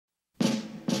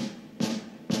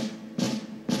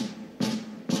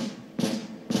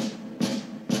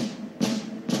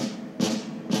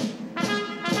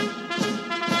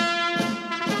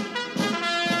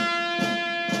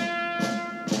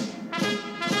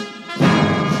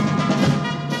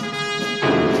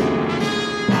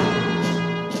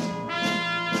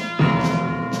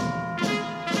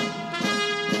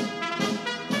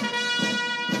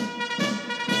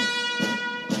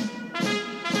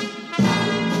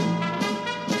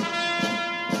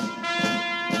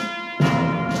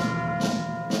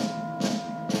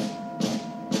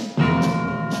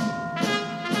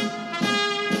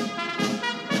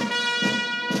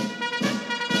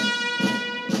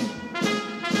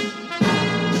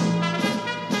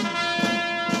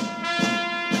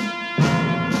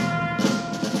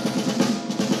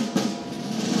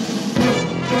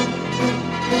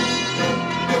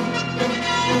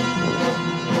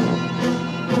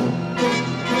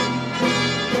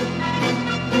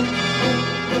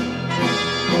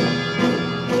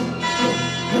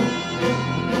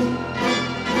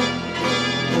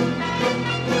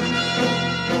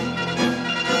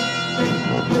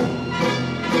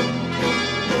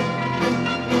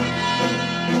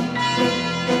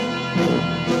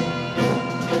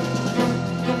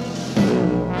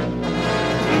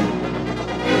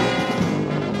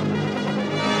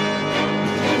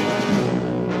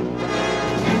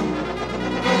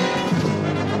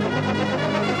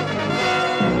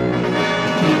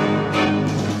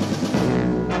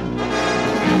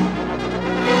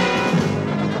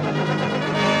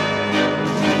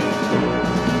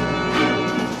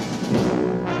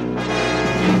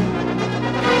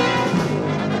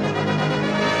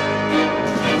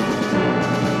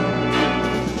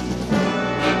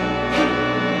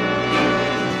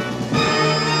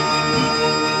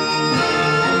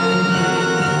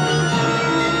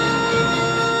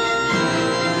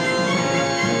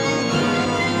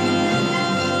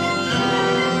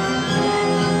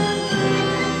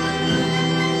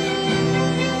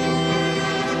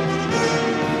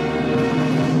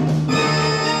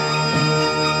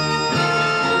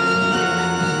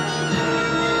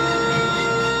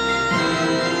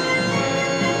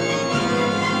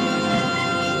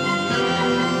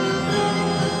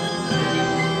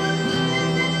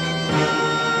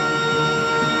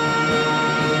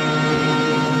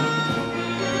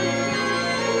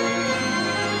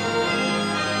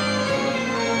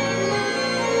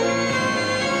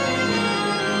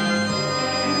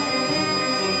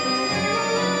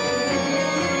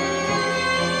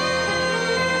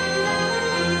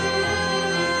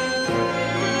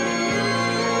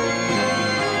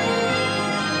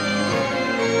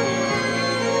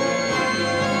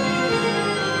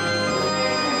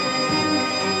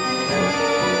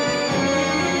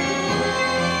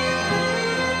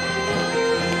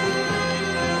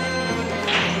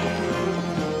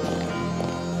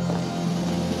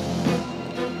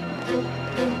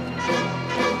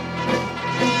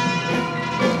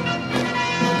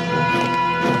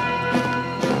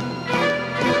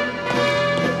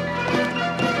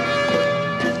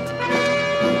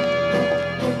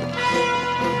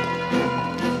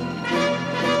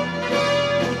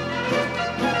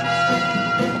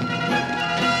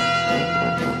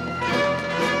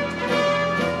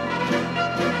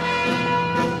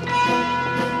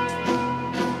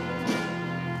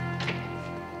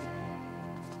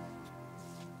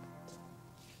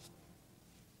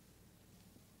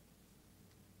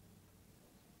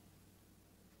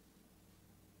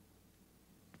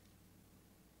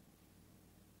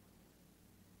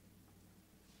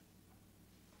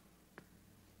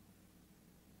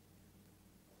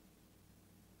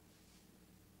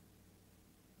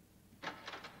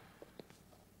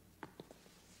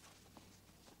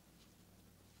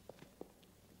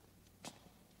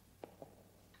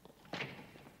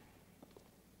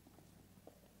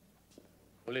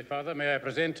Holy Father, may I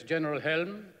present General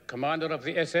Helm, commander of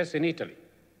the SS in Italy.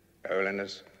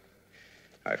 Holiness,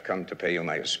 I've come to pay you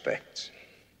my respects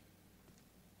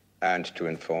and to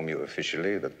inform you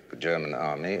officially that the German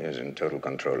army is in total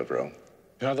control of Rome.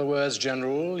 In other words,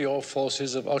 General, your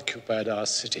forces have occupied our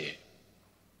city.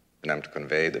 And I'm to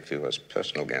convey the Führer's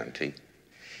personal guarantee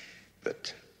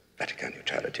that Vatican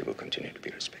neutrality will continue to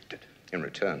be respected. In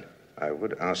return, I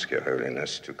would ask Your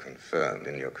Holiness to confirm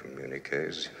in your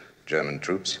communiques German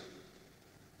troops,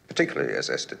 particularly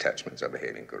SS detachments, are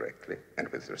behaving correctly and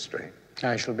with restraint.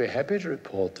 I shall be happy to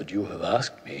report that you have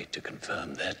asked me to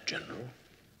confirm that, General.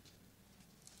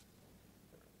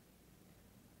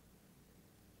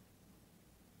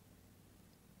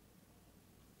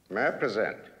 May I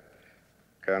present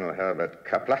Colonel Herbert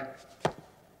Kappler?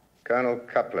 Colonel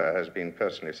Kappler has been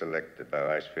personally selected by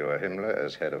Reichsführer Himmler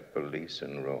as head of police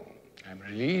in Rome. I'm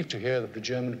relieved to hear that the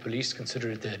German police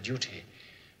consider it their duty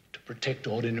to protect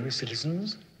ordinary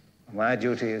citizens. My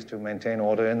duty is to maintain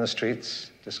order in the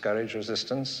streets, discourage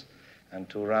resistance, and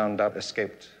to round up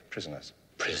escaped prisoners.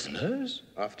 Prisoners?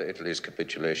 After Italy's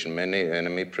capitulation, many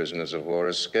enemy prisoners of war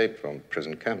escaped from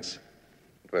prison camps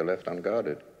and were left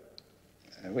unguarded.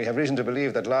 We have reason to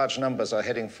believe that large numbers are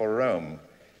heading for Rome.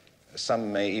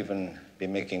 Some may even be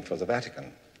making for the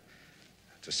Vatican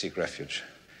to seek refuge.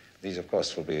 These, of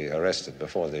course, will be arrested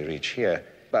before they reach here.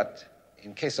 But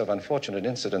in case of unfortunate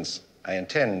incidents, I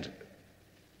intend,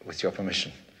 with your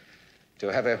permission,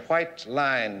 to have a white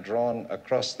line drawn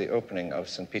across the opening of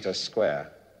St. Peter's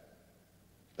Square.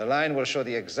 The line will show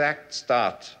the exact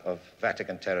start of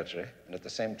Vatican territory and at the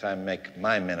same time make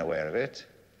my men aware of it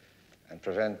and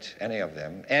prevent any of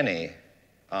them, any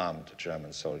armed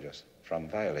German soldiers, from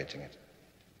violating it.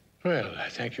 Well, I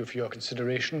thank you for your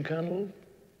consideration, Colonel.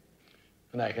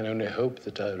 And I can only hope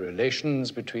that our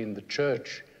relations between the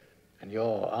Church and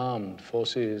your armed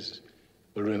forces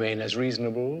will remain as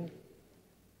reasonable.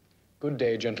 Good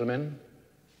day, gentlemen.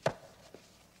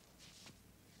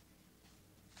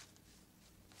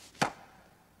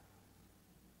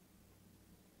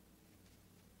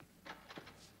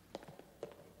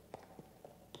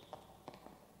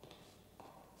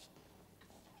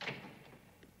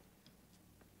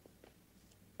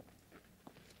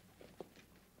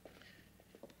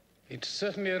 It's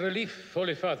certainly a relief,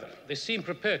 Holy Father. They seem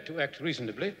prepared to act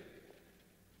reasonably.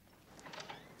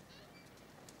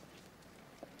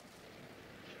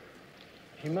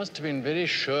 He must have been very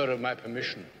sure of my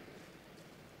permission.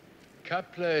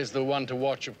 Kappler is the one to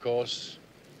watch, of course.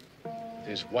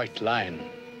 This white line.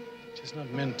 It is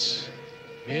not meant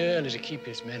merely to keep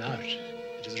his men out.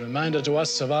 It is a reminder to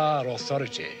us of our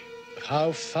authority, of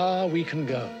how far we can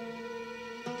go.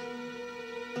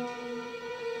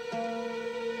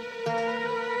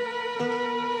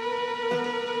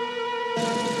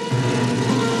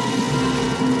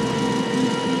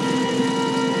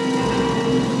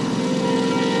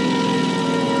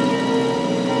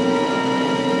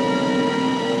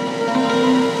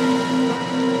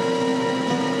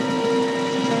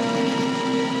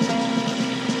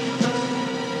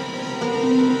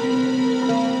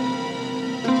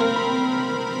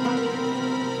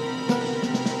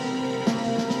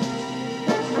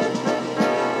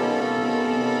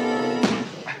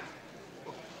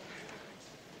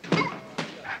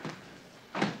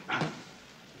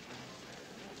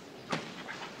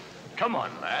 Come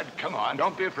on, lad. Come on.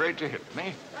 Don't be afraid to hit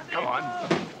me. Come on.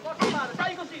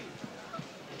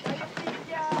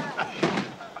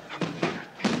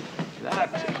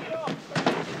 That's it.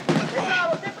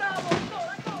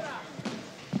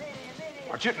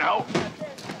 Watch it now.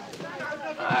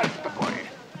 That's the boy.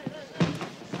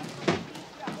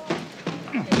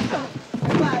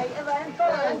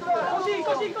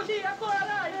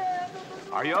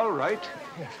 Are you all right?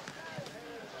 Yes.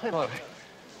 I'm all right.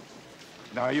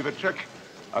 Now, you've a trick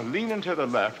of leaning to the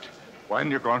left when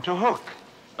you're going to hook.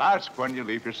 That's when you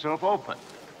leave yourself open.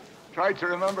 Try to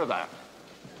remember that.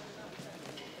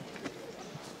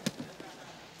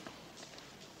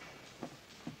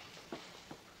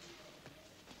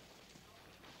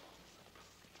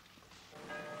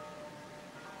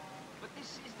 But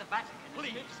this is the Vatican.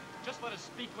 Please, just let us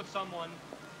speak with someone.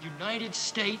 United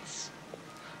States.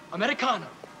 Americano.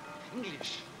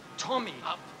 English. Tommy.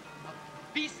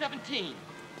 B-17.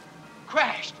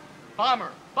 Crashed.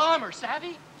 Bomber,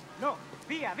 savvy? No,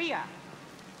 via.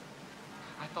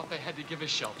 I thought they had to give us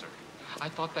shelter. I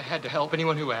thought they had to help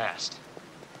anyone who asked.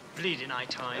 Bleeding eye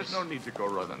times. There's no need to go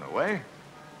running away.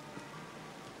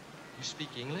 You speak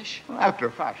English? Well, after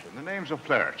a fashion, the name's of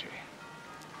Flaherty.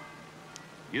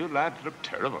 You lads look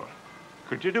terrible.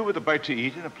 Could you do with a bite to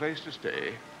eat and a place to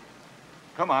stay?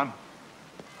 Come on.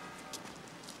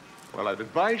 Well, I'd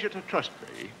advise you to trust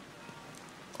me,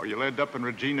 or you'll end up in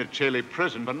Regina Coeli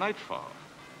prison by nightfall.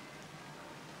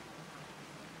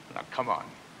 Now, come on,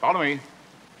 follow me,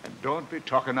 and don't be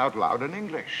talking out loud in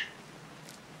English.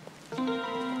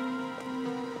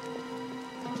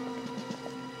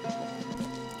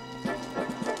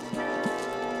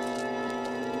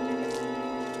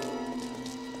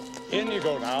 In you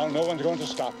go now. No one's going to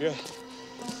stop you.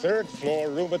 3rd floor,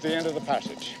 room at the end of the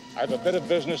passage. I have a bit of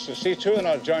business to see to, and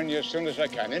I'll join you as soon as I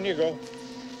can. In you go.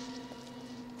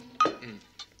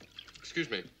 Excuse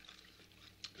me,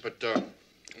 but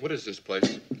what is this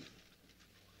place?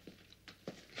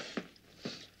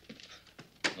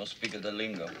 No speak of the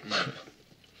lingo.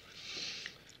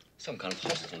 Some kind of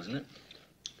hostel, isn't it?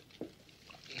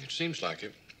 It seems like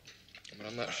it, but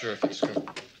I'm not sure if it's...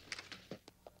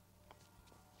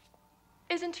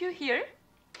 Isn't Hugh here?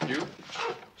 You?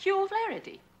 Hugh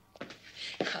O'Flaherty.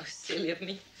 How silly of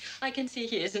me. I can see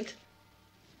he isn't.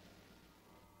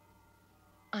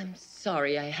 I'm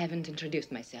sorry I haven't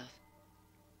introduced myself.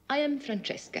 I am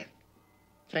Francesca.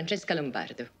 Francesca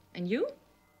Lombardo. And you?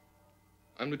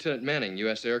 I'm Lieutenant Manning,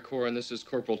 U.S. Air Corps, and this is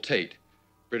Corporal Tate,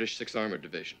 British 6th Armored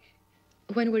Division.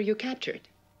 When were you captured?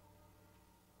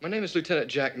 My name is Lieutenant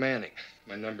Jack Manning.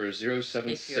 My number is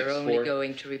 0764... If you're only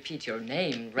going to repeat your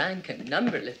name, rank, and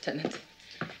number, Lieutenant,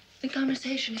 the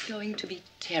conversation is going to be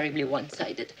terribly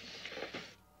one-sided.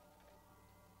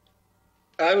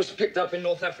 I was picked up in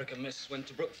North Africa, miss. Went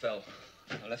to Brookfell.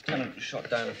 A lieutenant was shot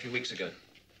down a few weeks ago.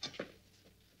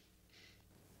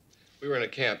 We were in a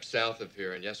camp south of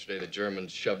here, and yesterday the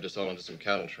Germans shoved us all into some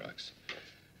cattle trucks.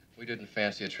 We didn't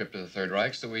fancy a trip to the Third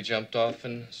Reich, so we jumped off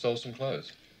and stole some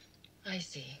clothes. I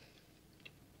see.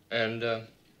 And,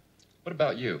 what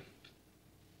about you?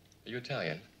 Are you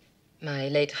Italian? My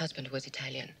late husband was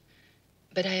Italian,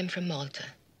 but I am from Malta,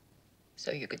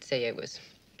 so you could say I was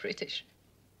British.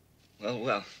 Well,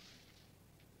 well.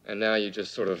 And now you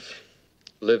just sort of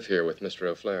live here with Mr.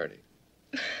 O'Flaherty.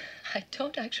 I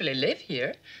don't actually live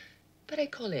here, but I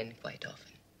call in quite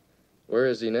often. Where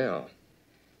is he now?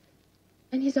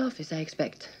 In his office, I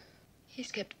expect.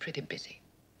 He's kept pretty busy.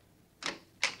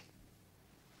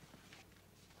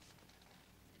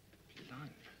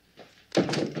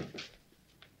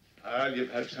 Well,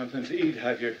 you've had something to eat,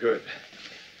 have you? Good.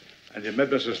 And you met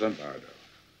Mrs. Lombardo.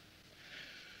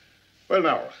 Well,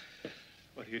 now,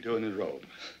 what are you doing in Rome?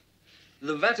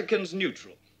 The Vatican's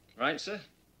neutral, right, sir?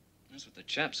 That's what the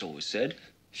chaps always said.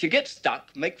 If you get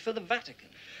stuck, make for the Vatican.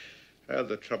 Well,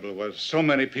 the trouble was, so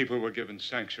many people were given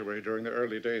sanctuary during the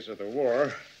early days of the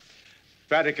war.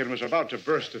 Vatican was about to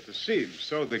burst at the seams,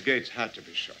 so the gates had to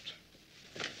be shut.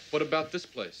 What about this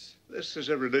place? This is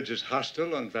a religious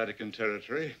hostel on Vatican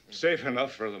territory. Safe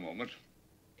enough for the moment.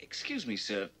 Excuse me,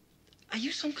 sir. Are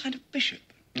you some kind of bishop?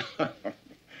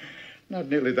 Not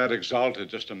nearly that exalted,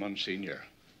 just a Monsignor.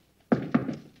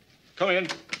 Come in.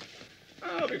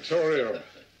 Ah, Vittorio.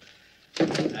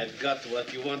 I've got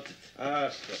what you wanted.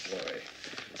 Ah, boy.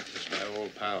 This is my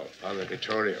old pal, Father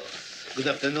Vittorio. Good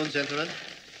afternoon, gentlemen.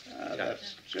 Ah,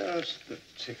 that's just the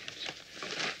ticket.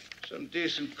 Some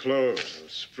decent clothes will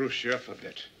spruce you up a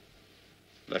bit.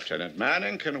 Lieutenant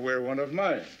Manning can wear one of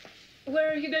mine.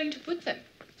 Where are you going to put them?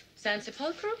 San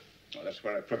Sepolcro? Well, that's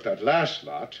where I put that last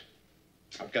lot.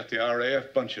 I've got the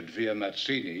RAF bunch at Via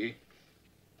Mazzini.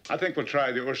 I think we'll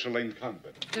try the Ursuline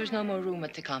convent. There's no more room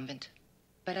at the convent,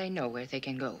 but I know where they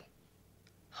can go.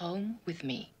 Home with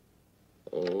me.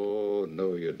 Oh,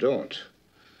 no, you don't.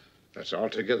 That's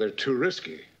altogether too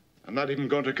risky. I'm not even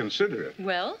going to consider it.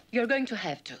 Well, you're going to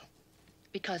have to,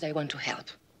 because I want to help.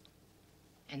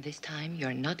 And this time,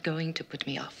 you're not going to put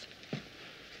me off.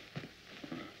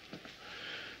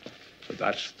 So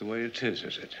that's the way it is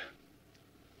it?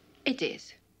 It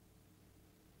is.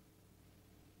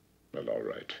 Well, all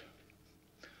right.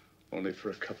 Only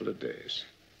for a couple of days.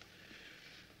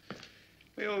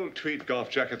 The old tweed golf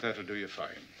jacket, that'll do you fine.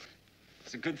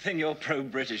 It's a good thing you're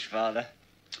pro-British, Father.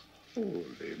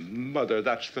 Holy mother,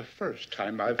 that's the first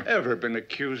time I've ever been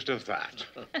accused of that.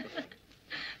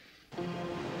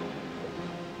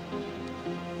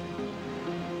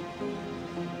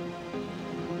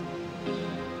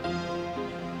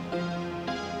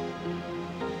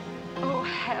 Oh,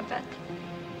 Herbert.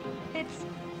 It's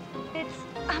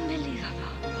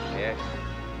unbelievable. Yes.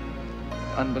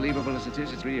 Unbelievable as it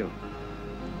is, it's real.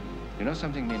 You know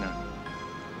something, Mina?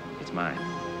 It's mine.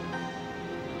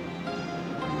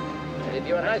 If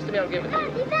you are nice to me, I'll give it to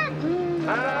you.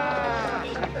 Ah!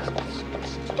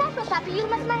 Stop, Papi, you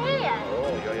must my hair.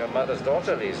 Oh, you're your mother's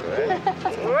daughter, Lisa, eh?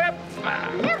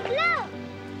 Look, look!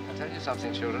 I'll tell you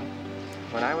something, children.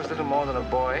 When I was little more than a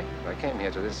boy, I came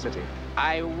here to this city.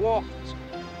 I walked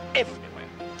everywhere.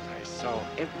 I saw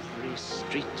every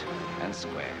street and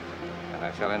square. And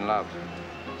I fell in love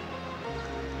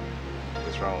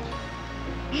with Rome.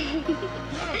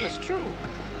 It was true.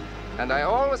 And I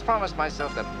always promised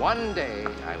myself that one day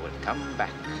I would come back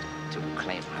to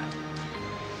claim her.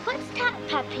 What's that,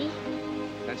 Pappy?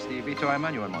 That's the Vito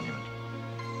Emanuel monument.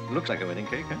 Looks like a wedding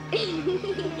cake, huh?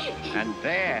 And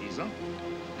there, Hazel,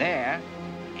 there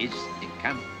is the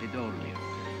Campidoglio,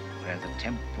 where the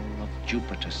temple of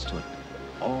Jupiter stood.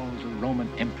 All the Roman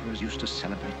emperors used to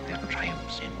celebrate their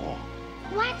triumphs in war.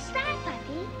 What's that,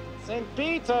 Pappy? St.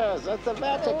 Peter's at the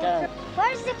Vatican.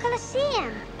 Where's the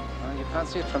Colosseum? Well, you can't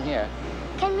see it from here.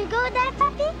 Can we go there,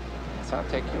 Pappy? So I'll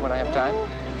take you when I have time.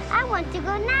 I want to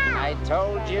go now. I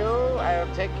told you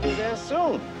I'll take you there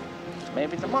soon.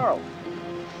 Maybe tomorrow.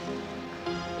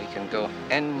 We can go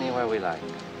anywhere we like.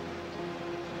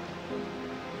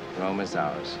 Rome is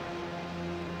ours.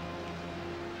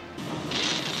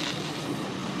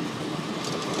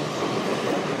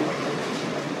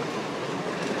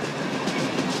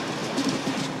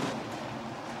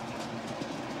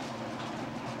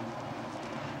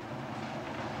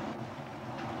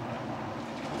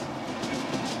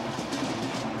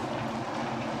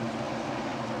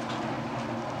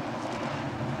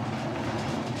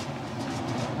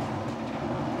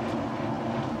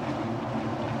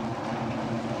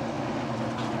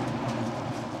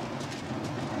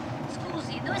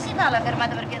 Dove si fa la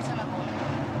fermata per Piazza Navona?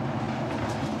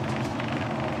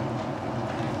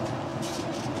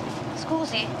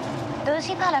 Scusi, dove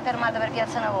si fa la fermata per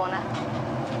Piazza Navona?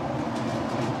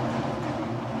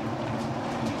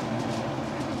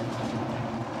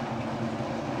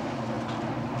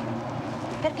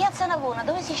 Per Piazza Navona,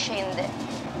 dove si scende?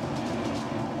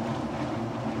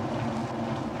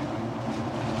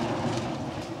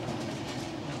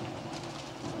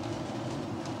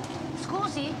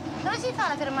 Scusi, dove si fa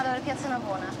la fermata per Piazza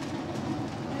Navona?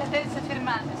 La terza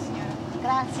fermata, signora.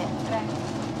 Grazie. Prego.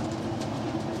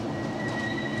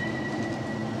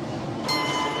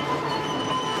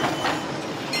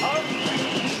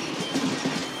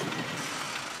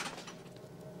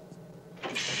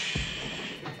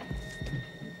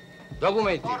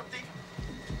 Documenti.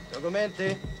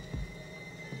 Documenti?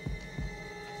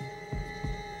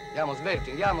 Andiamo,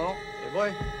 svelti, andiamo? E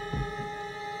voi?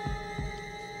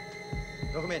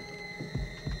 Documento.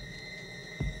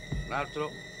 Un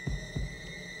altro.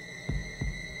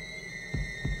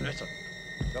 Adesso.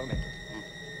 Documento.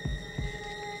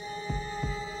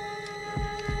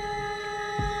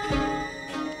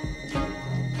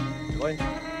 E voi?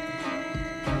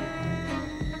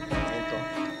 Documento.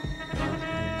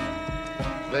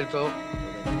 Svelto.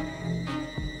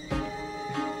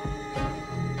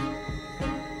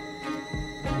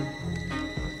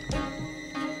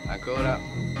 Ancora.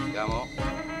 Andiamo.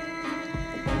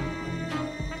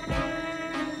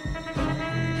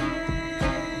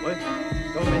 Voi?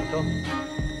 Documento.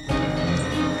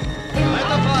 Vai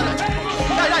a fare!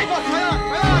 Dai, dai, forza, vai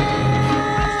avanti, vai avanti!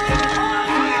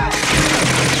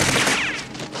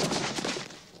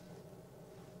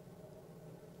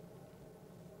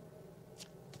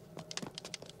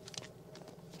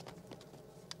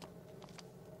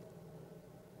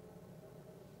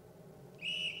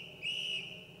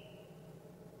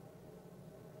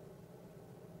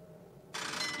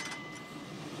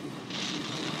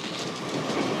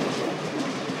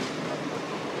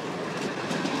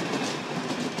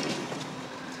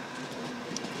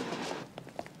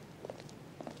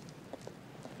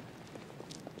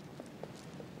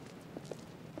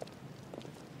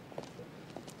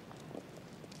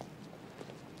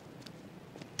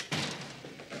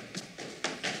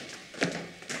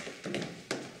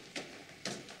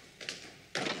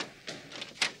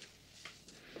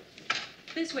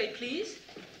 This way, please.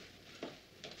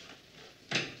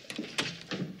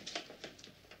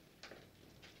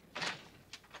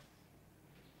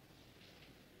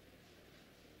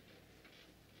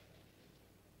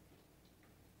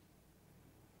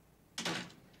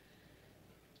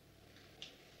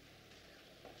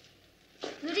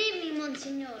 Good evening,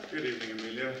 Monsignor. Good evening,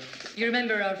 Amelia. You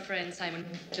remember our friend Simon,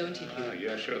 don't you? Ah,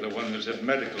 yeah, sure, the one who's at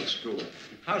medical school.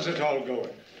 How's it all going?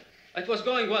 It was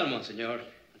going well, Monsignor,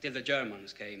 until the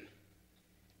Germans came.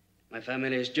 My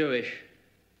family is Jewish.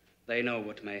 They know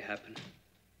what may happen.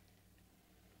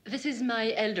 This is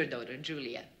my elder daughter,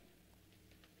 Julia.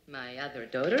 My other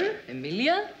daughter,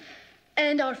 Emilia,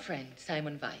 and our friend,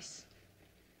 Simon Weiss.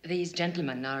 These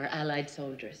gentlemen are Allied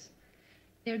soldiers.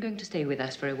 They're going to stay with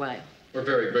us for a while. We're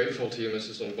very grateful to you,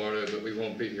 Mrs. Lombardo, but we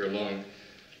won't be here long.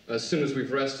 As soon as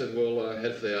we've rested, we'll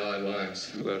head for the Allied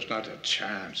lines. There's not a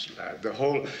chance, lad. The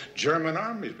whole German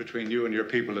army's between you and your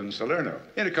people in Salerno.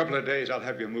 In a couple of days, I'll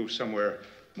have you moved somewhere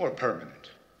more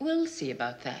permanent. We'll see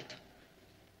about that.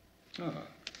 Oh.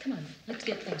 Come on, let's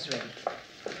get things ready.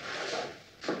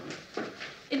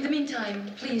 In the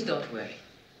meantime, please don't worry.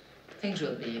 Things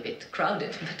will be a bit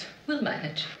crowded, but we'll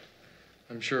manage.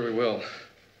 I'm sure we will.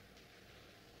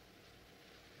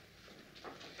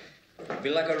 It'll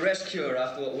be like a rescuer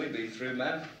after what we've been through,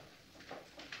 man.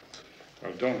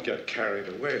 Well, don't get carried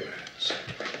away, lads.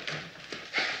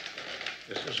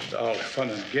 This isn't all fun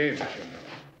and games, you know.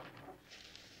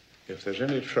 If there's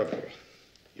any trouble,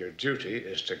 your duty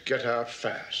is to get out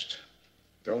fast.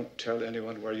 Don't tell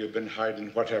anyone where you've been hiding,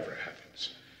 whatever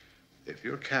happens. If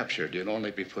you're captured, you'll only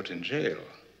be put in jail.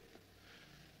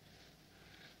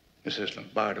 Mrs.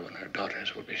 Lombardo and her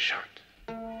daughters will be shot.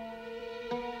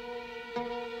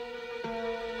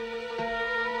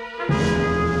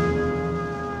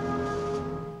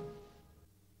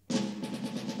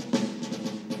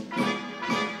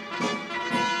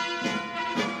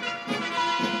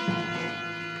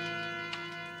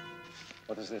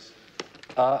 What is this?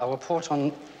 A report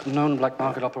on known black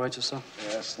market operators, sir.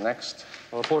 Yes, next.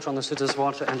 A report on the city's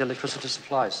water and electricity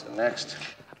supplies. Next.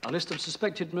 A list of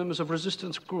suspected members of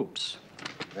resistance groups.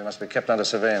 They must be kept under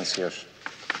surveillance here.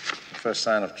 First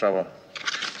sign of trouble.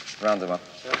 Round them up.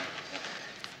 Sir.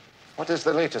 What is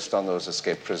the latest on those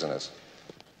escaped prisoners?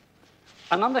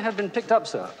 A number have been picked up,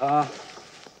 sir.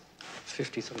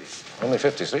 53. Only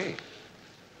 53?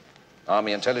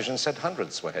 Army intelligence said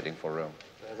hundreds were heading for Rome.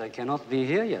 They cannot be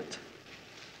here yet.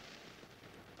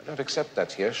 I don't accept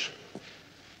that, Hirsch.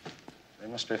 They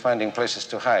must be finding places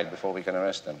to hide before we can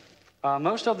arrest them.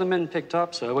 Most of the men picked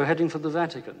up, sir, were heading for the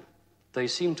Vatican. They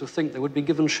seem to think they would be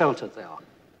given shelter there.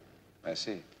 I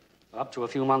see. Up to a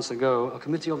few months ago, a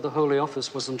committee of the Holy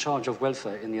Office was in charge of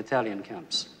welfare in the Italian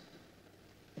camps.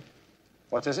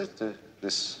 What is it,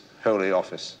 this Holy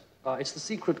Office? It's the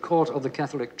secret court of the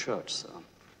Catholic Church, sir.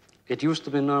 It used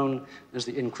to be known as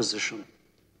the Inquisition.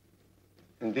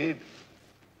 Indeed.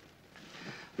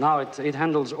 Now it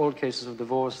handles all cases of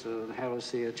divorce,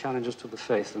 heresy, challenges to the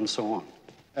faith, and so on.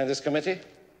 And this committee?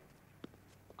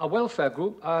 A welfare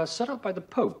group set up by the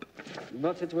Pope.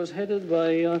 But it was headed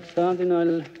by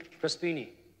Cardinal Crespini.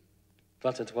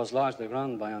 But it was largely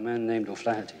run by a man named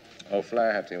O'Flaherty.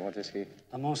 O'Flaherty, what is he?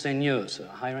 A Monsignor, sir,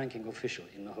 a high-ranking official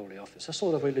in the Holy Office, a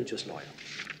sort of religious lawyer.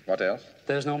 What else?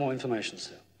 There's no more information,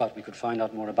 sir. But we could find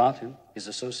out more about him, his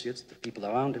associates, the people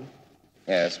around him.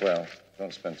 Yes, well,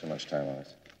 don't spend too much time on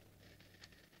it.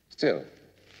 Still,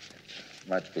 it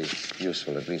might be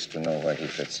useful at least to know where he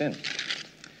fits in.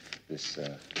 This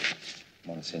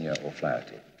Monsignor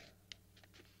O'Flaherty.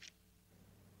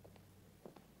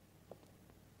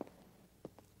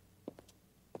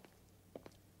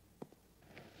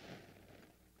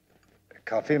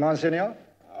 Coffee, Monsignor?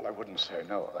 Well, I wouldn't say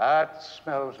no. That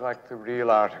smells like the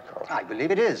real article. I believe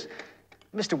it is.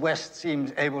 Mr. West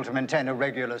seems able to maintain a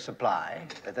regular supply,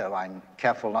 though I'm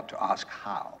careful not to ask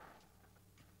how.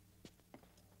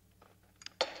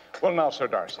 Well, now, Sir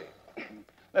Darcy,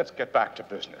 let's get back to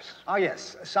business. Ah,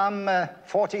 yes. Some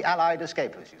 40 Allied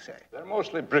escapers, you say? They're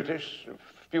mostly British, a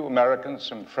few Americans,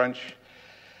 some French.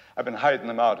 I've been hiding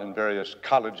them out in various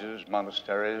colleges,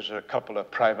 monasteries, a couple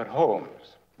of private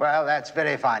homes. Well, that's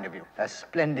very fine of you. A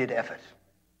splendid effort.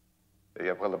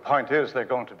 Yeah, well, the point is they're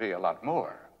going to be a lot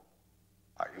more.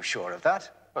 Are you sure of that?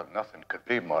 Well, nothing could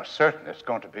be more certain. It's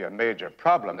going to be a major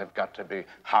problem. They've got to be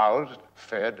housed,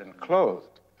 fed, and clothed.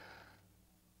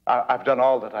 I've done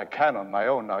all that I can on my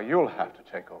own. Now you'll have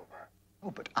to take over.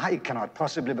 Oh, but I cannot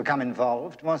possibly become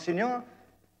involved, Monsignor.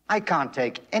 I can't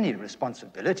take any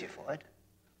responsibility for it.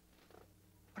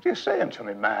 What are you saying to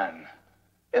me, man?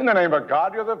 In the name of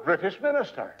God, you're the British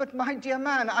minister. But, my dear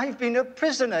man, I've been a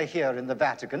prisoner here in the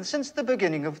Vatican since the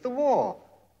beginning of the war.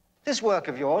 This work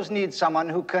of yours needs someone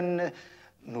who can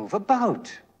move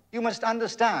about. You must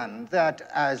understand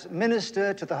that as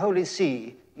minister to the Holy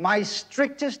See, my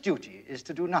strictest duty is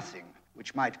to do nothing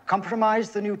which might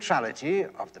compromise the neutrality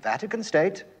of the Vatican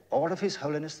State or of His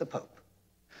Holiness the Pope.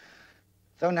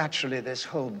 Though naturally this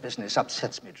whole business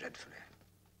upsets me dreadfully.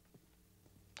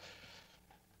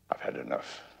 I've had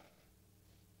enough.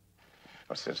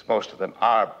 Well, since most of them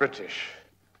are British,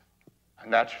 I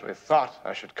naturally thought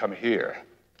I should come here.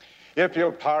 If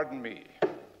you'll pardon me,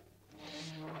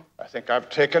 I think I've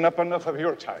taken up enough of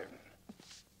your time.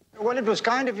 Well, it was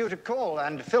kind of you to call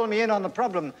and fill me in on the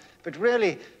problem, but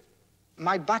really,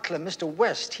 my butler, Mr.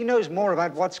 West, he knows more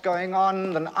about what's going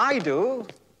on than I do.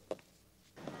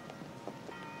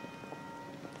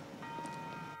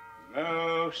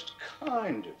 Most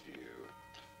kind of you.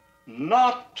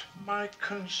 not my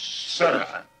concern.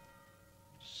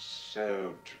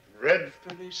 So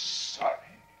dreadfully sorry.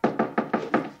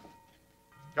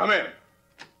 Come in.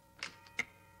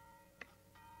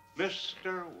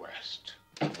 Mr. West.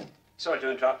 Sorry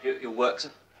to interrupt your work,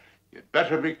 sir. You'd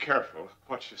better be careful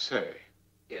what you say.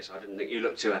 Yes, I didn't think you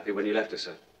looked too happy when you left us,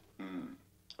 sir.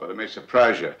 Well, it may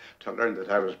surprise you to learn that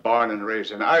I was born and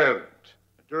raised in Ireland.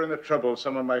 During the Troubles,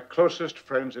 some of my closest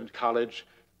friends in college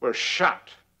were shot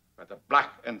by the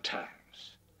Black and Tans.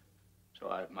 So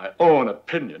I have my own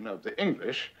opinion of the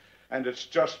English, and it's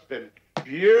just been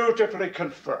beautifully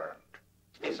confirmed.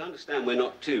 Yes, I understand we're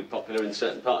not too popular in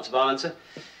certain parts of Ireland, sir.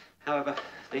 However,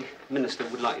 the minister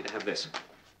would like you to have this.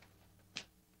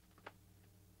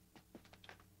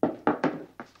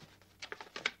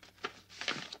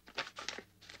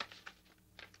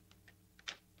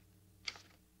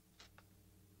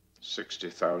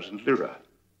 £60,000.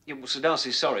 Yeah, well, Sir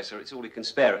Darcy's sorry, sir. It's all he can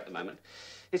spare at the moment.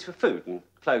 It's for food and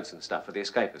clothes and stuff for the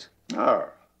escapers. Oh,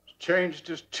 changed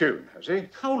his tune, has he?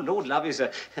 Oh, Lord love you,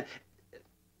 sir.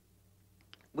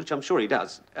 Which I'm sure he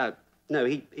does. No,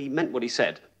 he meant what he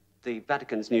said. The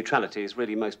Vatican's neutrality is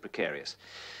really most precarious.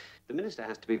 The minister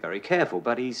has to be very careful,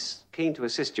 but he's keen to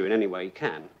assist you in any way he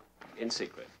can, in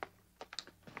secret.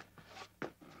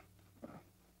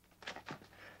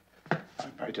 I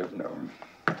might have known.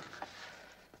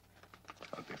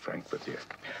 I'll be frank with you.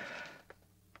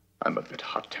 I'm a bit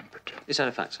hot-tempered. Is that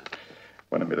a fact, sir?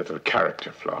 One of my little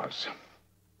character flaws.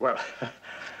 Well,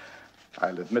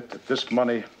 I'll admit that this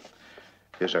money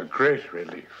is a great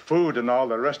relief. Food and all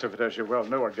the rest of it, as you well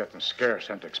know, are getting scarce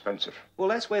and expensive. Well,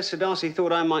 that's where Sir Darcy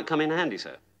thought I might come in handy,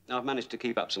 sir. I've managed to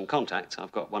keep up some contacts.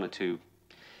 I've got one or two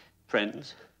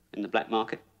friends in the black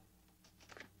market.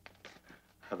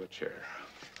 Have a chair.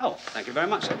 Oh, thank you very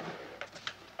much, sir.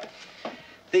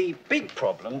 The big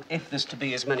problem, if there's to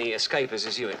be as many escapers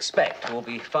as you expect, will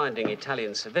be finding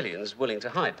Italian civilians willing to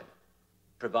hide them.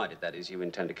 Provided, that is, you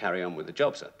intend to carry on with the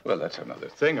job, sir. Well, that's another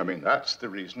thing. I mean, that's the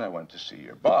reason I went to see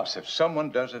your boss. If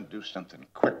someone doesn't do something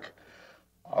quick,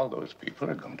 all those people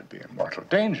are going to be in mortal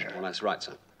danger. Well, that's right,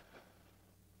 sir.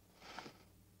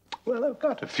 Well, I've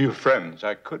got a few friends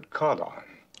I could call on.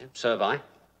 Yeah, so have I.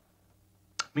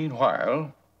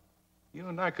 Meanwhile, you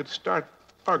and I could start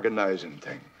organizing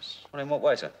things. Well, in what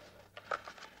way, sir?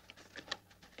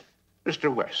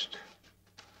 Mr. West,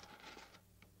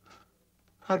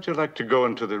 how'd you like to go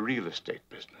into the real estate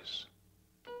business?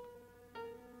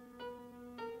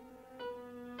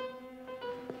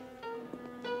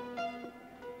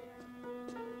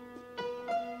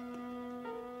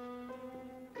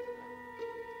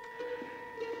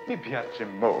 Mi piace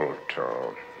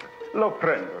molto. Lo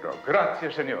prenderò.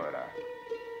 Grazie, signora.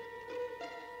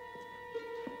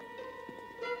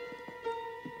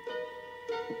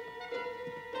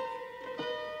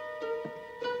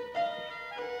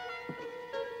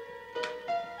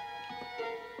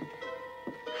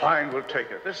 Fine, we'll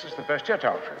take it. This is the best yet,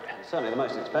 Alfred. It's certainly the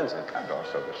most expensive. And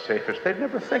also the safest. They'd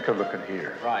never think of looking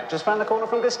here. Right, just round the corner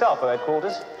from Gestapo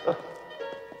headquarters.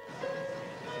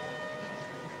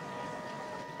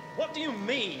 What do you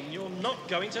mean you're not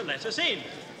going to let us in?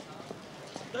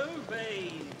 Dove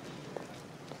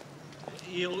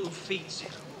il ufficio.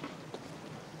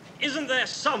 Isn't there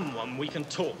someone we can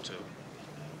talk to?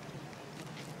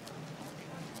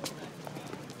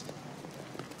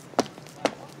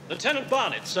 Lieutenant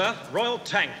Barnett, sir. Royal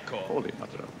Tank Corps. Holy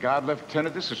Mother of God,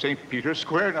 Lieutenant, this is St. Peter's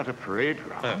Square, not a parade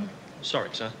ground. Oh, sorry,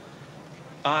 sir.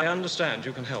 I understand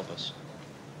you can help us.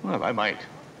 Well, I might.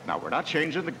 Now, we're not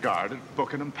changing the guard at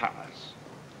Buckingham Palace.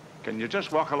 Can you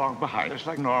just walk along behind us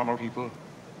like normal people?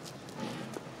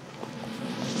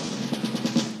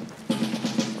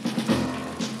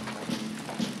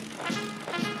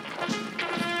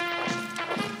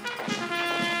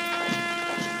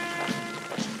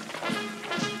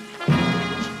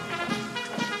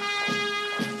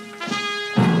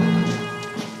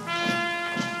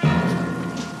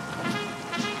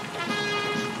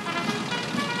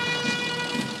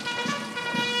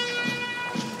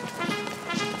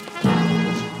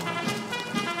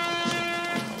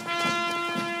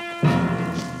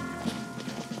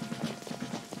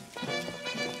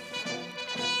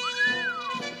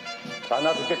 Try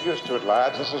not to get used to it,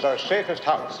 lads. This is our safest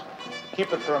house.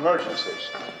 Keep it for emergencies.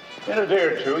 In a day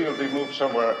or two, you'll be moved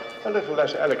somewhere a little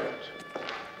less elegant.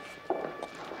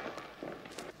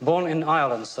 Born in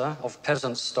Ireland, sir, of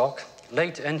peasant stock,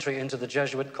 late entry into the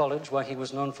Jesuit college, where he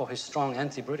was known for his strong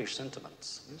anti-British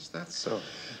sentiments. Is that so?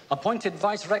 Appointed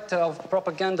vice-rector of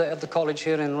propaganda at the college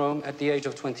here in Rome at the age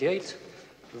of 28,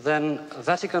 then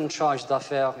Vatican charge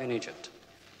d'affaires in Egypt.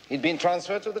 He'd been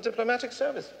transferred to the diplomatic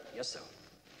service. Yes, sir.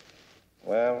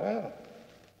 Well, well.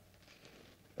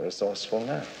 A resourceful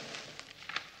man.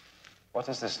 What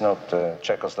is this note,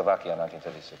 Czechoslovakia,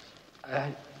 1936?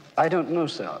 I don't know,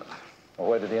 sir. Well,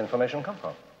 where did the information come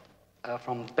from?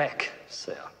 From Beck,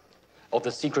 sir. Of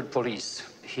the secret police.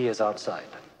 He is outside.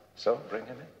 So, bring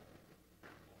him in.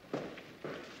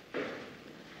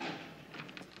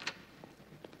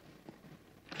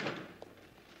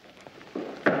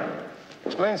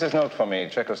 Explains this note for me,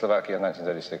 Czechoslovakia,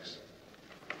 1936.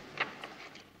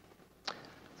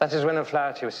 That is when a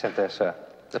flower was sent there, sir.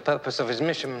 The purpose of his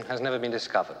mission has never been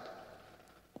discovered.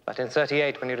 But in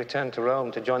 38, when he returned to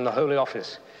Rome to join the Holy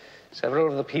Office, several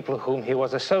of the people whom he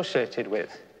was associated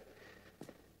with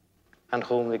and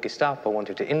whom the Gestapo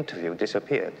wanted to interview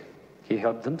disappeared. He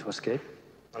helped them to escape?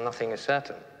 Well, nothing is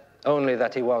certain, only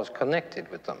that he was connected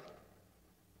with them.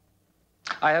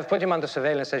 I have put him under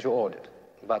surveillance as you ordered,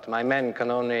 but my men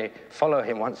can only follow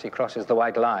him once he crosses the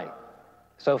white line.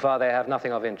 So far, they have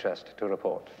nothing of interest to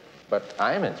report. But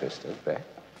I'm interested, Beck.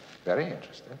 Very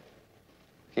interested.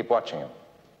 Keep watching him.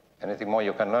 Anything more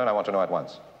you can learn, I want to know at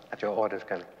once. At your orders,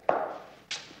 Colonel.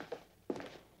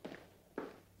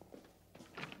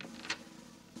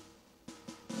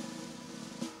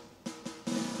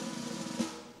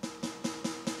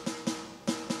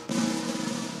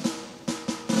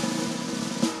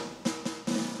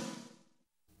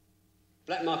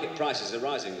 Black market prices are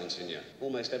rising, Monsignor,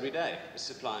 almost every day. It's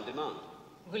supply and demand.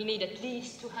 We'll need at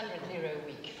least 200 lira a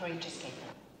week for each escape.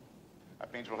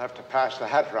 That means we'll have to pass the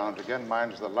hat round again.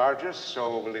 Mine's the largest,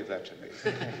 so we'll leave that to me.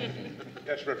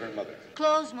 Yes, Reverend Mother.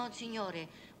 Clothes, Monsignore.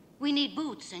 We need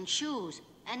boots and shoes,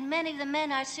 and many of the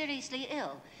men are seriously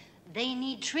ill. They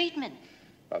need treatment.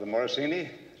 Father Morosini,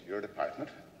 it's your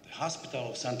department. The hospital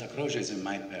of Santa Croce is in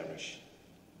my parish.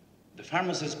 The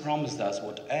pharmacist promised us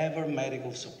whatever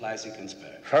medical supplies he can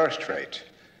spare. First rate.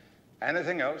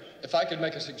 Anything else? If I could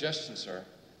make a suggestion, sir.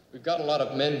 We've got a lot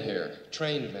of men here,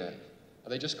 trained men. Are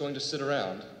they just going to sit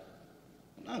around?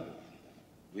 No.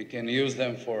 We can use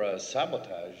them for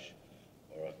sabotage,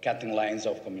 or cutting lines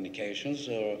of communications,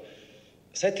 or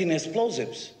setting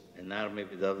explosives. An army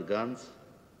without guns?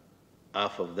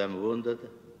 Half of them wounded,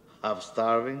 half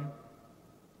starving?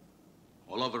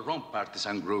 All over Rome,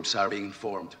 partisan groups are being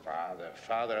formed.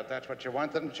 Father, if that's what you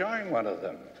want, then join one of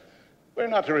them. We're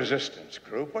not a resistance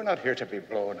group. We're not here to be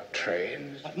blowing up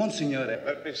trains. But, Monsignore...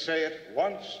 Let me say it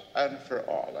once and for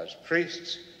all. As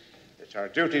priests, it's our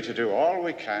duty to do all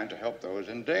we can to help those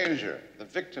in danger, the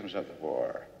victims of the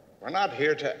war. We're not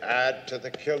here to add to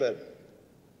the killing.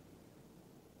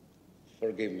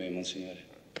 Forgive me, Monsignore.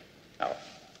 Now,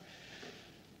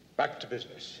 back to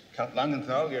business. Count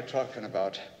Langenthal, you're talking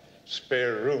about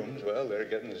spare rooms. Well, they're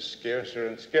getting scarcer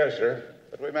and scarcer,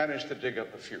 but we managed to dig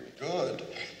up a few. Good.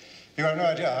 You have no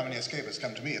idea how many escapers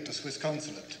come to me at the Swiss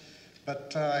consulate,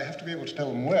 but I have to be able to tell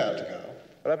them where to go.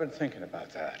 Well, I've been thinking about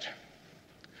that.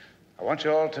 I want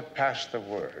you all to pass the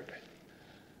word.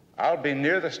 I'll be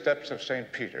near the steps of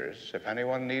St. Peter's if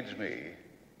anyone needs me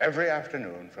every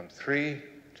afternoon from 3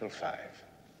 till 5.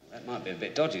 That might be a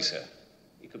bit dodgy, sir.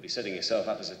 You could be setting yourself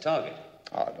up as a target.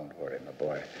 Oh, don't worry, my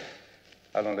boy.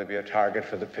 I'll only be a target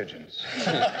for the pigeons.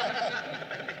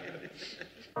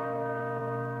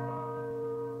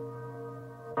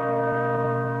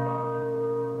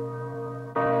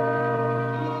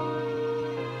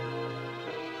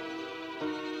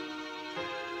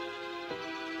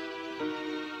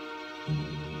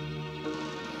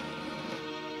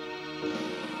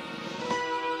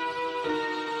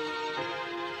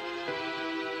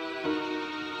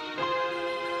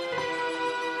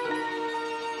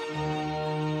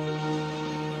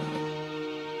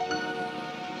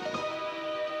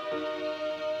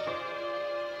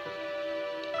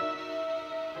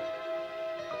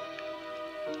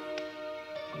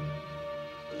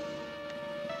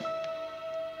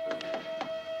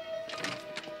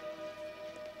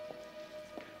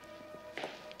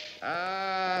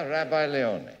 Ah, Rabbi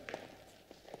Leone.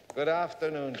 Good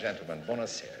afternoon, gentlemen.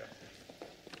 Buonasera.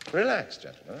 Relax,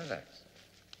 gentlemen, relax.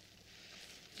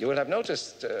 You will have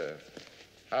noticed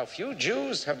how few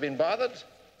Jews have been bothered,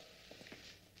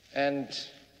 and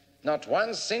not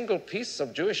one single piece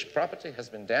of Jewish property has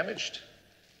been damaged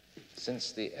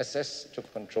since the SS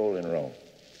took control in Rome.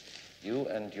 You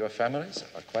and your families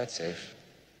are quite safe.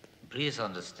 Please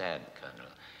understand,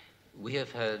 Colonel. We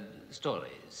have heard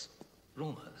stories,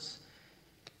 rumors.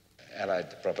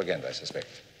 Allied propaganda, I suspect.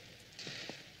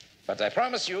 But I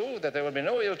promise you that there will be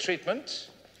no ill treatment,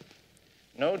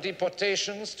 no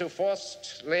deportations to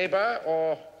forced labor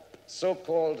or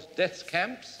so-called death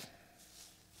camps.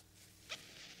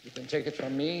 You can take it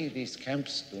from me, these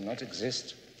camps do not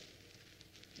exist.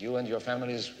 You and your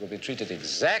families will be treated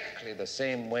exactly the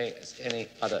same way as any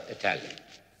other Italian.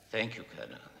 Thank you,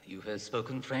 Colonel. You have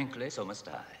spoken frankly, so must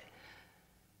I.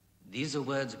 These are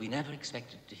words we never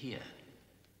expected to hear.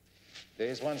 There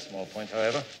is one small point,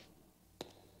 however.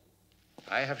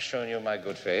 I have shown you my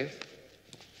good faith.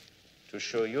 To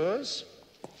show yours,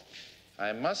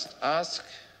 I must ask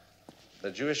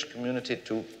the Jewish community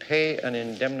to pay an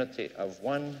indemnity of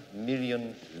 1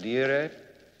 million lire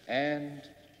and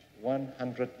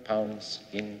 100 pounds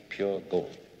in pure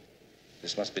gold.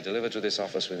 This must be delivered to this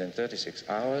office within 36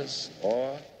 hours,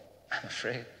 or, I'm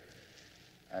afraid,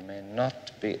 I may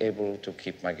not be able to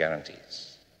keep my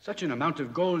guarantees. Such an amount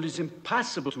of gold is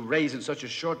impossible to raise in such a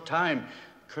short time.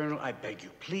 Colonel, I beg you,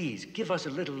 please, give us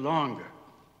a little longer.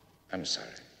 I'm sorry.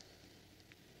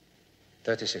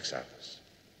 36 hours.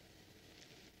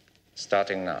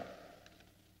 Starting now.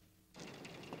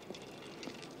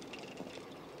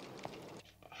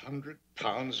 100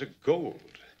 pounds of gold.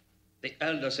 The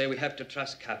elders say we have to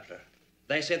trust Kapler.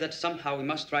 They say that somehow we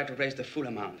must try to raise the full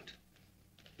amount.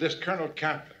 This Colonel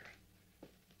Kapler,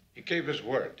 he gave his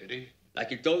word, did he? Like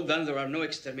he told them, there are no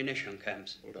extermination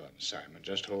camps. Hold on, Simon,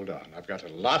 just hold on. I've got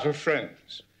a lot of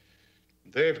friends.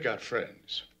 They've got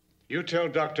friends. You tell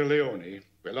Dr. Leone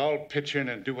we'll all pitch in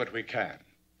and do what we can.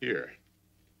 Here.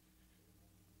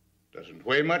 Doesn't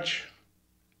weigh much,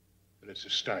 but it's a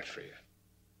start for you.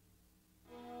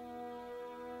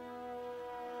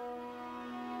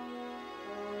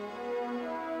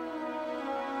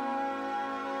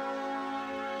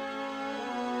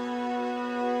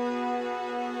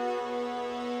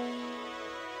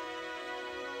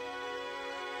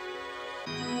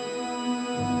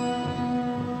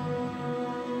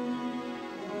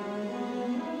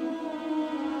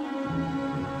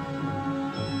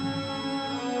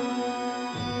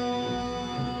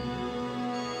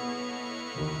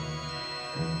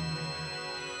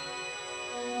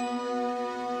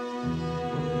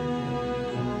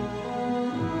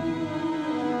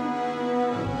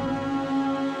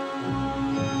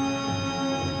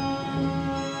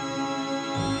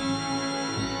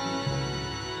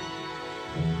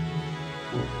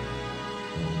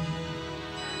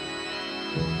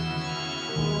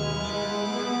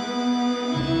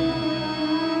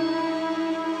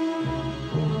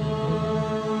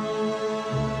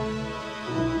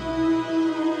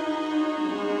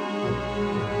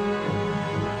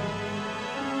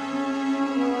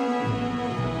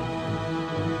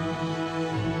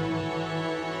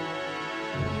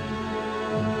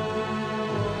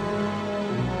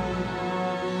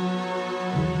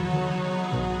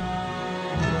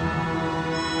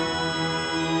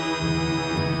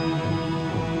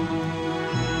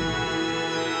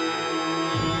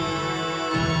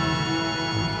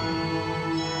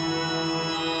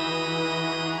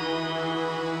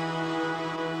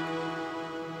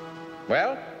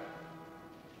 Well?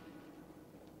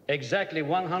 Exactly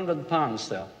 100 pounds,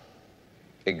 sir.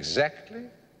 Exactly?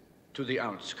 To the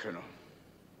ounce, Colonel.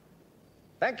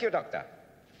 Thank you, Doctor.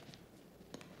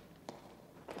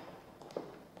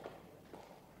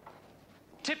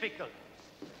 Typical.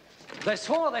 They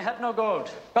swore they had no gold,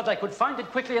 but they could find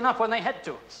it quickly enough when they had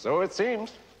to. So it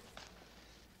seems.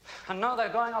 And now they're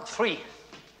going out free.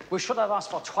 We should have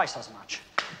asked for twice as much.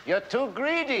 You're too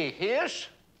greedy, Hirsch.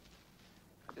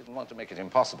 Didn't want to make it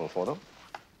impossible for them.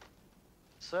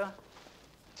 Sir?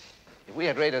 If we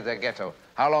had raided their ghetto,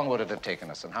 how long would it have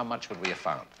taken us, and how much would we have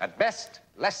found? At best,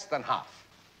 less than half.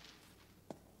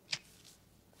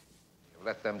 You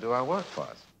let them do our work for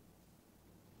us.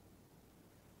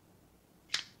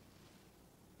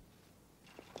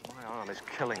 My arm is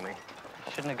killing me.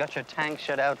 Shouldn't have got your tank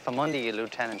shut out from under you,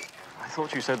 Lieutenant. I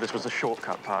thought you said this was a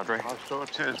shortcut, Padre. Oh, so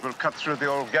it is. We'll cut through the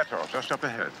old ghetto just up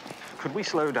ahead. Could we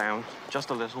slow down just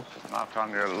a little? Not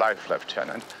on your life,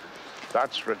 Lieutenant.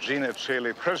 That's Regina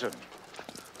Coeli prison,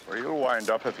 where you'll wind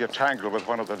up if you tangle with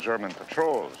one of the German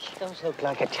patrols. Those look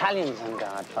like Italians on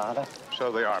guard, Father.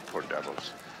 So they are, poor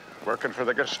devils. Working for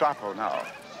the Gestapo now.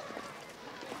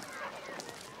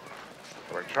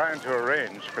 We're trying to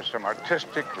arrange for some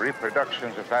artistic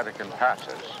reproductions of Vatican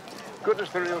passes. Good as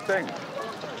the real thing.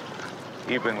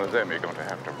 Even with them, you're going to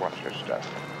have to watch your step.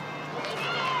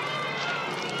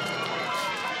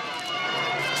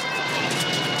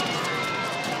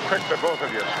 Quick, the both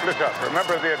of you, split up.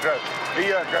 Remember the address,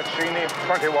 Via Grazzini,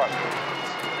 21.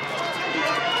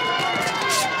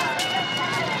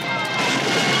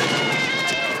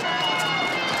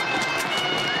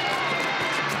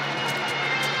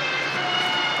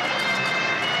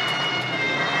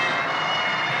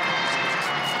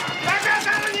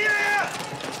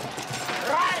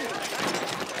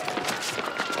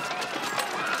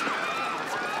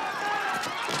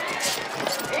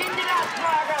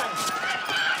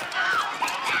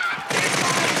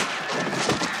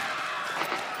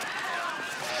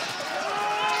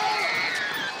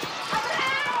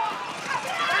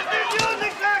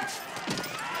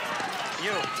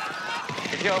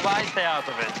 I stay out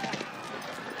of it.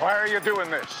 Why are you doing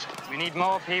this? We need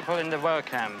more people in the work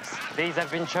camps. These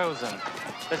have been chosen.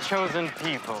 The chosen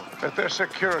people. But their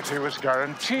security was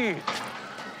guaranteed.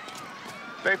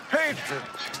 They paid for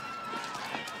it.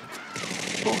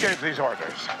 Who gave these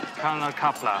orders? Colonel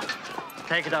Kappler.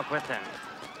 Take it up with him.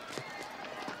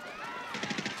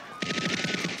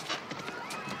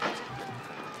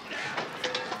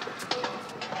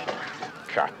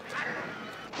 Cut.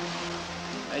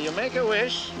 You make a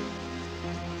wish,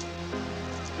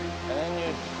 and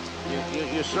then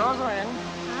you throw the ring,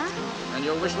 and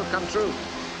your wish will come true.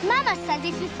 Mama says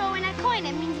if you throw in a coin,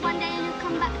 it means one day you'll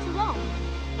come back to Rome.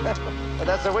 But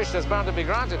that's a wish that's bound to be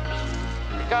granted,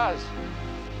 because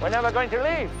we're never going to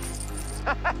leave.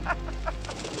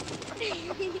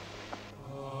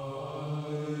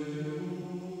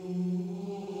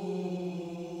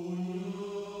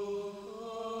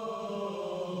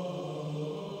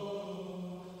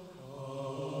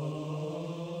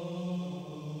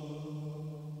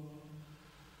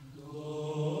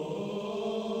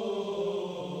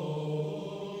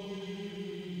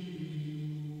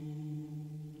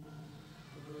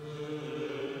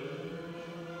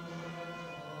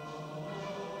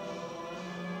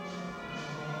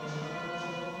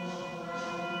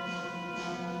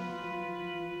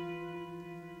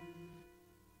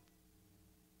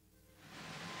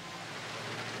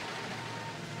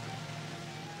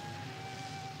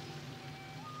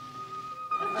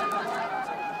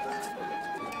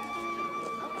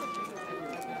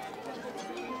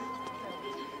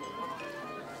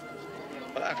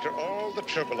 After all the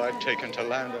trouble I'd taken to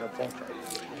land in a bunker,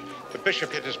 the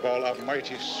bishop hit his ball a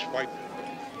mighty swipe,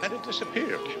 and it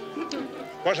disappeared.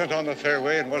 Wasn't on the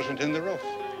fairway and wasn't in the rough.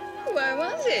 Where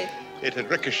was it? It had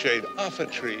ricocheted off a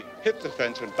tree, hit the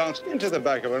fence, and bounced into the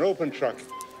back of an open truck,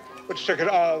 which took it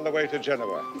all the way to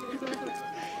Genoa.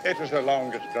 It was the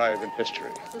longest drive in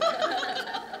history.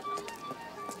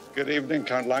 Good evening,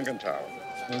 Count Langenthal.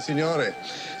 Signore,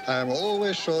 I'm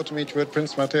always sure to meet you at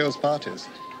Prince Matteo's parties.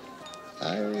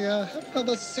 I have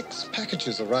another 6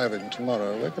 packages arriving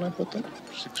tomorrow. Where can I put them?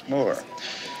 6 more.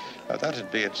 That'd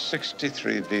be at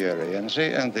 63 Via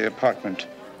Rienzi and the apartment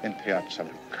in Piazza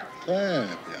Lucca. Yeah.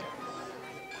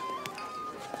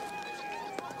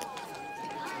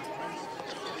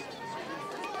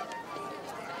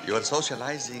 You are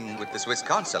socializing with the Swiss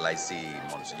consul, I see,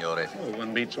 Monsignore. Oh,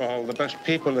 one meets all the best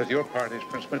people at your parties,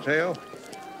 Prince Matteo.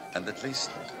 And at least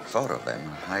 4 of them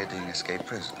are hiding escaped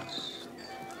prisoners.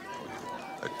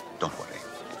 Don't worry.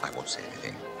 I won't say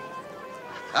anything.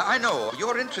 I know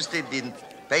you're interested in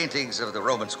paintings of the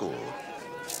Roman school.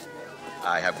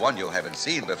 I have one you haven't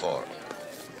seen before.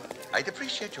 I'd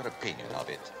appreciate your opinion of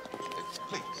it.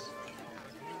 Please.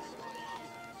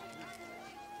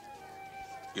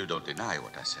 You don't deny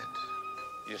what I said.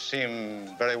 You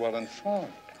seem very well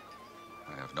informed.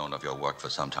 I have known of your work for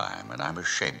some time, and I'm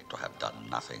ashamed to have done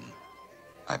nothing.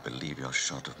 I believe you're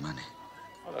short of money.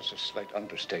 Well, that's a slight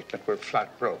understatement. We're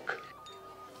flat broke.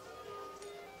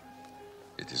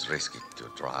 It is risky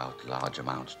to draw out large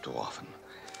amounts too often.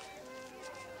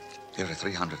 Here are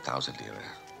 300,000 lire.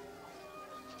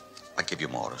 I'll give you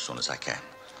more as soon as I can.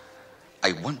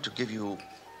 I want to give you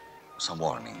some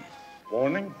warning.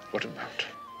 Warning? What about?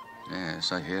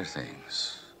 Yes, I hear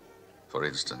things. For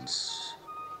instance,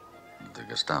 the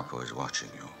Gestapo is watching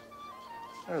you.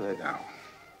 Are they now?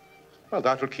 Well,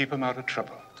 that will keep him out of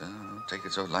trouble. Don't take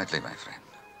it so lightly, my friend.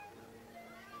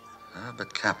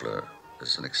 But Kappler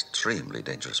is an extremely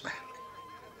dangerous man.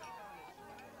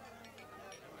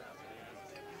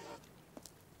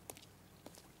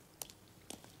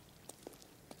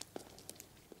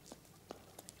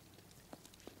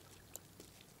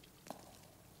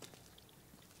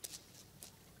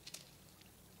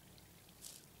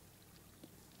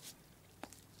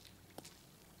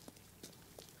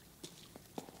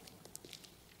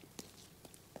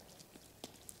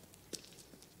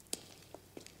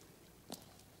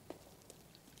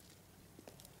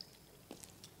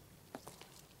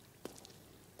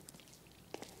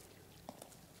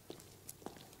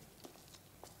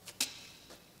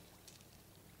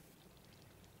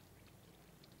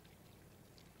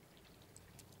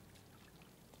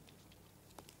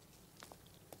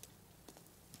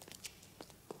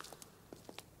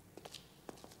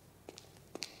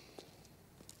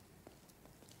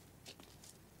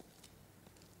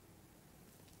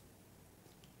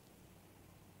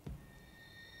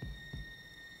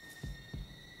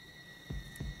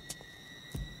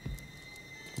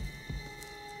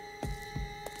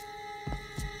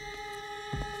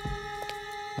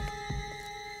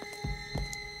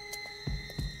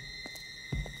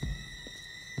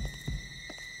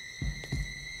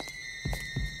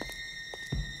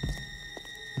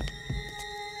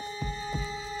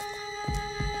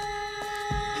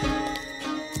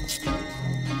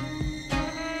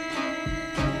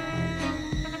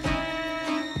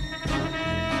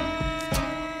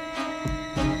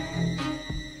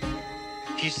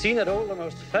 seen at all the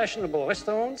most fashionable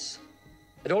restaurants,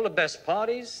 at all the best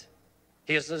parties.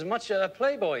 He is as much a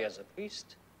playboy as a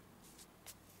priest.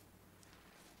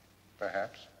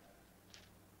 Perhaps.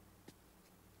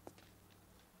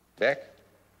 Beck,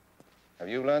 have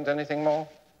you learned anything more?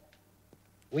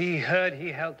 We heard he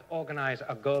helped organize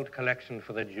a gold collection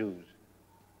for the Jews.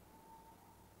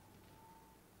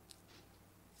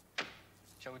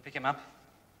 Shall we pick him up?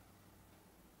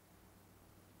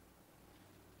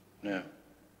 No.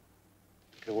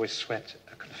 You could always sweat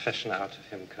a confession out of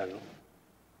him, Colonel.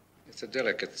 It's a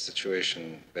delicate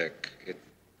situation, Beck. It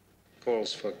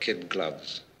calls for kid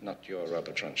gloves, not your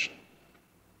rubber truncheon.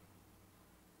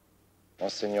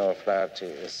 Monsignor Flaherty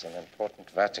is an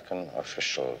important Vatican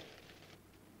official,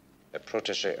 a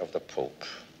protege of the Pope.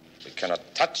 We cannot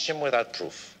touch him without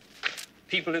proof.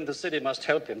 People in the city must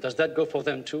help him. Does that go for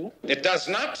them too? It does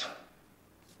not.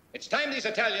 It's time these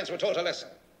Italians were taught a lesson.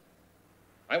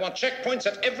 I want checkpoints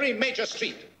at every major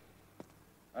street.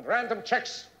 And random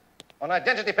checks on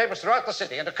identity papers throughout the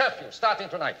city, and a curfew starting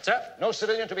tonight. Sir? No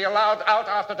civilian to be allowed out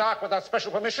after dark without special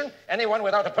permission, anyone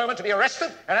without a permit to be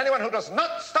arrested, and anyone who does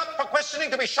not stop for questioning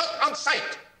to be shot on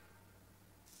sight.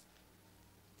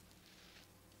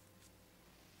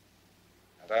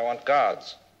 And I want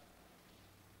guards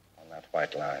on that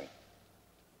white line.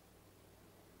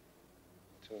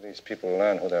 Until these people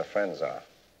learn who their friends are,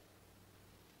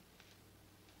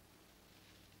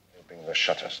 they'll bring the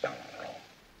shutters down on Rome.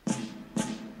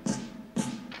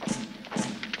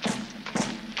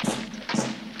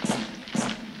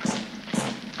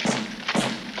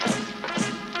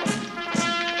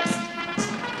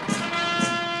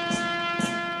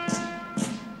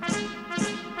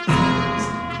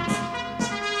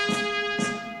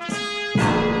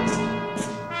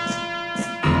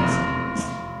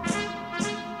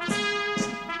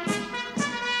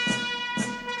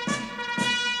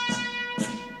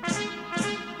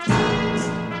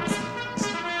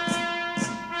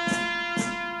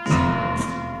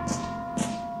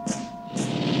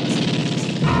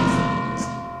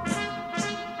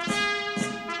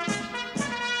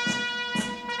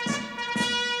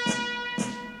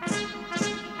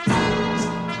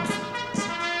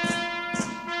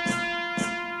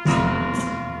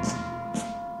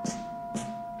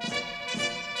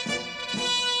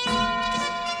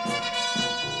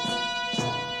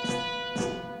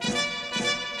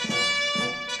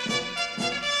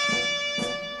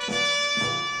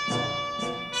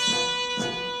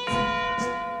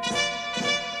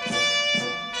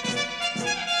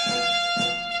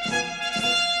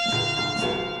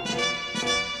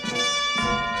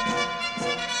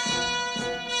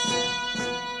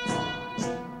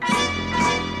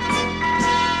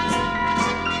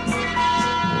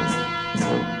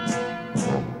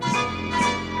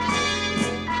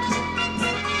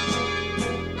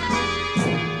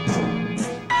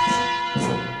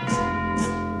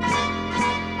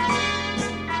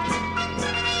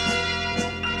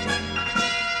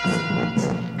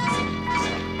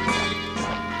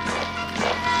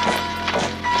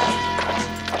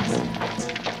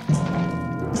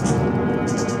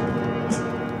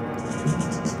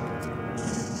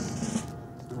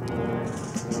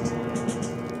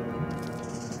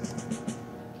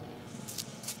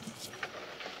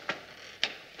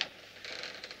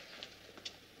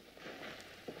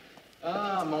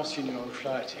 Monsignor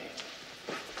Flaherty.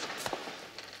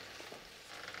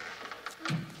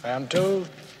 I am told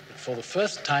that for the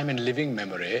first time in living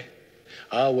memory,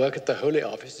 our work at the Holy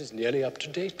Office is nearly up to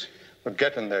date. We're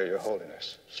getting there, Your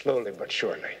Holiness, slowly but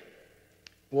surely.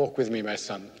 Walk with me, my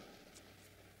son.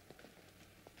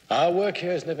 Our work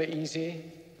here is never easy,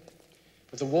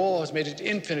 but the war has made it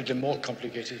infinitely more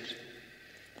complicated.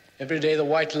 Every day the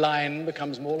white line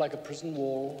becomes more like a prison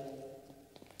wall,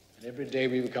 and every day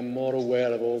we become more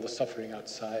aware of all the suffering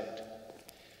outside.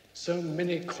 So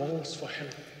many calls for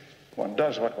help. One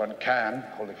does what one can,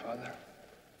 Holy Father.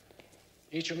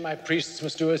 Each of my priests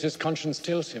must do as his conscience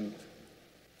tells him.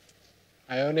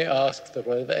 I only ask that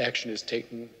whatever action is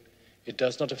taken, it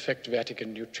does not affect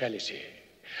Vatican neutrality.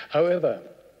 However,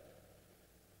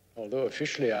 although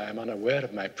officially I am unaware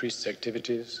of my priest's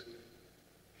activities,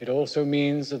 it also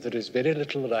means that there is very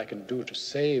little that I can do to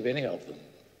save any of them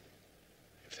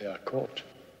if they are caught.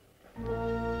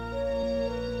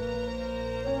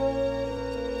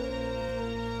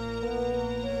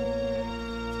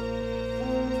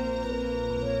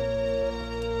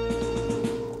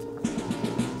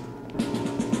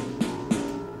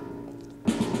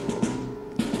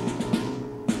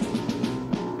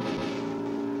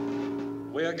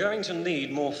 We are going to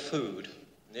need more food.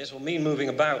 This will mean moving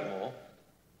about more.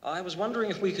 I was wondering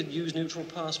if we could use neutral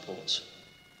passports.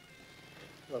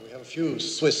 Well, we have a few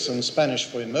Swiss and Spanish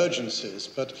for emergencies,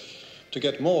 but to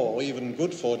get more, or even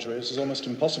good forgeries, is almost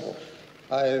impossible.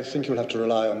 I think you'll have to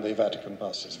rely on the Vatican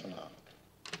passes for now.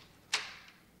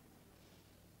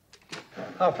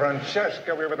 Oh,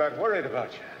 Francesca, we were that worried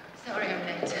about you. Sorry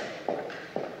I'm late.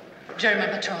 German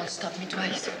patrol stopped me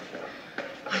twice.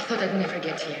 I thought I'd never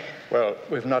get here. Well,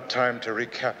 we've not time to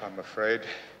recap, I'm afraid.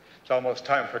 It's almost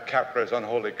time for Kappler's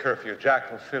unholy curfew.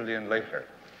 Jack will fill you in later.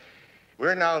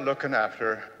 We're now looking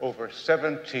after over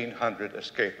 1,700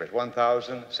 escapers,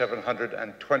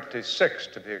 1,726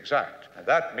 to be exact. And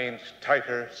that means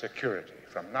tighter security.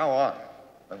 From now on,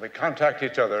 when we contact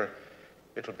each other,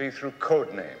 it'll be through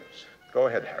code names. Go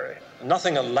ahead, Harry.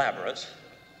 Nothing elaborate.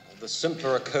 The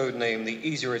simpler a code name, the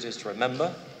easier it is to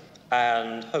remember,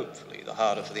 and hopefully the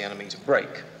harder for the enemy to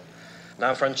break.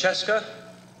 Now, Francesca,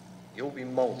 you'll be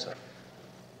Malta.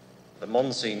 The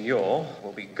Monsignor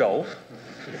will be Golf.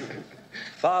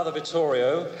 Father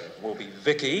Vittorio will be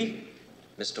Vicky.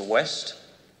 Mr. West,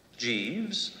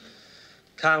 Jeeves.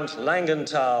 Count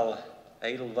Langenthal,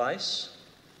 Edelweiss.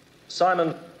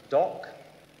 Simon, Doc.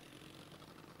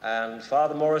 And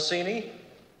Father Morosini,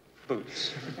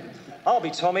 Boots. I'll be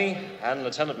Tommy, and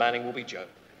Lieutenant Manning will be Joe.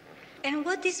 And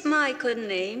what is my code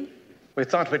name? We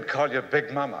thought we'd call you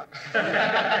Big Mama.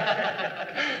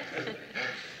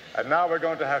 And now we're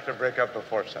going to have to break up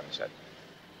before sunset.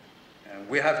 And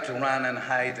we have to run and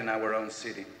hide in our own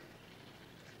city.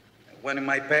 When in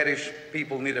my parish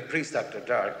people need a priest after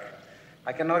dark,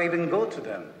 I cannot even go to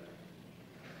them.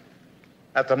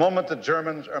 At the moment, the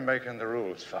Germans are making the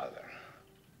rules, Father.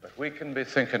 But we can be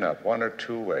thinking up one or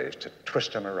two ways to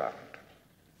twist them around.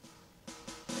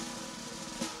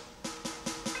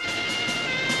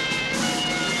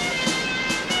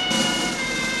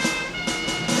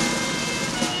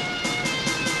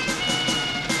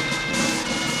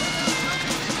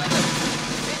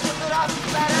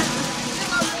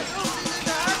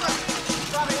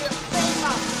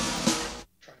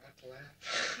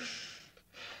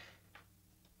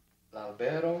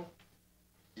 L'albero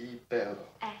I bello.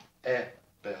 È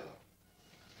bello.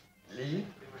 Gli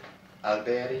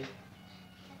alberi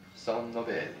sono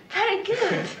belli. Very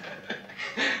good.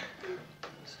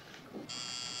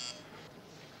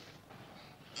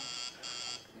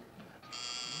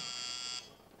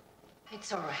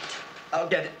 It's all right. I'll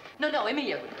get it. No,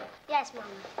 Emilia will go. Yes, Mama.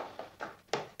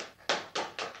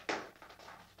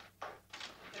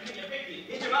 Emilia, quickly.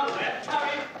 Get your mother there.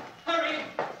 Hurry! Hurry!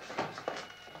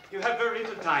 You have very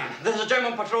little time. There's a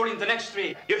German patrol in the next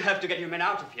street. You have to get your men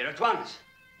out of here at once.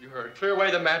 You heard. Clear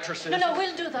away the mattresses. No,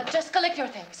 we'll do that. Just collect your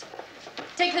things.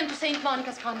 Take them to St.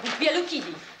 Monica's convent, via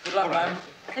Lucchini. Good luck, ma'am.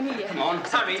 Emilia. Come on,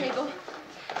 sit at hurry. the table.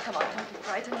 Come on, don't be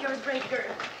frightened. You're a brave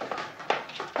girl.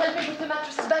 Help me put the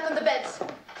mattresses back on the beds.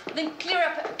 Then clear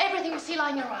up everything you see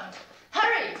lying around.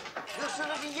 Hurry! Wir sind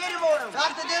in jede Wohnung.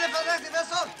 Nach der Delle verlässt die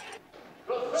Person.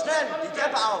 Schnell, die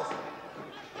Treppe auf.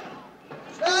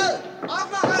 Schnell,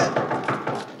 aufmachen!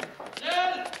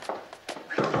 Schnell!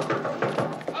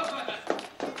 Aufmachen!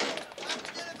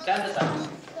 Stand aside.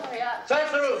 Sorry,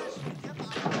 Search the rooms.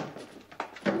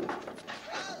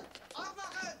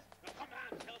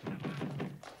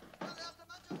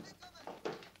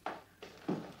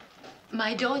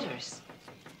 My daughters.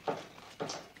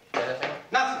 Anything?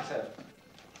 Nothing, sir.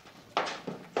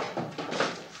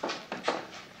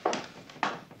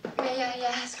 May I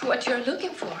ask what you're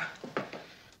looking for?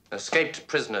 Escaped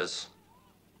prisoners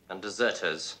and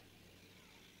deserters.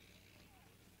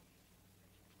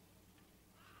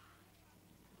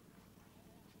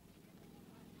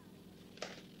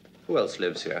 Who else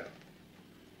lives here?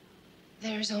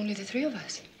 There's only the three of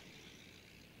us.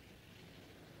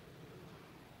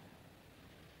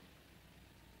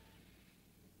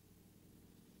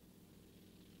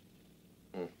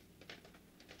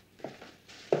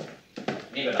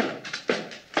 Nicola.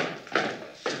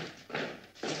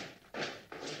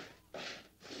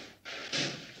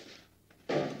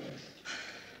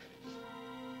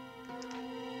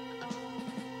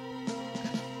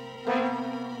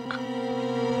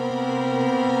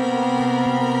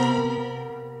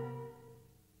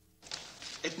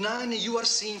 At 9, you are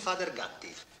seeing Father Gatti.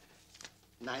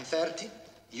 9:30,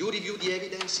 you review the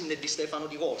evidence in the Di Stefano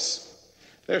divorce.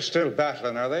 They're still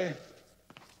battling, are they?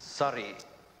 Sorry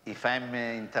if I'm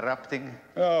interrupting.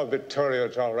 Oh, Vittorio,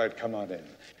 it's all right. Come on in.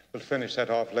 We'll finish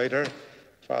that off later.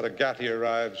 Father Gatti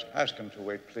arrives. Ask him to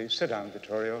wait, please. Sit down,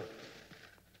 Vittorio.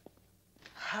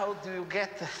 How do you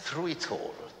get through it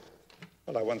all?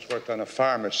 Well, I once worked on a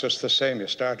farm. It's just the same. You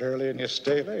start early and you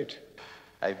stay late.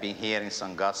 I've been hearing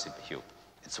some gossip, Hugh.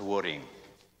 It's worrying.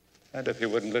 And if you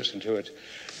wouldn't listen to it,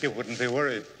 you wouldn't be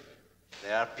worried.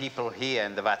 There are people here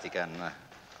in the Vatican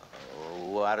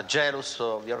are jealous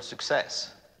of your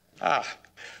success. Ah,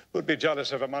 who'd be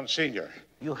jealous of a Monsignor?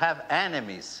 You have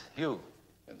enemies, you.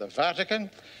 In the Vatican?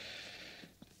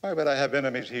 Why would I have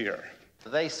enemies here?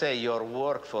 They say your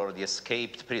work for the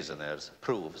escaped prisoners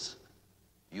proves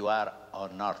you are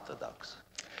unorthodox.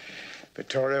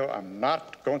 Vittorio, I'm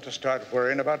not going to start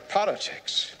worrying about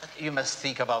politics. You must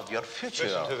think about your future.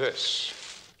 Listen to this.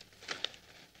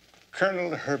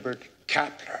 Colonel Herbert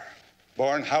Kappler,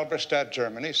 born Halberstadt,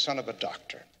 Germany, son of a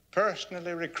doctor,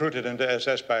 personally recruited into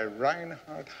SS by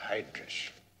Reinhard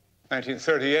Heydrich.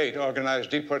 1938,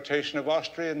 organized deportation of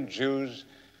Austrian Jews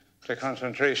to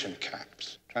concentration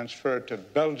camps, transferred to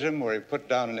Belgium, where he put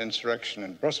down an insurrection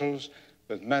in Brussels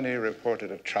with many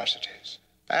reported atrocities.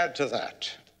 Add to that,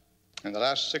 in the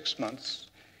last 6 months,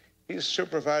 he's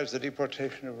supervised the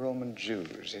deportation of Roman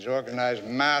Jews. He's organized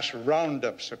mass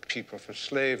roundups of people for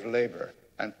slave labor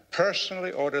and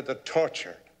personally ordered the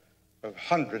torture of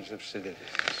hundreds of civilians.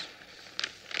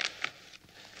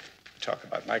 Talk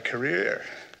about my career,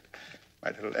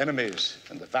 my little enemies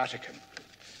in the Vatican.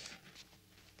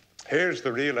 Here's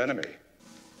the real enemy.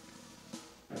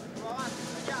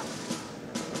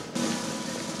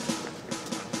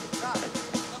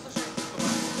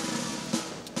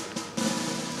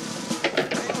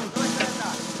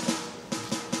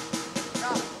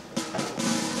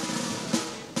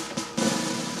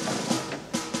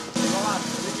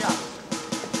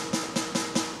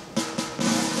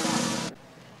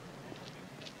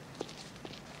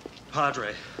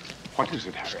 Padre. What is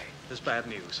it, Harry? There's bad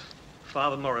news.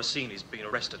 Father Morosini's been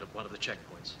arrested at one of the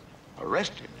checkpoints.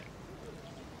 Arrested?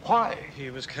 Why?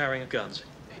 He was carrying guns.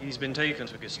 He's been taken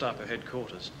to Gestapo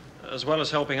headquarters. As well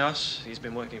as helping us, he's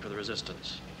been working for the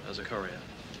resistance as a courier.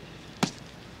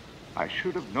 I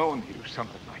should have known he was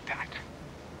something like that.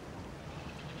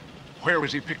 Where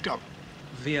was he picked up?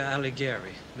 Via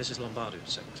Alighieri, Mrs. Lombardo's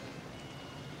secretary.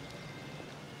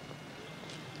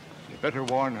 You better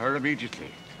warn her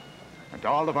immediately. And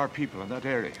all of our people in that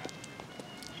area.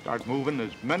 Start moving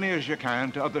as many as you can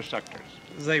to other sectors.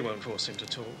 They won't force him to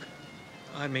talk.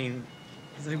 I mean,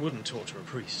 they wouldn't torture a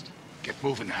priest. Get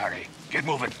moving, Harry. Get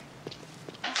moving.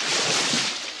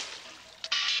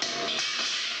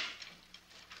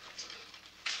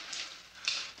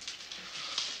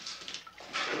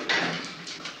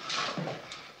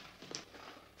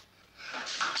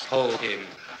 Hold him.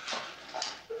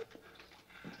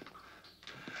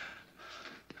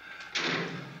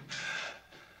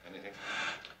 Anything?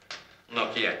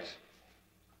 Not yet.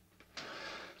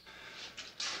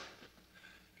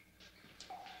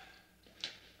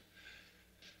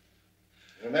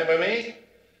 Remember me?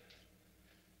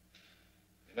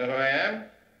 You know who I am?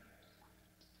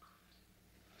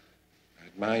 I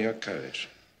admire your courage,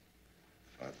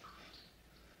 Father.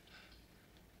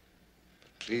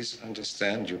 But please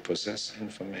understand you possess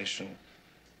information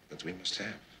that we must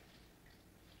have.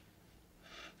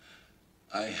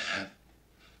 I have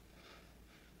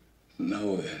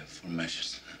no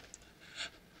information.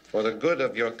 For the good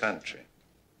of your country,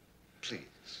 please,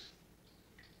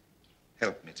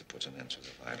 help me to put an end to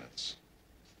the violence.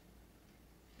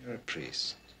 You're a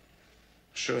priest.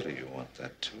 Surely you want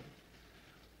that too.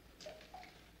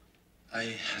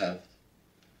 I have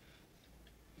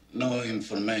no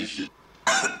information.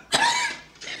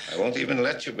 I won't even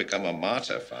let you become a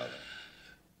martyr, Father.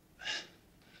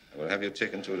 I will have you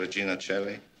taken to Regina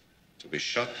Coeli to be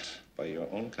shot by your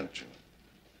own countrymen.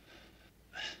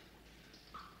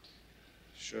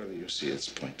 Surely you see it's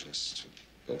pointless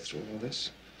to go through all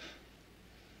this.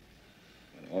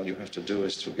 When all you have to do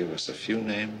is to give us a few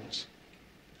names,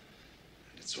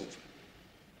 and it's over.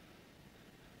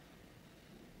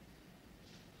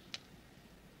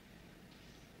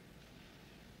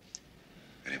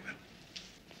 Very well.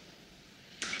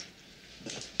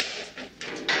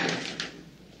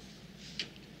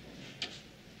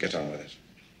 Get on with it.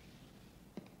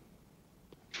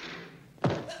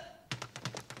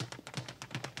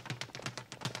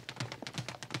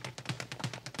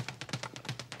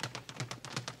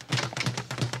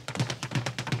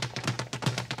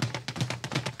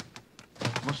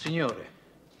 Monsignore.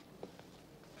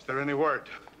 Is there any word?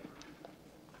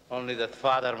 Only that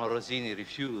Father Morosini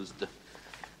refused,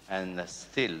 and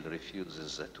still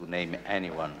refuses to name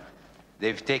anyone.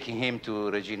 They've taken him to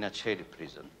Regina Coeli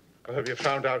prison. Well, have you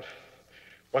found out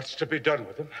what's to be done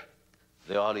with him?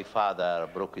 The Holy Father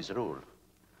broke his rule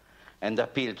and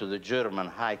appealed to the German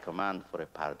High Command for a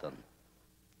pardon.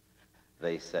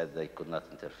 They said they could not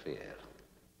interfere.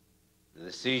 The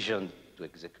decision to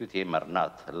execute him or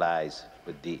not lies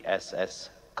with the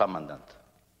SS commandant.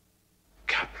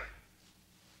 Captain.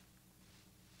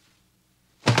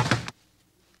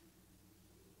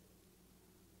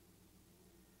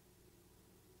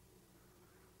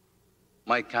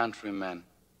 my countrymen.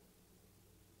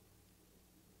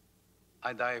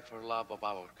 I die for love of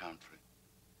our country,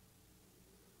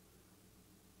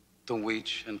 to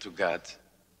which and to God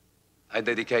I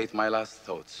dedicate my last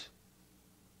thoughts.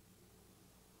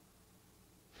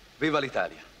 Viva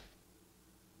l'Italia!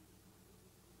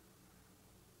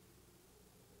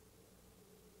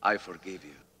 I forgive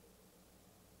you.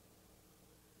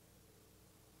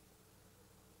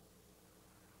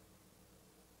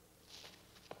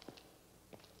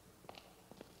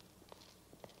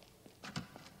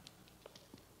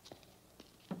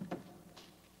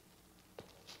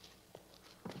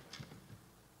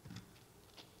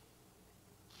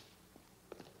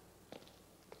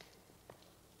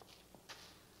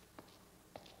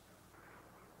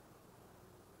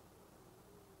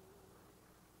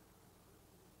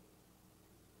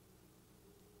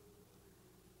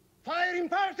 Firing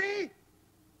party!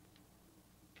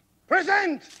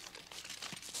 Present!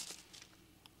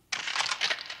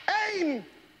 Aim!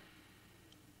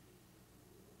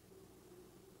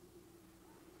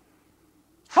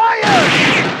 Fire!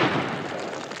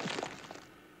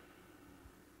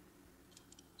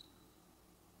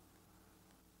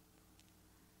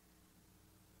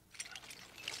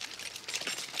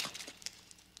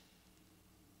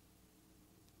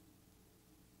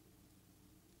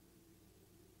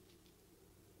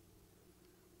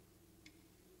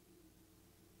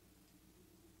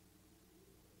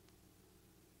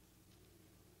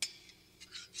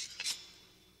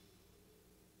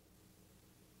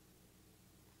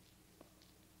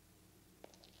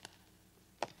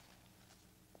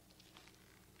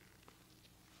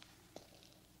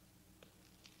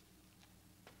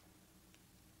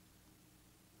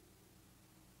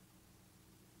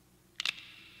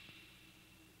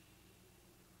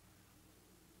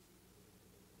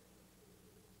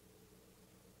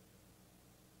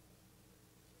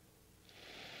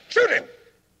 Shoot him!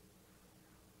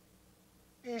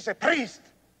 He's a priest.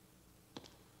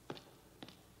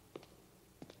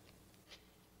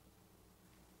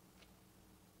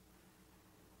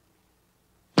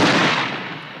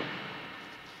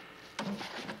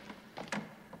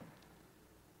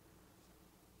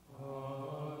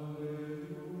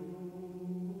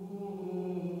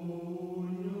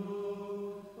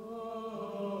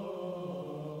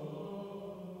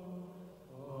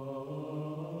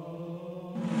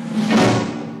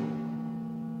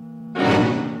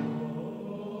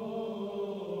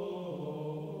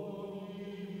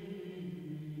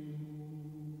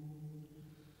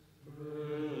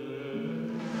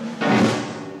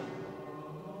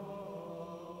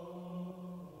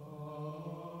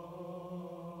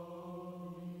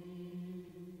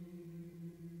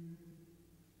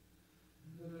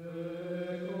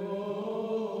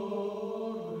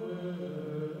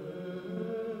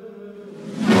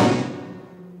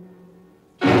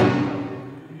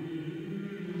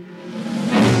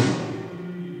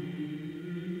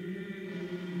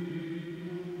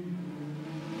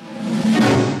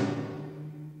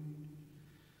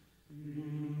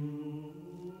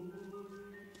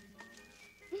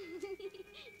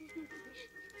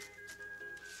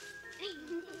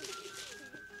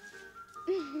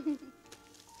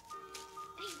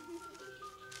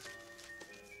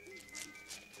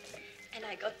 And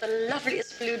I got the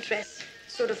loveliest blue dress,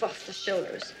 sort of off the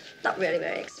shoulders. Not really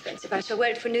very expensive. I shall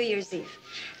wear it for New Year's Eve.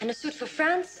 And a suit for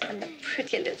France, and a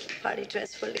pretty little party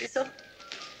dress for Liesel.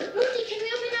 Lucy, can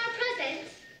we open our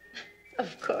presents?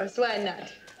 Of course, why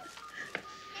not?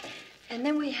 And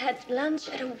then we had lunch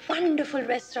at a wonderful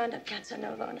restaurant at Piazza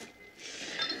Navona.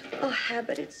 Oh,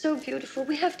 Herbert, it's so beautiful.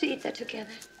 We have to eat there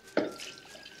together.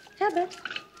 Herbert,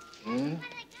 Hmm?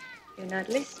 you're not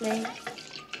listening.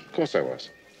 Of course I was.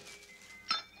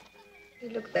 You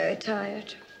look very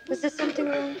tired. Was there something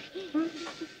wrong? Hmm?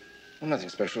 Well, nothing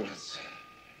special. It's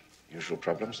usual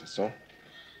problems, that's all.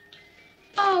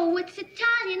 Oh, it's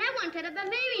Italian. I wanted a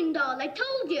Bavarian doll. I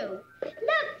told you.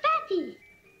 Look, Patty.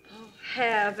 Oh,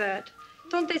 Herbert,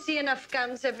 don't they see enough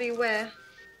guns everywhere?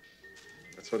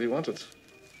 That's what he wanted.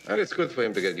 And it's good for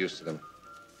him to get used to them.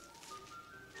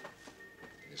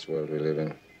 This world we live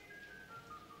in.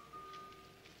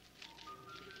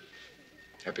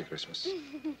 Happy Christmas.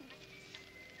 Even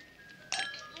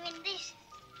this.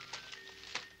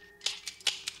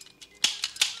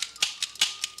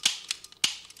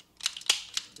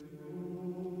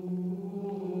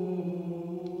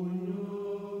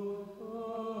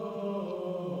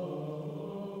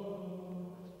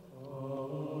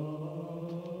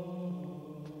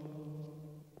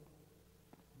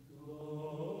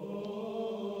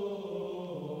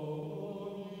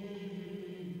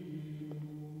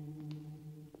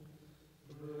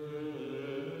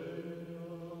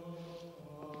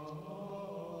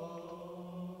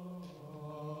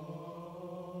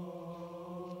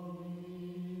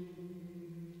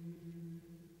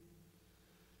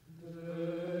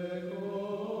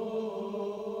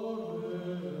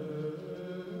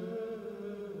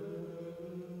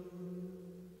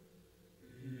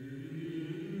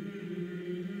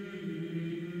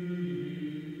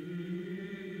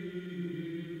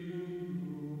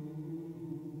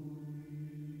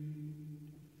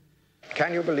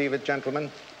 Can you believe it,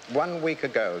 gentlemen? 1 week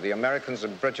ago, the Americans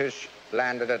and British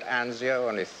landed at Anzio,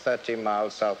 only 30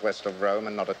 miles southwest of Rome,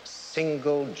 and not a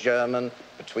single German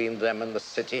between them and the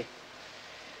city.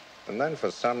 And then, for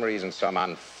some reason, some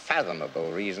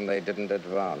unfathomable reason, they didn't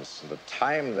advance. And the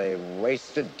time they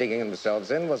wasted digging themselves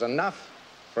in was enough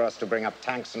for us to bring up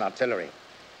tanks and artillery.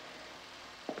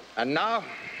 And now,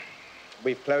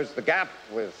 we've closed the gap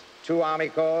with 2 Army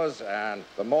Corps, and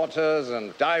the mortars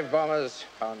and dive bombers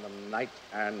found them night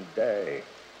and day.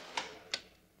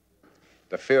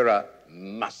 The Führer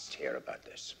must hear about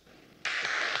this.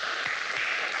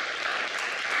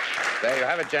 There you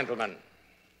have it, gentlemen.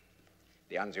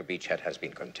 The Anzio beachhead has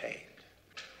been contained.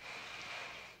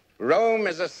 Rome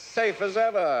is as safe as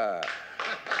ever.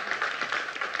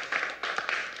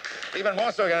 Even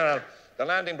more so, General. The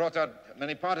landing brought out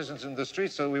many partisans in the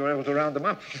streets, so we were able to round them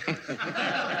up.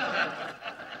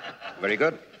 Very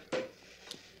good.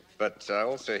 But I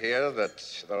also hear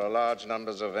that there are large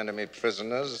numbers of enemy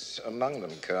prisoners among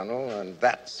them, Colonel, and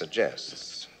that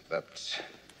suggests that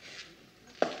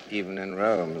even in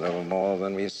Rome there were more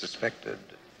than we suspected.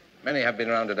 Many have been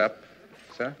rounded up,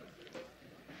 sir.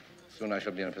 Soon I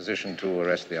shall be in a position to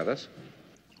arrest the others.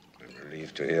 I'm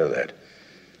relieved to hear that.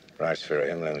 Reichsführer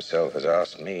Himmler himself has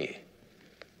asked me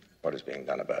what is being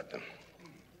done about them.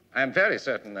 I am fairly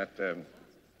certain that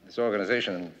this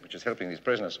organization, which is helping these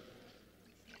prisoners,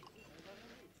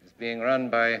 is being run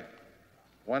by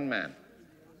one man,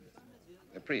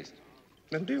 a priest.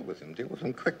 Then deal with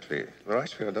him quickly. The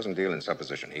Reichsführer doesn't deal in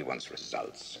supposition. He wants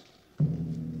results.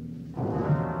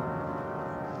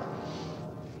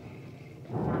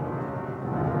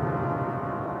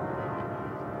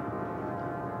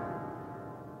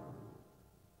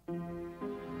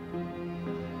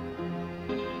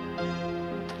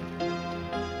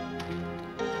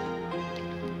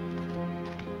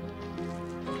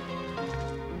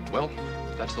 Well,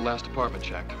 that's the last apartment,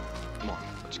 Jack. Come on,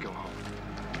 let's go home.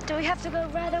 Do we have to go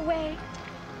right away?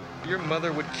 Your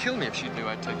mother would kill me if she knew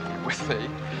I'd take you with me.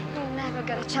 We'll never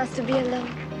get a chance to be alone.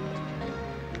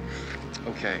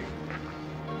 Okay.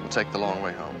 We'll take the long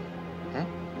way home. Hmm?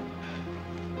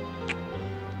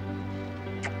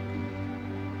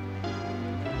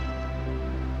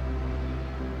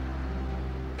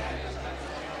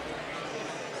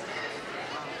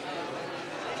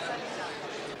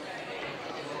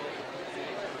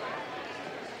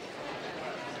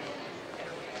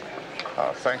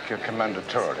 Oh, thank you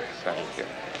commendatorily. Thank you.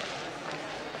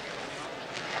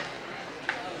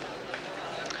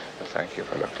 Thank you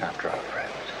for looking after our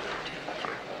friends.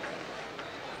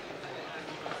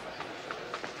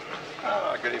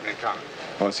 Ah, good evening, Count.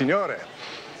 Monsignore.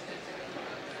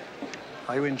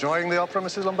 Are you enjoying the opera,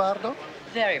 Mrs. Lombardo?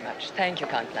 Very much. Thank you,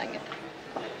 Count Langen.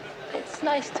 It's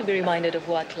nice to be reminded of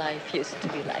what life used to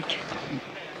be like.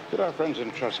 Could our friends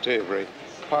in Trust Avery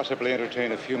possibly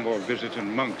entertain a few more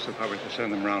visiting monks if I were to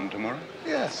send them round tomorrow?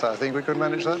 Yes, I think we could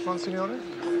manage that, Monsignore.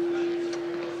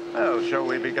 Well, shall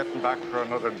we be getting back for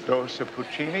another dose of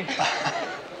Puccini?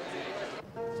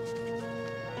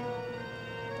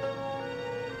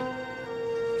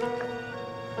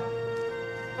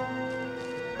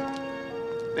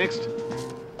 Next.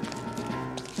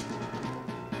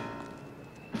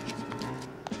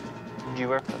 Do you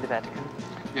work for the Vatican?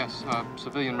 Yes,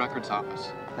 civilian records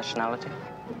office. Nationality?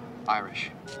 Irish.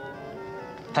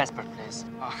 Passport, please.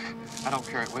 I don't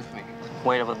carry it with me.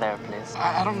 Wait over there, please.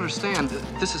 I don't understand.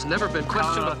 This has never been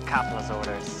questioned. Follow Capital's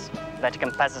orders.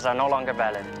 Vatican passes are no longer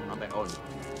valid.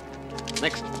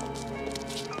 Next.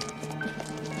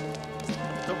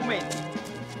 Documenti.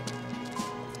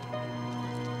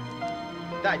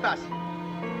 Dai, passi.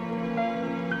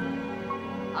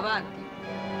 Avanti.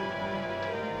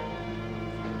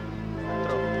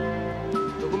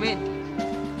 Documenti.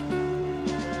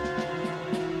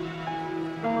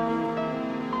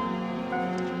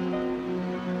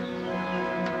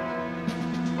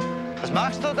 Was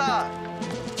machst du da?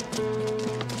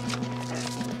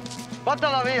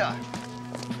 Portala via.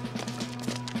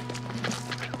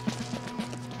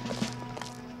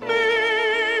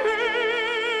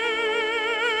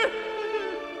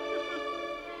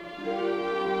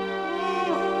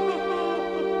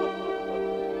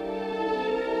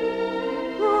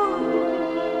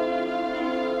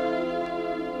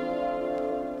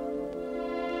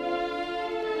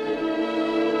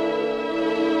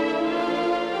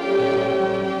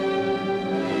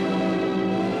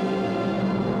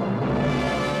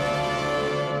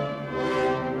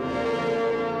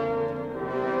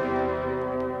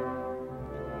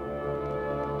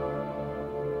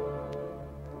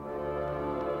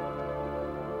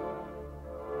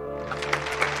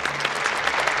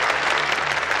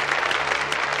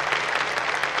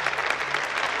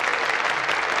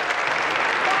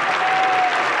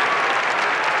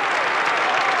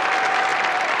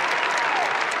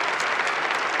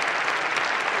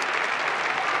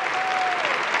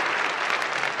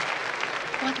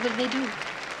 What will they do?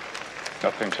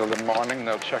 Nothing till the morning.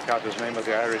 They'll check out his name at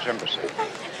the Irish embassy. That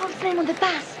false name on the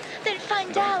bus. They'll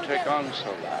find out. Don't take on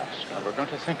so fast. Now, we're going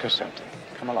to think of something.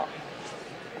 Come along.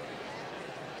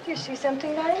 Do you see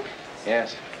something, Lion?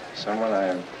 Yes, someone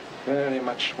I very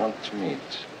much want to meet.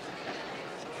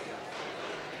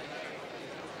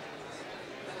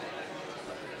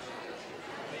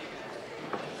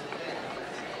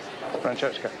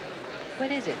 Francesca,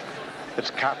 What is it?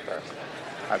 it's Cutler.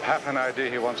 I've half an idea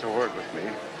he wants a word with me.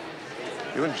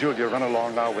 You and Julia run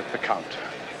along now with the Count.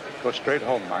 Go straight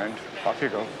home, mind. Off you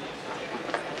go.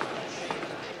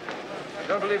 I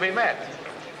don't believe we met.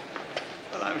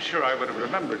 Well, I'm sure I would have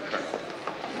remembered, Colonel.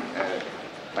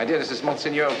 My dear, this is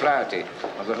Monsignor Flaherty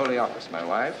of the Holy Office, my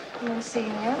wife.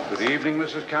 Monsignor. Good evening,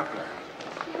 Mrs. Kepler.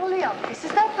 The Holy Office.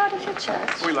 Is that part of your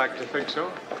church? We like to think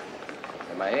so.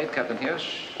 And my aide, Captain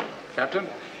Hirsch. Captain?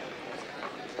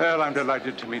 Well, I'm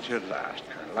delighted to meet you at last,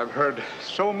 Colonel. I've heard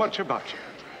so much about you.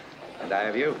 And I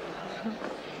have you.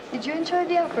 Did you enjoy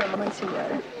the opera,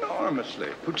 Monsignor? Enormously.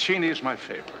 Puccini is my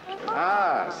favorite.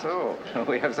 Ah, so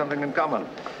we have something in common.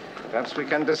 Perhaps we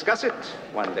can discuss it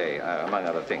one day, among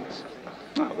other things.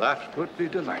 Well, that would be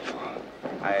delightful.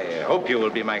 I hope you will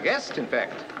be my guest, in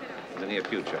fact, in the near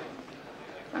future.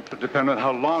 That would depend on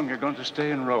how long you're going to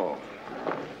stay in Rome.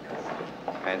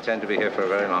 I intend to be here for a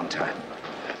very long time.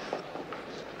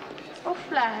 Oh,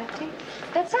 Flaherty.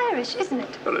 That's Irish, isn't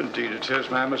it? Well, indeed it is,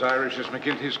 ma'am, as Irish as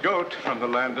McGinty's goat, from the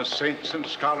land of saints and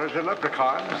scholars and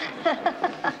leprechauns.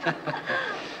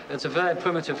 It's a very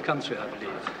primitive country, I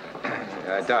believe.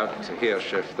 I doubt,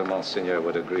 Hirsch, if the Monsignor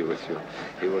would agree with you.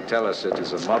 He will tell us it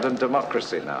is a modern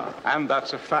democracy now. And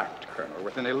that's a fact, Colonel,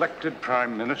 with an elected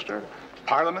prime minister,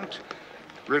 parliament,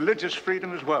 religious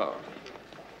freedom as well.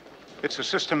 It's a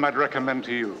system I'd recommend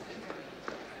to you.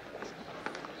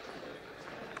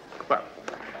 Well,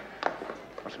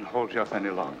 I mustn't hold you up any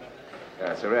longer.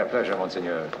 It's a rare pleasure,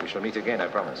 Monsignor. We shall meet again, I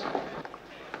promise.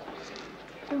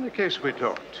 In the case we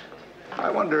don't, I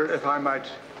wonder if I might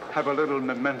have a little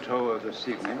memento of this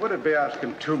evening. Would it be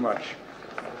asking too much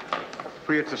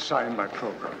for you to sign my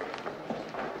program?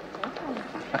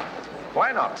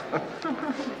 Why not?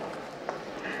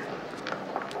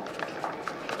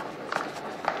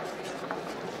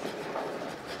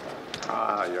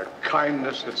 Ah, your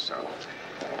kindness itself.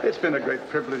 It's been a great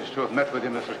privilege to have met with you,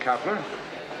 Mrs. Kepler.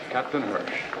 Captain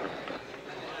Hirsch.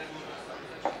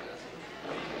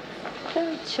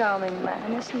 Very charming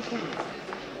man, isn't he?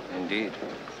 Indeed.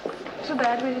 Too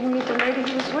bad we didn't meet the lady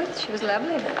he was with. She was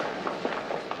lovely.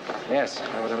 Yes,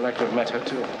 I would have liked to have met her,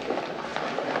 too.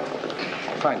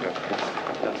 Fine, Joe.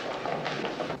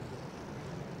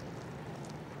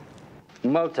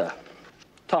 Malta,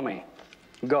 Tommy,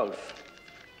 Golf,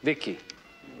 Vicky.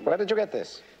 Where did you get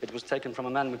this? It was taken from a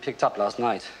man we picked up last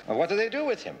night. And what did they do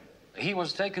with him? He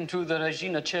was taken to the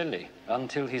Regina Coeli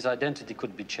until his identity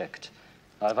could be checked.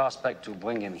 I've asked Peck to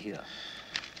bring him here.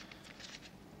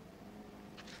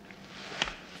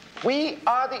 We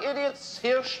are the idiots,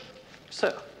 Hirsch.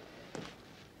 Sir.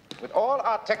 With all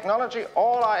our technology,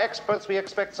 all our experts, we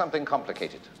expect something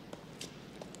complicated.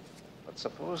 But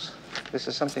suppose this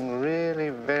is something really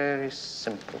very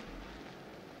simple.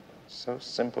 So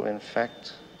simple, in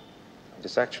fact, it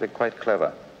is actually quite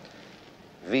clever.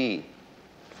 V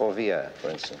for via, for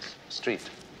instance, street.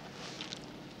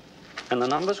 And the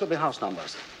numbers will be house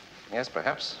numbers. Yes,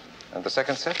 perhaps. And the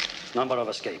second set? Number of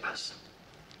escapers.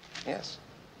 Yes.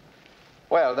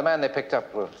 Well, the man they picked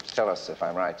up will tell us if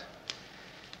I'm right.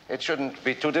 It shouldn't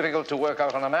be too difficult to work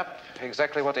out on a map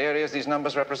exactly what areas these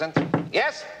numbers represent.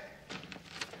 Yes?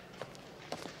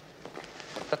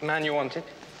 That man you wanted?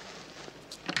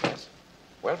 Yes.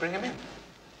 Well, bring him in.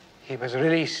 He was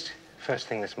released first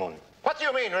thing this morning. What do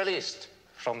you mean, released?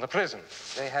 From the prison.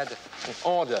 They had an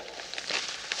order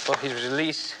for his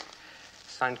release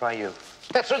signed by you.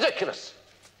 That's ridiculous.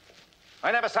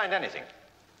 I never signed anything.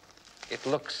 It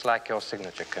looks like your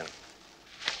signature, Colonel.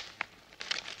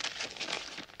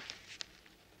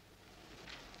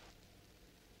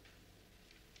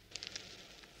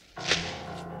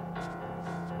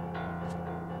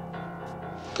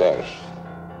 There.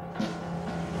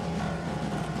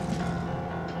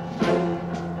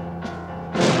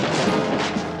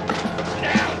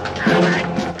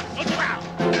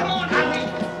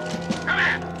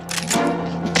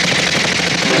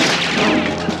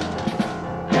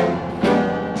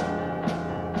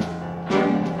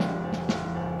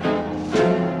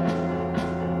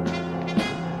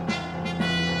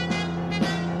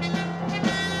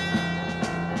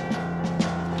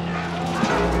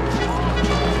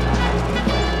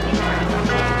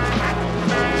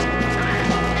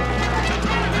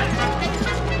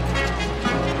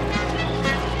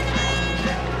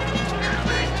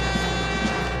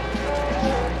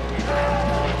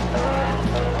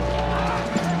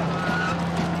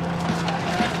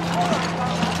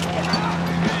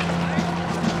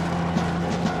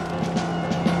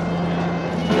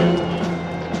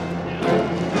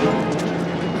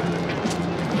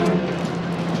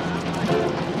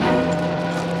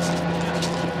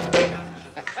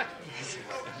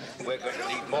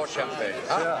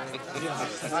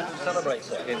 Time to celebrate,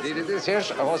 sir. Indeed it is,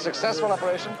 yes. A most successful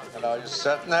operation. And are you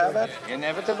certain, Herbert?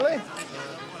 Inevitably.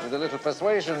 With a little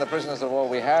persuasion, the prisoners of war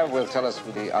we have will tell us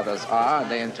who the others are, and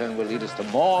they in turn will lead us to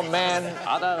more men,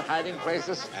 other hiding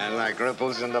places. And like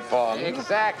ripples in the pond.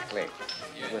 Exactly.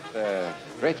 With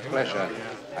great pleasure,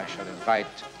 I shall invite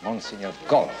Monsignor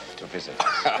Golf to visit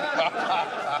us.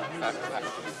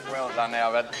 Well done,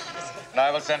 Albert. And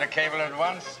I will send a cable at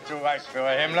once to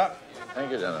Viceroy Himmler.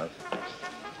 Thank you, General.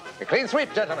 A clean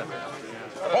sweep, gentlemen.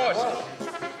 Horse.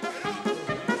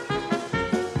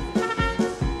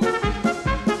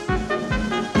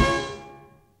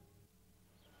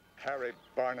 Harry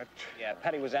Barnett. Yeah,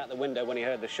 Paddy was out the window when he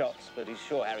heard the shots, but he's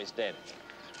sure Harry's dead.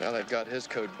 Now they've got his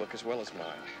code book as well as mine.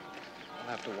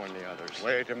 I'll have to warn the others.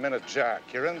 Wait a minute, Jack.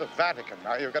 You're in the Vatican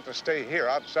now. You've got to stay here.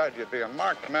 Outside, you'd be a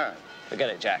marked man.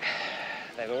 Forget it, Jack.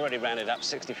 They've already rounded up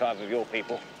 65 of your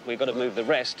people. We've got to move the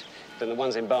rest to the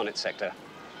ones in Barnett's sector.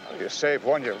 Well, you save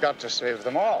one, you've got to save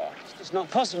them all. It's not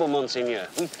possible, Monsignor.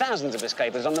 We've thousands of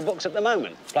escapers on the books at the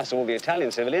moment, plus all the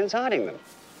Italian civilians hiding them.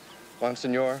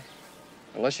 Monsignor,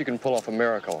 unless you can pull off a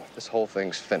miracle, this whole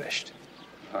thing's finished.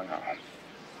 No, no.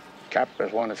 Cap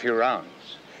has won a few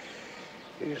rounds.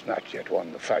 He's not yet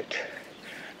won the fight.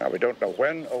 Now, we don't know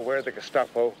when or where the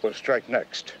Gestapo will strike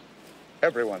next.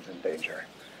 Everyone's in danger.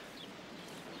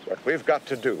 What we've got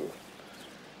to do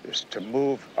is to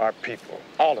move our people,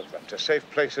 all of them, to safe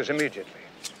places immediately.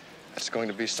 That's going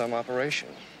to be some operation.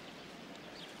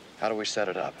 How do we set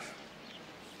it up?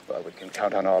 Well, we can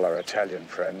count on all our Italian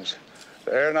friends.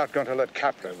 They're not going to let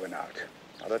Capra win out.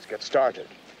 Now, let's get started.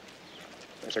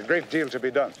 There's a great deal to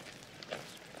be done.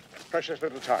 Precious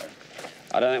little time.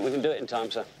 I don't think we can do it in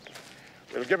time, sir.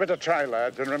 We'll give it a try,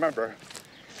 lads, and remember,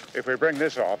 if we bring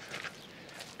this off,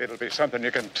 it'll be something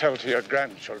you can tell to your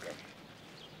grandchildren.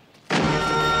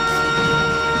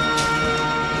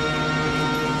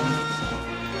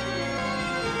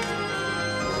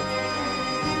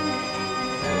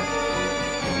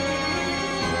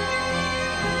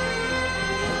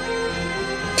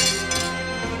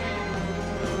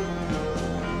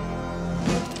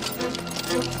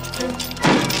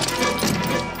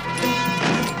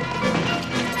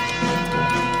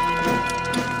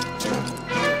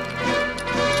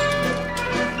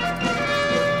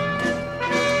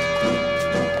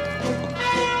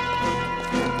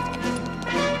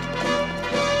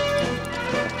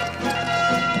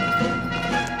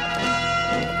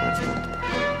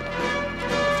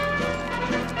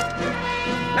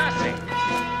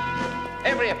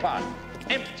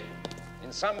 Empty.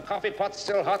 In some coffee pots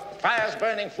still hot, fires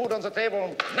burning, food on the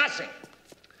table, nothing.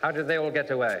 How did they all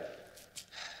get away?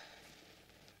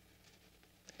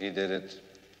 He did it.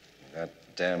 That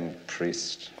damn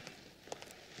priest.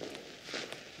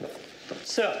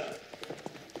 Sir.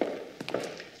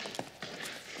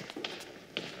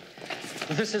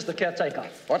 This is the caretaker.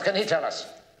 What can he tell us?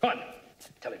 Come on,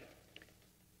 tell him.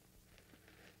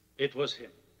 It was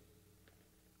him.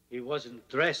 He wasn't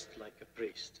dressed like a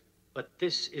priest, but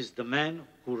this is the man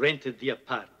who rented the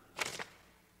apartment.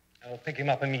 I'll pick him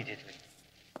up immediately.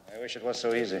 I wish it was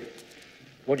so easy.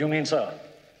 What do you mean, sir?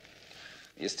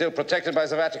 He's still protected by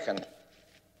the Vatican.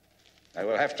 I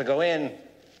will have to go in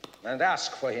and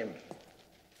ask for him.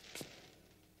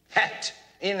 Hat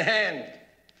in hand.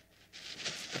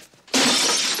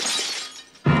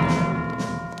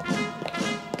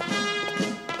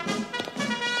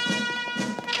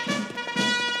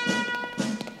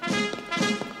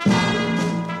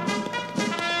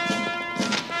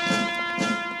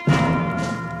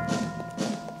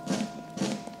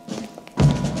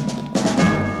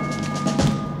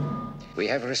 We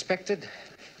have respected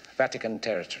Vatican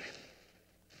territory,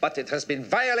 but it has been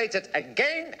violated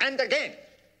again and again.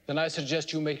 Then I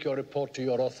suggest you make your report to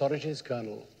your authorities,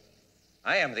 Colonel.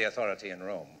 I am the authority in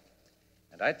Rome,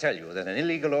 and I tell you that an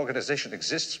illegal organization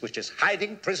exists which is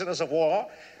hiding prisoners of war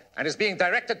and is being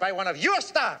directed by one of your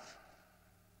staff.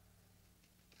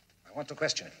 I want to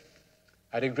question him.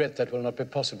 I regret that will not be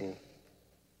possible.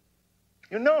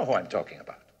 You know who I'm talking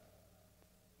about.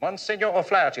 Monsignor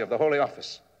O'Flaherty of the Holy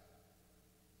Office.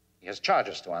 He has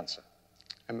charges to answer.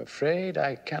 I'm afraid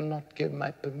I cannot give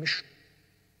my permission.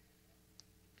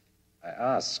 I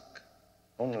ask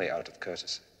only out of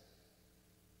courtesy.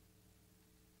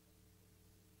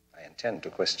 I intend to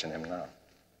question him now.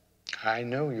 I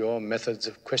know your methods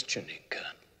of questioning, Colonel.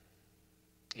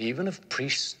 Even of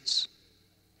priests.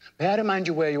 May I remind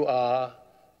you where you are,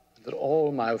 and that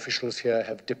all my officials here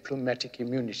have diplomatic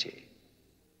immunity.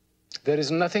 There is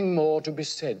nothing more to be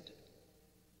said.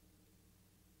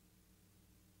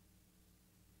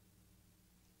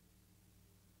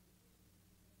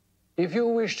 If you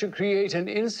wish to create an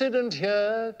incident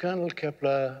here, Colonel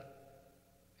Kepler,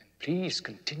 then please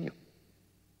continue.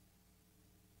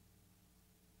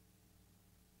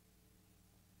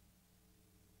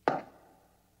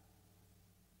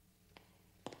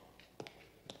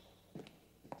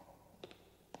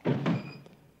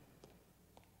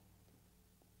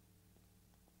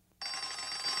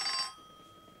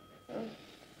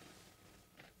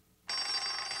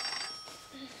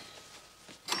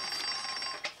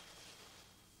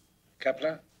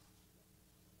 Kepler?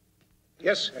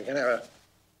 Yes, I can have.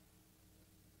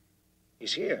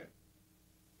 He's here.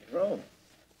 In Rome.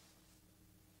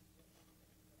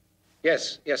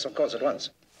 Yes, yes, of course, at once.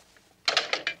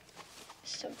 Is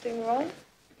something wrong?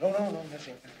 No,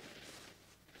 nothing.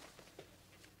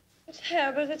 But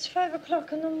Herbert, it's 5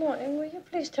 o'clock in the morning. Will you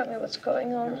please tell me what's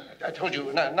going on? I told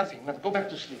you, nothing. Go back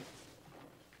to sleep.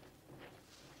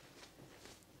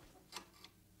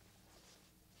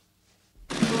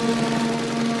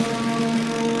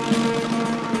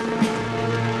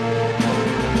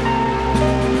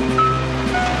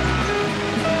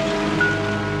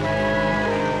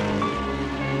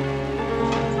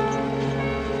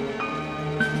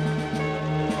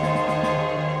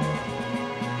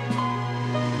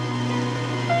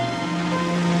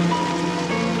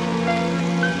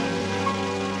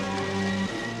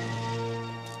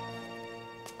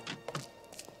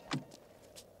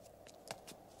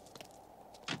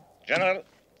 General,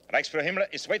 Reichsführer Himmler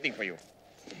is waiting for you.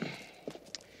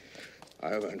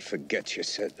 I won't forget you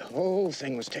said the whole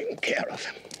thing was taken care of.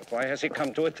 But why has he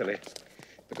come to Italy?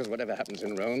 Because whatever happens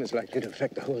in Rome is likely to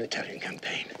affect the whole Italian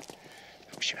campaign.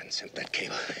 I wish you hadn't sent that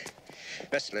cable.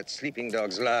 Best let sleeping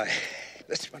dogs lie.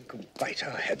 This one could bite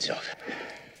our heads off.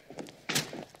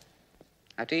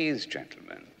 At ease,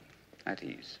 gentlemen. At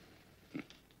ease.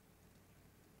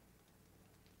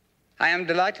 I am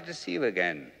delighted to see you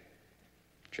again,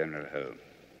 General Holm.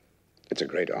 It's a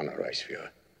great honor, Reichsführer.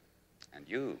 And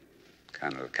you,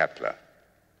 Colonel Kepler.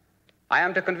 I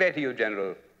am to convey to you,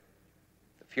 General,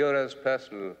 the Führer's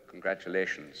personal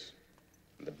congratulations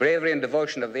on the bravery and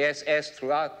devotion of the SS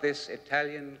throughout this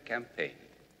Italian campaign.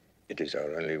 It is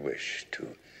our only wish to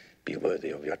be worthy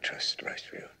of your trust,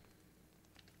 Reichsführer.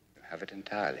 You have it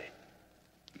entirely.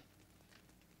 Do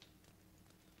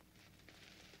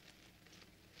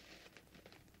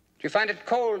you find it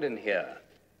cold in here?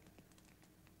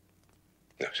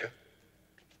 No, sir.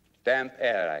 Damp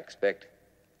air, I expect.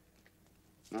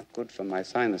 Not good for my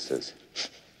sinuses.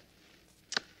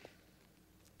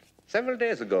 Several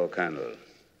days ago, Colonel,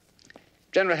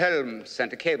 General Helm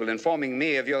sent a cable informing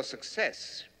me of your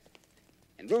success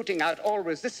in rooting out all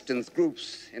resistance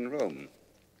groups in Rome.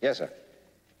 Yes, sir.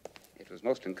 It was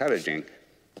most encouraging.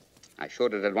 I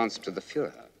showed it at once to the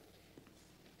Führer.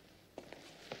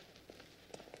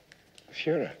 The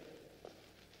Führer?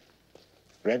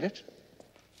 Read it?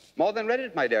 More than read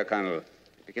it, my dear Colonel.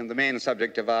 It became the main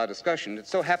subject of our discussion. It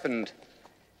so happened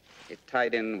it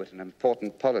tied in with an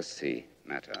important policy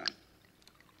matter.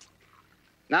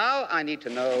 Now I need to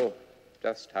know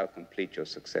just how complete your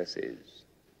success is.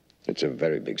 It's a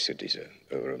very big city, sir.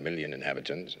 Over 1 million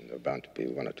inhabitants, and there are bound to be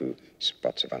 1 or 2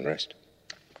 spots of unrest.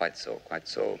 Quite so, quite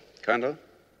so. Colonel?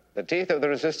 The teeth of the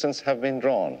resistance have been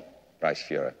drawn,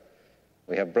 Reichsführer.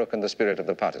 We have broken the spirit of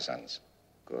the partisans.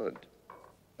 Good.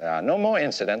 There are no more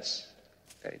incidents.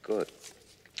 Very good.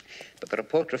 But the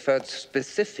report referred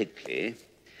specifically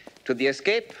to the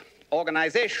escape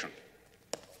organization,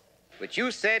 which you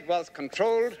said was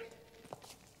controlled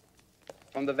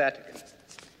from the Vatican.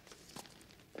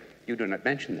 You do not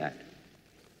mention that.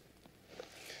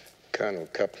 Colonel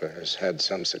Kepler has had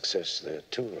some success there,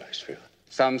 too, Reichsführer.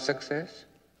 Some success?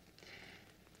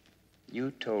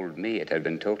 You told me it had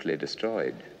been totally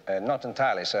destroyed. Not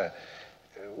entirely, sir.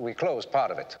 We closed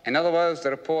part of it. In other words, the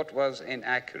report was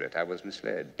inaccurate. I was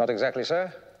misled. Not exactly,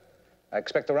 sir. I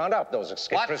expect to round up those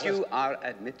escaped prisoners. What you are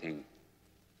admitting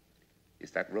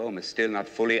is that Rome is still not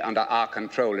fully under our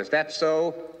control. Is that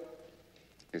so?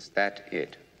 Is that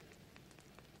it?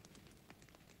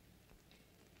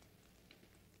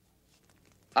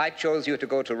 I chose you to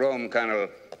go to Rome, Colonel,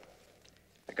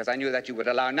 because I knew that you would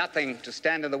allow nothing to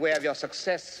stand in the way of your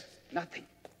success. Nothing.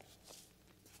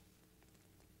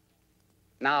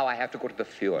 Now I have to go to the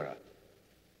Führer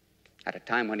at a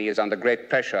time when he is under great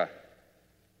pressure,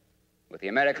 with the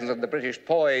Americans and the British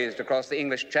poised across the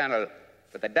English Channel,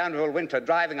 with the damnable winter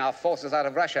driving our forces out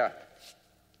of Russia,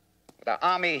 with our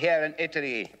army here in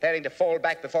Italy preparing to fall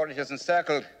back before it is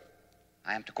encircled.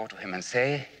 I am to go to him and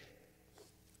say,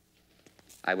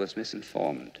 I was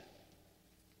misinformed,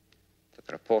 that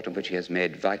the report in which he has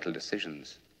made vital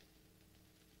decisions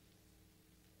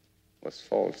was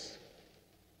false.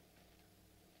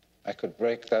 I could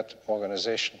break that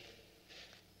organization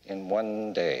in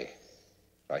one day,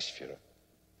 Reichsführer.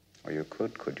 Or you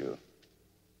could you?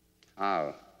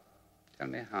 How? Tell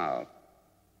me how.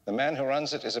 The man who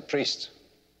runs it is a priest,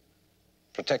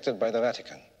 protected by the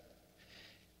Vatican.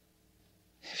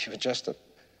 If you would just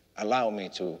allow me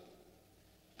to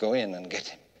go in and get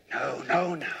him. No.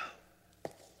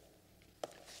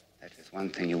 That is one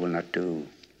thing you will not do.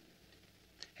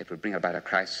 It will bring about a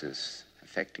crisis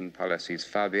affecting policies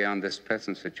far beyond this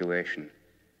present situation.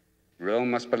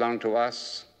 Rome must belong to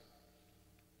us,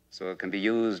 so it can be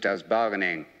used as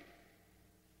bargaining.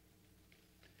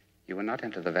 You will not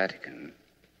enter the Vatican,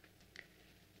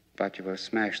 but you will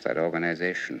smash that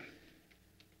organization.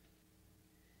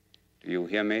 Do you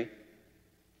hear me?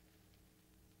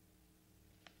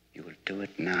 You will do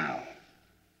it now.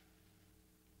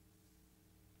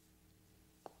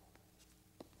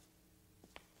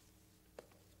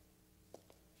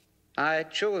 I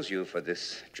chose you for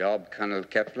this job, Colonel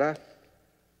Kepler.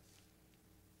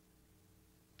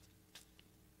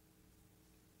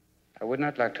 I would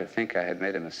not like to think I had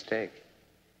made a mistake.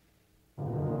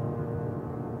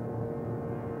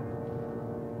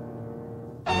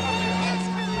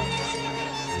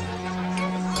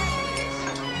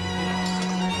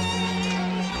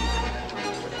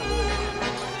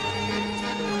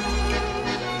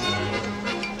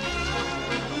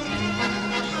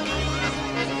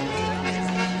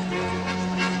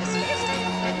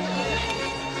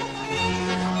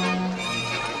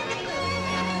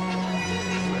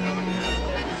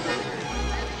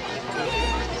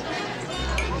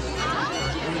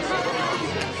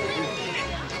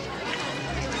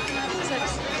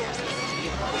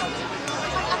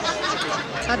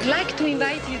 I'd like to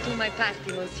invite you to my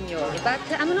party, Monsignor, but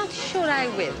I'm not sure I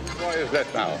will. Why is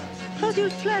that now? Because you'll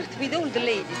flirt with all the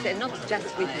ladies and not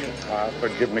just with me.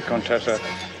 Forgive me, Contessa.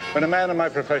 When a man in my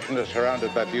profession is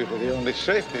surrounded by beauty, the only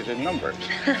safety is in numbers.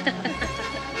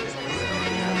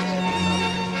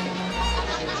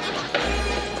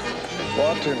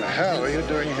 What in hell are you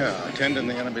doing here? Attending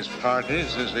the enemy's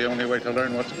parties is the only way to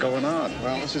learn what's going on.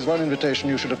 Well, this is one invitation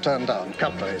you should have turned down.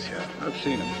 Kepler is here. I've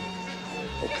seen him.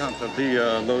 Oh, Count, there'll be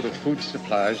a load of food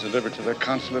supplies delivered to the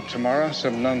consulate tomorrow.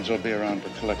 Some nuns will be around to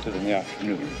collect it in the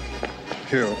afternoon.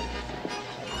 Hugh.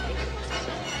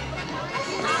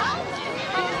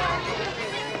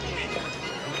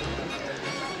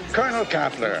 Colonel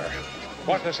Kepler,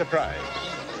 what a surprise.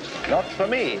 Not for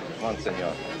me,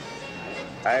 Monsignor.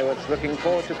 I was looking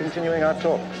forward to continuing our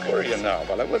talk. Were you now?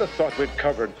 Well, I would have thought we'd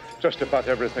covered just about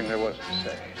everything there was to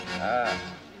say.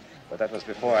 But that was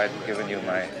before I'd given you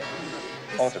my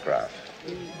autograph.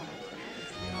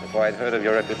 Before I'd heard of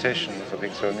your reputation for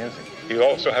being so amusing. You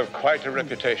also have quite a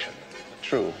reputation.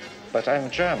 True, but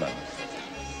I'm German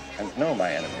and know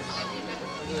my enemies.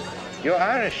 You're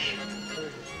Irish.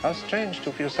 How strange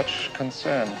to feel such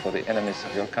concern for the enemies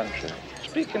of your country.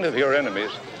 Speaking of your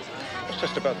enemies, it's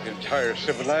just about the entire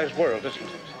civilized world, isn't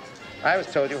it? I was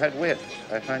told you had wit.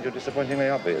 I find you disappointingly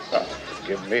obvious. Oh,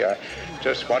 forgive me. I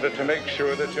just wanted to make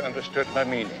sure that you understood my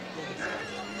meaning.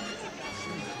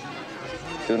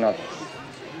 Do not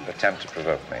attempt to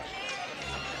provoke me.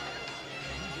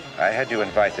 I had you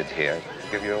invited here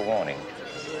to give you a warning.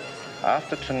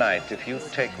 After tonight, if you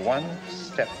take one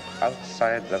step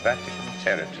outside the Vatican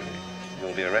territory,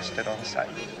 you'll be arrested on sight.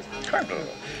 Colonel,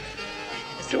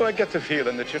 do I get the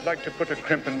feeling that you'd like to put a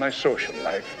crimp in my social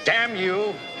life? Damn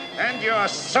you and your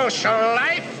social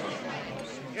life!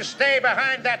 You stay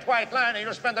behind that white line and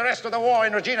you'll spend the rest of the war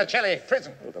in Regina Coeli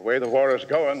prison. Well, the way the war is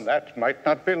going, that might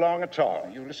not be long at all.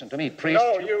 You listen to me, priest.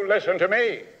 No, you listen to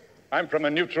me. I'm from a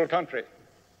neutral country.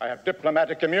 I have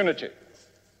diplomatic immunity.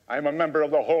 I'm a member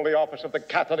of the Holy Office of the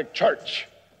Catholic Church.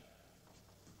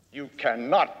 You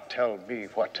cannot tell me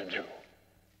what to do.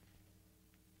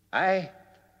 I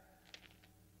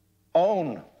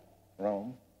own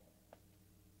Rome.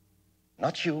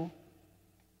 Not you.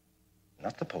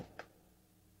 Not the Pope.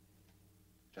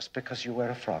 Just because you wear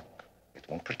a frock, it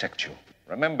won't protect you.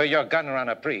 Remember your gun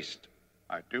runner, priest.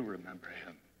 I do remember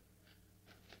him.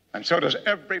 And so does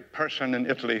every person in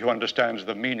Italy who understands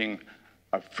the meaning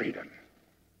of freedom.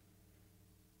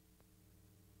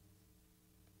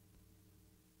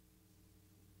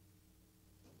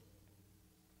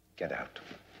 Get out.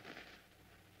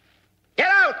 Get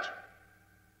out!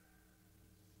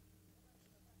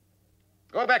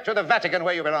 Go back to the Vatican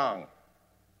where you belong.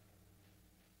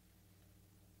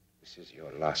 This is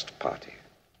your last party.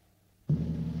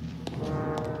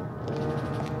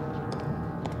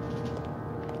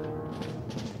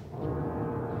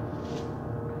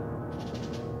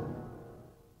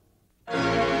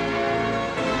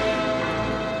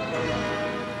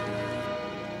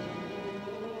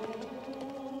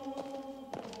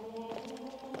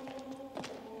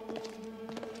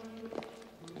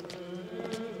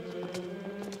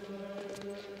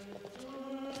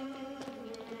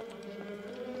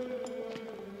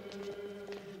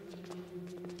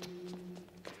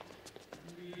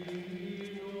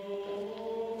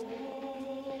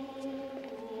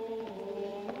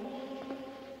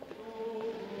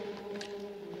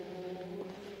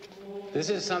 This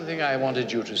is something I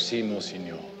wanted you to see,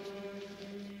 Monsignor.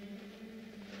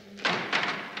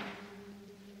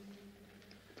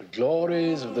 The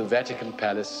glories of the Vatican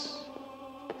Palace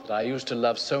that I used to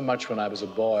love so much when I was a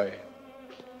boy,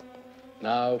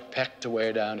 now packed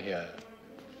away down here.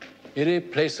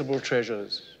 Irreplaceable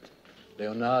treasures,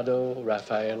 Leonardo,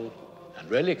 Raphael,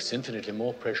 and relics infinitely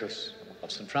more precious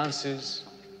of St. Francis,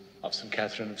 of St.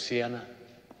 Catherine of Siena,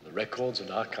 the records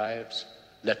and archives,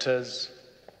 letters,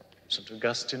 St.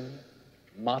 Augustine,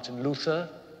 Martin Luther,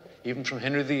 even from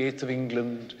Henry VIII of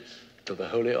England to the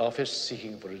Holy Office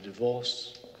seeking for a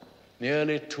divorce.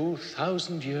 Nearly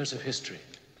 2,000 years of history.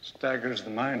 Staggers the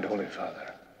mind, Holy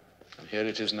Father. And here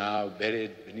it is now,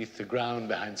 buried beneath the ground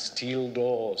behind steel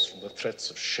doors from the threats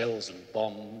of shells and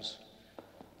bombs,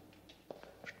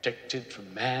 protected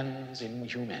from man's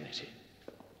inhumanity.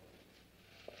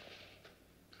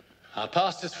 Our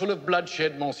past is full of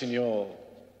bloodshed, Monsignor.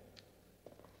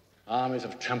 Armies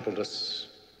have trampled us,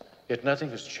 yet nothing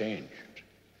has changed.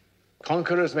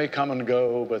 Conquerors may come and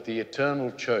go, but the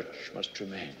eternal church must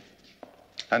remain.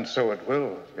 And so it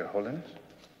will, Your Holiness.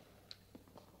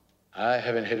 I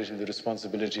have inherited the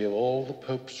responsibility of all the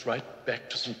popes right back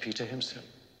to St. Peter himself.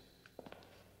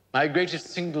 My greatest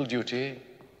single duty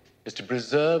is to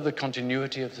preserve the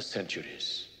continuity of the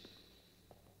centuries,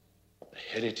 the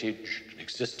heritage and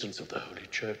existence of the Holy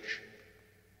Church.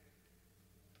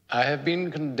 I have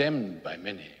been condemned by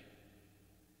many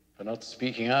for not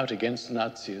speaking out against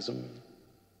Nazism,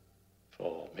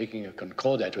 for making a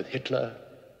concordat with Hitler,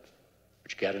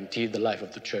 which guaranteed the life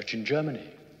of the Church in Germany.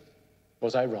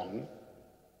 Was I wrong?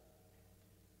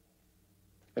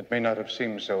 It may not have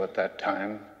seemed so at that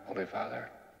time, Holy Father.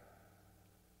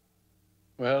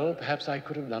 Well, perhaps I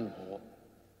could have done more.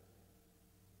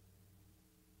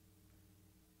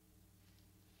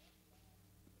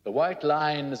 The White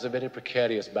Line is a very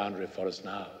precarious boundary for us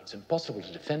now. It's impossible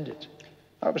to defend it.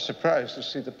 I was surprised to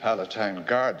see the Palatine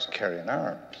Guards carrying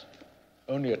arms.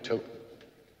 Only a token.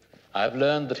 I've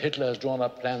learned that Hitler has drawn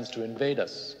up plans to invade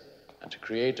us and to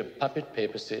create a puppet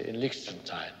papacy in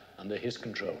Liechtenstein under his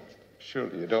control.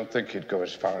 Surely you don't think he'd go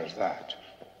as far as that?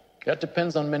 That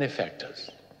depends on many factors.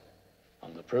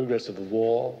 On the progress of the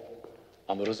war,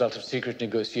 on the result of secret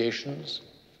negotiations,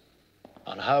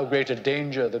 on how great a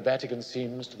danger the Vatican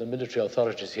seems to the military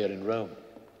authorities here in Rome.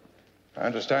 I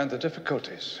understand the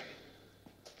difficulties.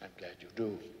 I'm glad you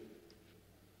do.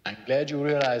 I'm glad you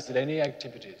realize that any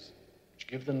activities which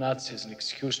give the Nazis an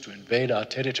excuse to invade our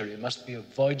territory must be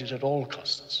avoided at all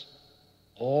costs.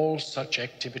 All such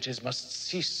activities must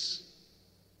cease.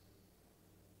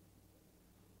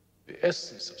 The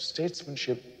essence of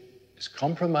statesmanship is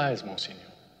compromise, Monsignor.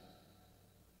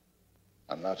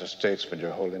 I'm not a statesman,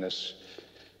 Your Holiness.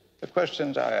 The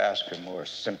questions I ask are more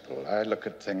simple. I look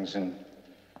at things and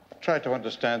try to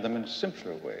understand them in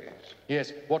simpler ways.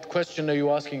 Yes, what question are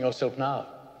you asking yourself now?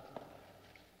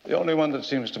 The only one that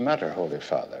seems to matter, Holy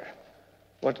Father.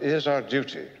 What is our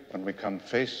duty when we come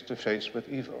face to face with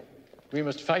evil? We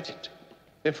must fight it.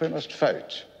 If we must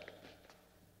fight,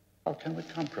 how can we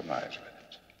compromise with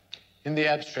it? In the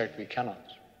abstract, we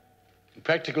cannot. In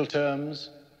practical terms,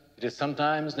 it is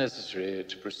sometimes necessary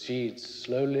to proceed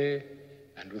slowly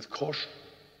and with caution.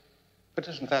 But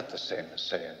isn't that the same as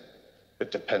saying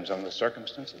it depends on the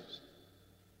circumstances?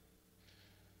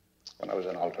 When I was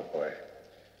an altar boy,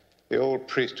 the old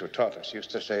priest who taught us used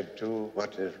to say, do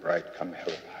what is right, come hell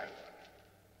or high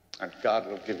water, and God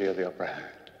will give you the upper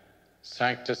hand.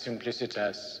 Sancta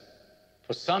simplicitas.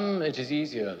 For some, it is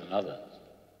easier than others.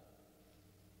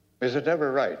 Is it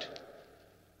ever right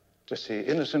to see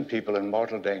innocent people in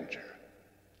mortal danger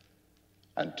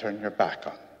and turn your back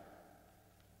on them?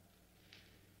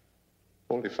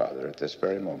 Holy Father, at this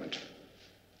very moment,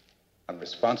 I'm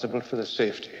responsible for the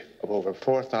safety of over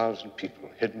 4,000 people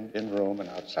hidden in Rome and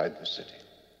outside the city.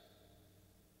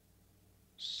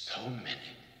 So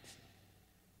many.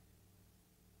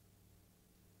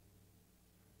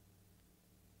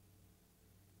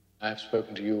 I have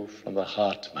spoken to you from the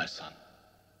heart, my son.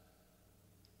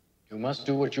 You must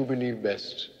do what you believe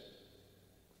best.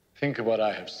 Think of what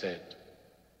I have said.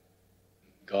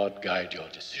 God guide your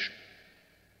decision.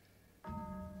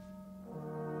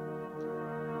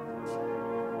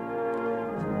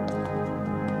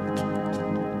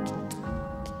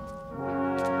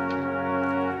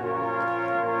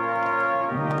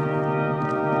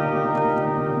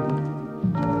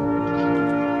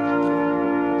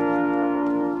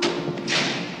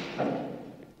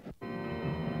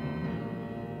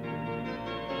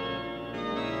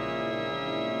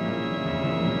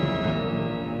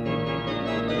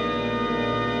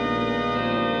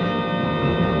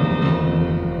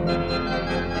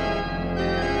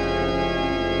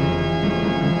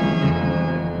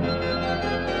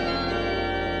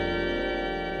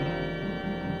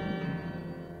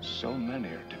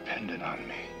 many are dependent on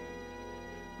me?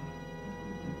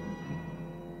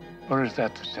 Or is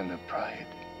that the sin of pride?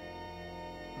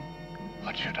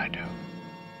 What should I do?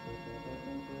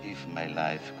 If my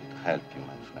life could help you,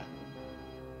 my friend,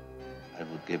 I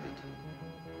would give it.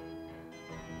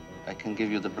 I can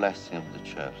give you the blessing of the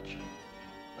church,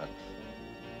 but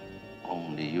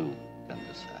only you can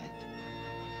decide.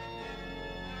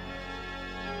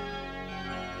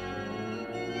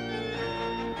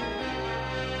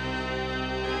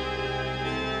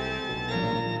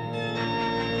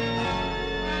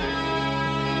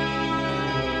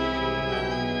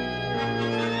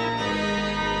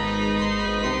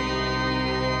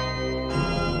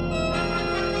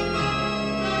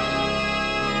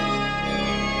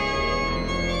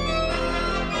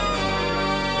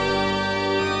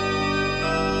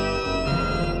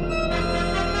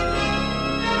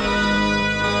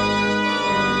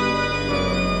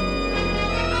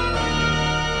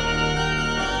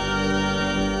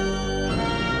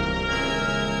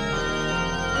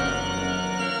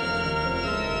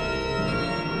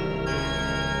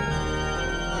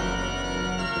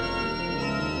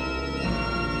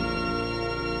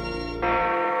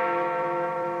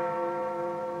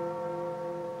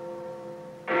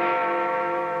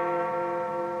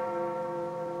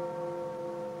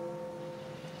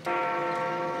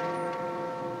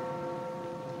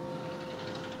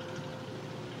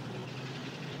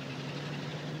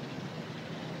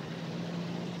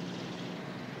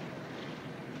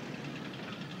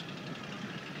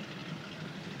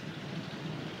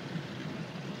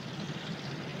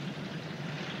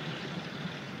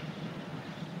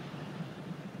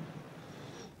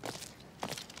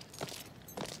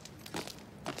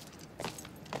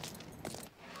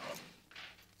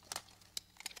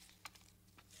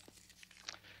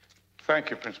 Thank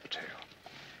you, Prince Mateo.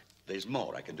 There's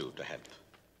more I can do to help.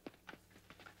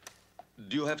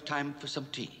 Do you have time for some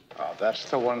tea? Oh, that's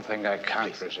the one thing I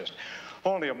can't resist.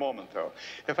 Only a moment, though.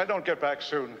 If I don't get back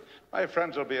soon, my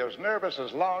friends will be as nervous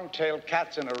as long-tailed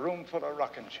cats in a room full of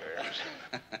rocking chairs.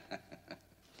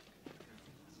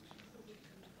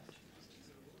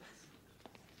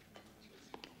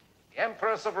 The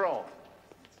Emperors of Rome,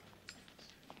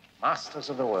 masters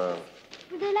of the world.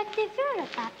 Would they like their Führer,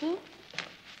 Papi?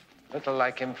 Little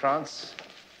like in France,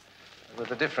 but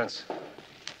with a difference.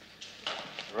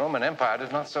 The Roman Empire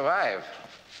did not survive.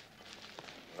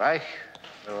 The Reich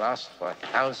will last for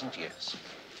 1,000 years.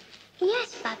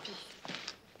 Yes, Papi.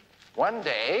 One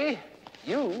day,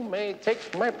 you may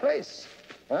take my place.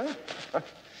 Huh?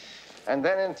 And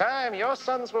then in time, your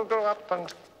sons will grow up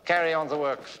and carry on the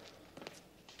work.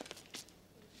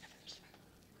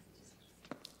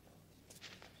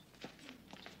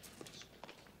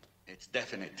 It's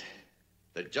definite.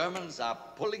 The Germans are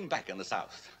pulling back in the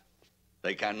south.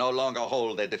 They can no longer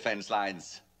hold their defense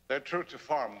lines. They're true to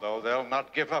form, though. They'll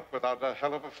not give up without a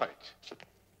hell of a fight.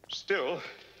 Still,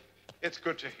 it's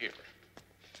good to hear.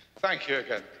 Thank you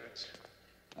again, Prince.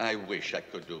 I wish I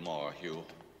could do more, Hugh.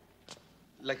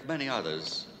 Like many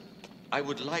others, I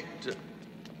would like to...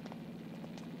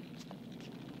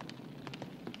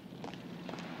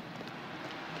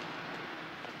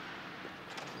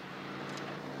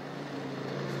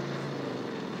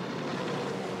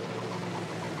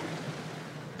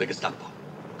 The Gestapo.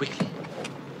 Quickly.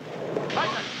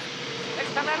 Lieutenant,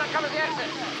 next time men are coming to the exit.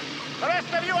 The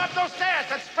rest of you up those stairs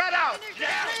and spread out.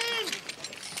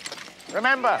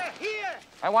 Remember,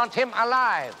 I want him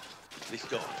alive. This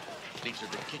door leads to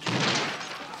the kitchen.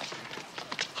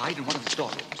 Hide in one of the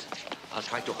storerooms. I'll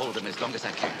try to hold them as long as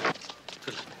I can.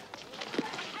 Good luck.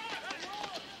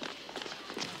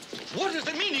 What is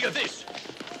the meaning of this?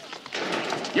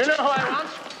 You know who I want?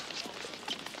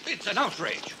 It's an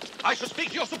outrage. I should speak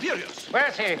to your superiors.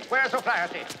 Where's he? Where's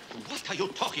O'Flaherty? What are you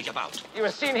talking about? He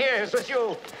was seen here. He's with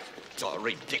you. A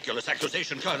ridiculous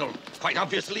accusation, Colonel. Quite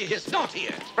obviously, he's not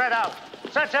here. Spread out.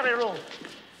 Search every room.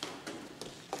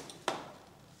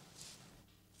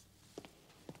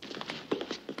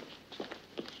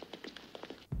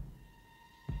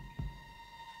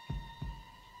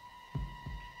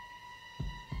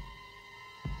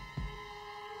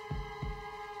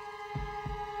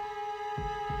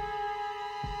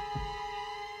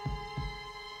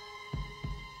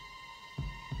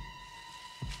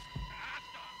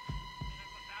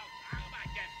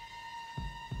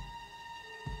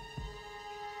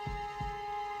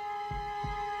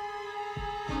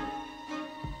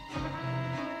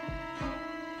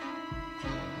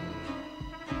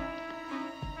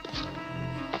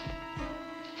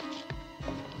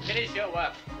 Finish your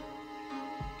work.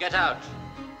 Get out.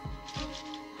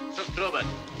 Truman.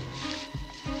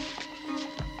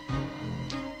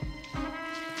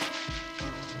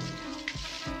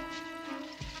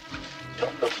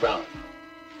 ground.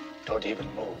 Don't even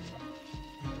move.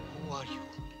 Who are you?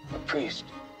 A priest.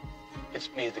 It's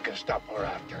me the Gestapo are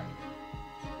after.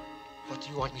 What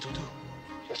do you want me to do?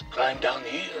 Just climb down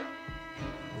here.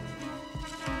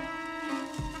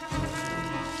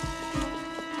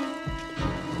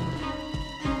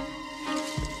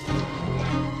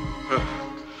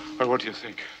 Well, what do you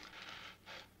think?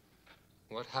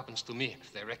 What happens to me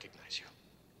if they recognize you?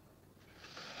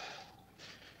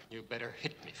 You better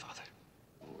hit me, Father.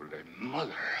 Holy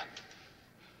Mother.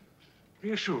 Are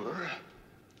you sure?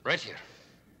 Right here.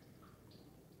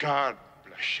 God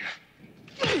bless you.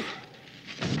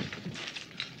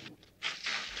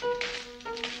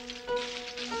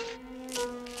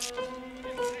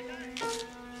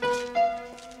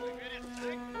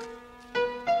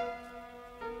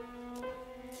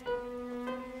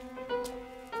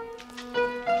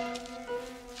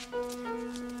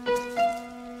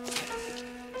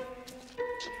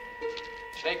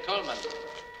 Shake Coleman.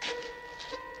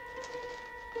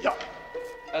 Yeah.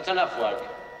 That's enough work.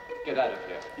 Get out of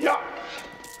here. Yeah.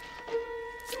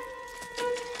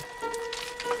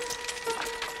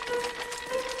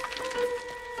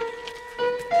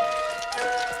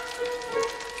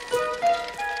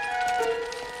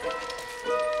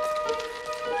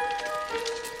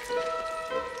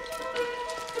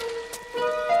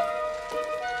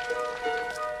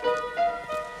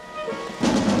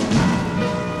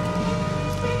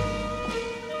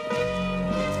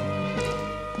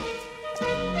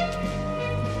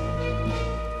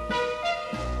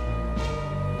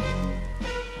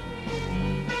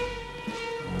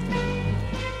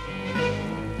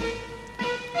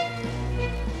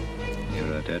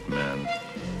 You're a dead man,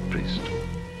 priest.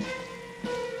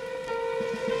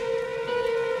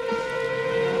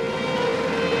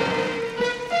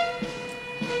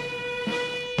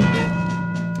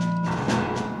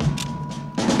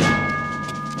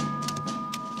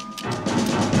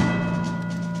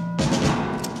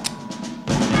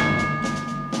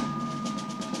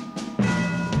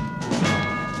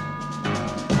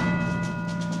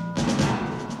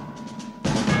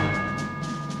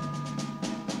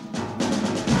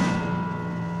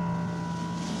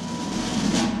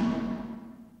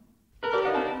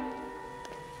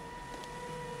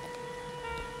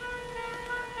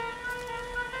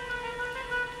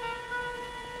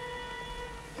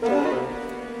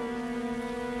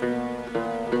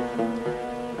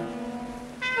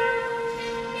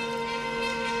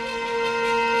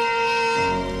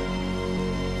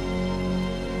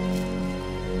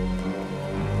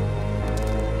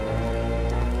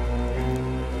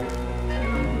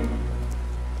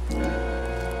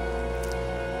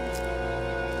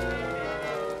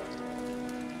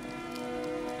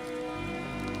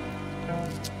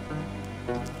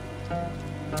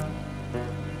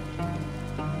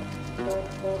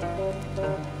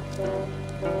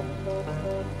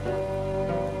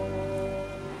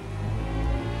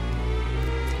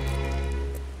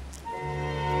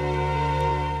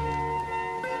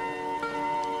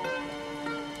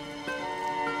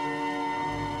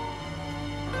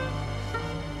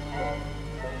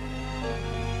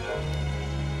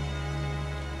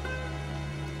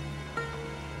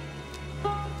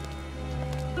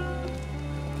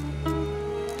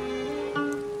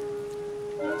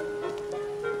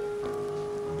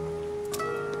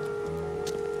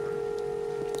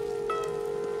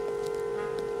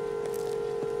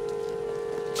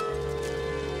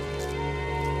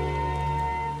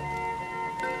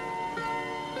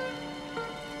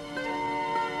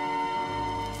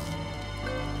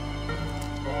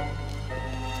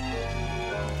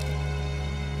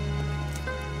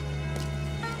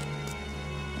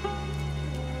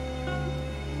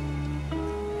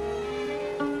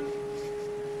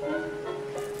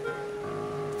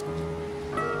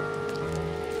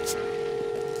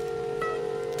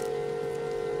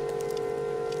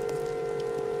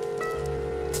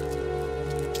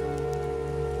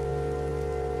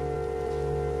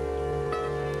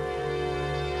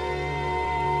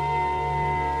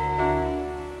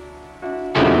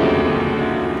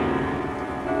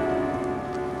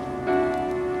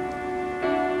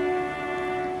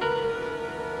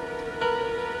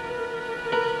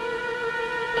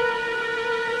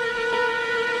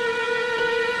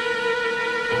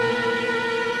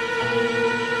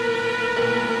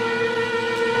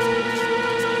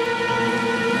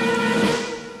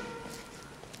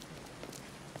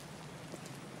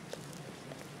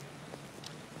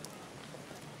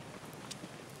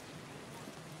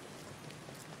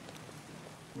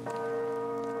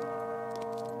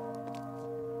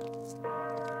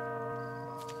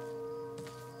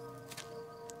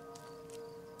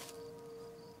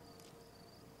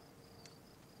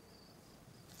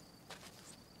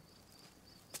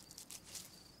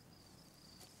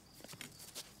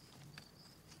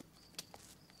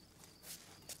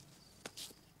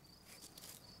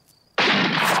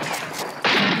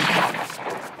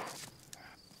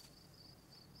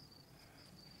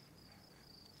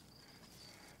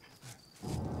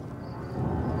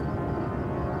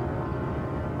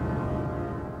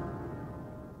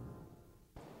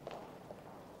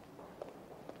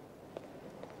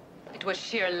 It was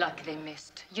sheer luck they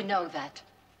missed. You know that.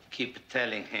 Keep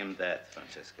telling him that,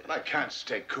 Francesca. I can't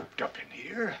stay cooped up in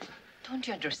here. Don't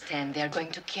you understand? They're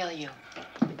going to kill you.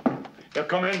 You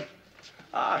come in.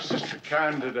 Ah, Sister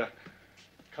Candida.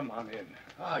 Come on in.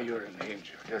 Ah, you're an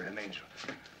angel. You're an angel.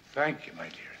 Thank you, my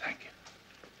dear. Thank you.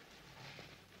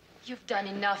 You've done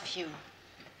enough, Hugh.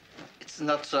 It's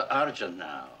not so urgent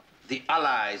now. The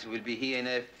Allies will be here in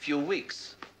a few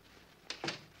weeks.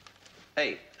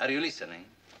 Hey, are you listening?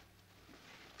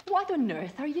 What on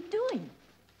earth are you doing?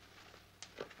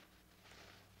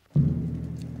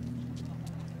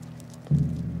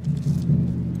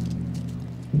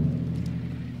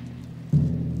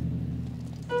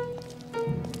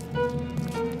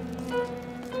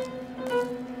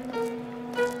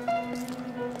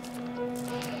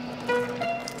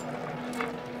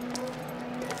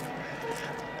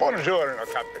 Buongiorno,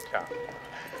 Capitan.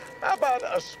 How about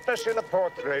a special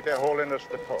portrait of Holiness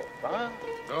the Pope, huh?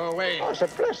 No way. Oh, it's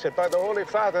blessed by the Holy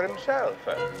Father himself.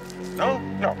 No?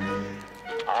 No.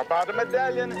 How about a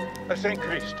medallion of St.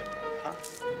 Christopher,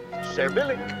 huh?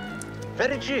 Cyrillic.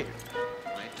 Very cheap.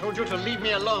 I told you to leave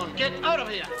me alone. Get out of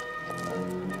here!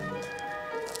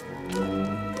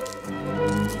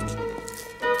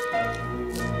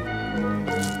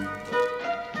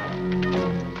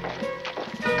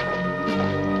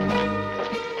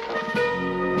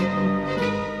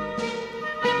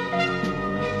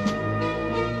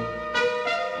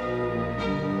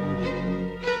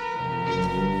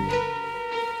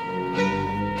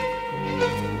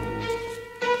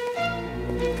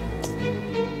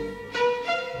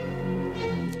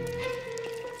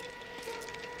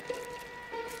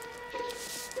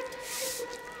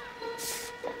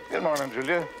 Good morning,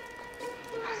 Julia.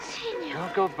 Monsignor.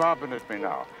 Don't go bobbing at me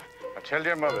now. I tell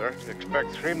your mother to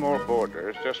expect 3 more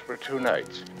boarders just for 2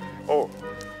 nights. Oh,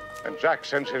 and Jack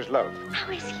sends his love.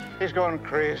 How is he? He's going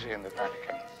crazy in the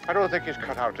Vatican. I don't think he's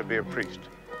cut out to be a priest.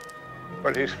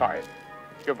 But he's fine.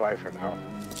 Goodbye for now.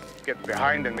 Get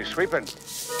behind in me sweeping.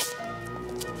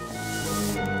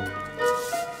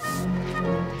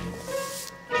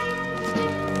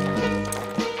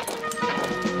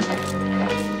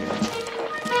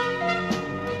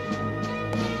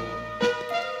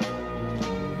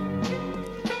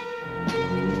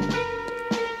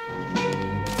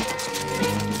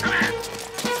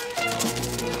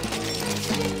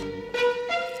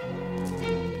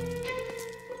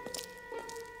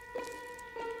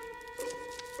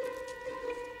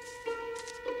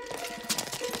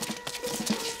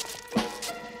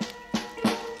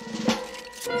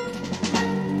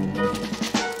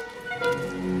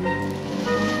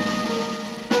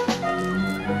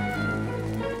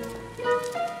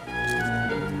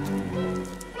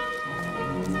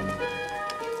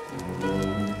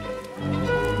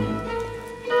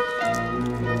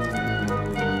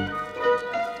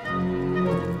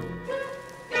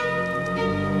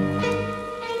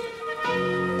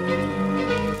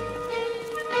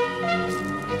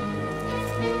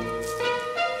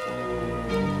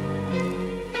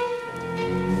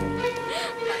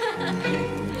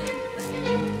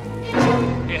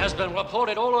 Been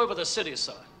reported all over the city,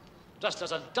 sir. Just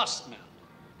as a dustman,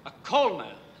 a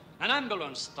coalman, an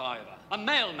ambulance driver, a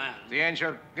mailman. The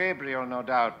angel Gabriel, no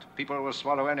doubt. People will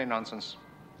swallow any nonsense.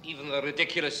 Even the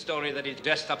ridiculous story that he's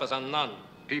dressed up as a nun.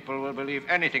 People will believe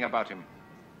anything about him.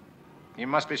 He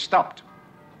must be stopped.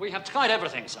 We have tried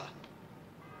everything, sir.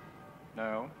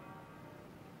 No.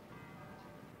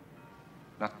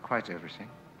 Not quite everything.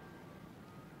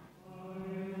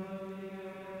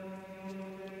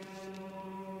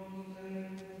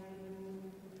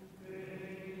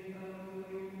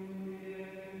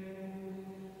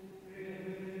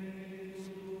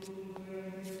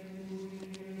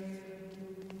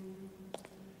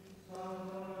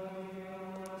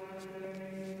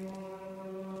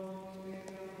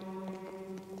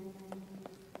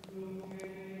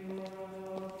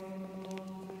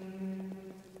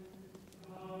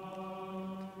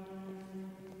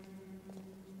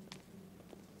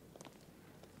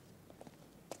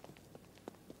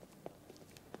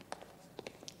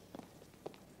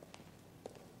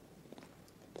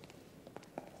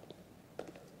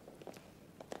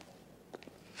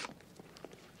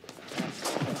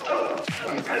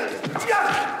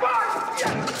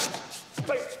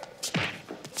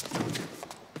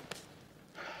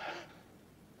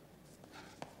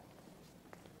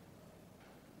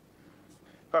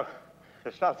 Well,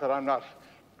 it's not that I'm not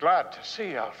glad to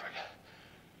see you, Alfred.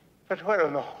 But where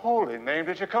in the holy name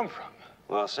did you come from?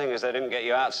 Well, seeing as they didn't get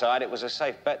you outside, it was a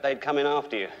safe bet they'd come in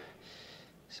after you.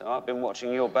 So I've been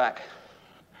watching your back.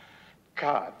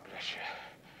 God bless you.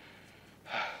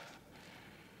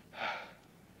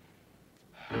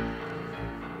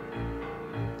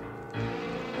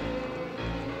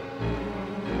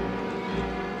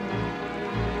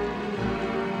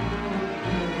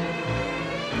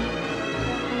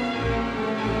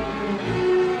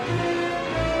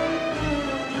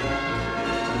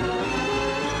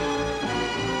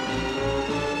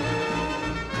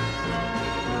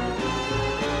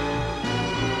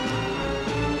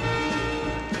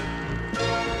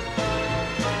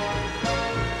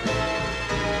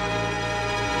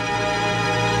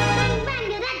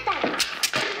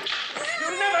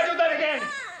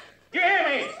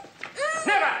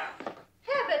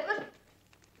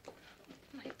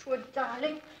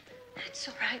 darling. It's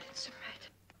all right, it's all right.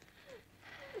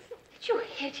 Did you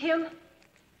hit him?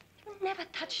 You never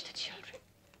touched the children.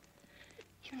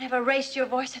 You never raised your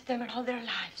voice at them in all their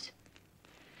lives.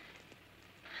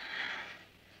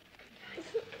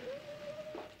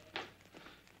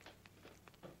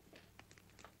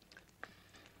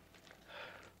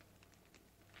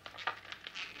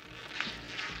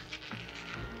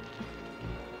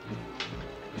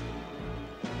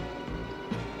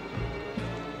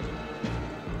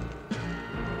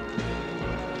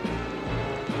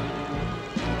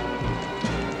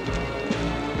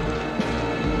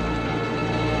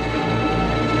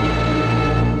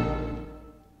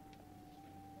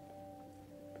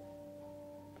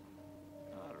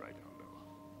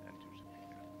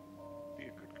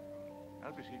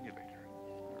 I'll be seeing you later.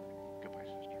 Goodbye,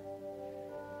 sister.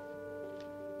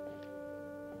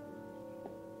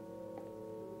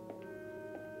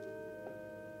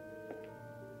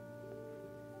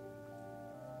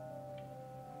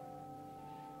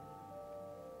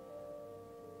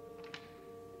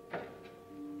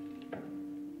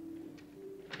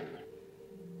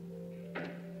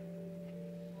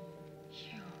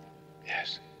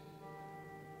 Yes.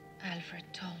 Alfred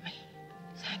told me.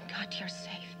 Thank God you're safe.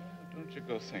 Don't you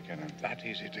go thinking I'm that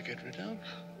easy to get rid of.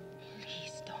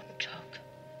 Please don't joke.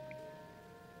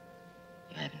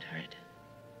 You haven't heard.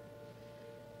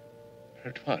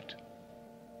 Heard what?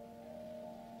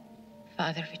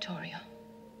 Father Vittorio.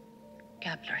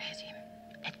 Gabler has him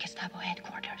at Gestapo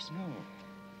headquarters.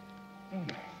 No.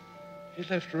 No. He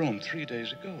left Rome 3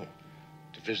 days ago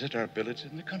to visit our billets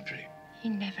in the country. He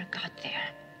never got there.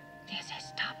 The SS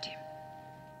stopped him.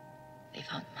 They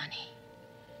found money.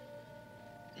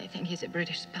 They think he's a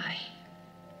British spy.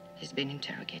 He's been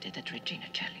interrogated at Regina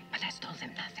Coeli, but has told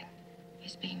them nothing.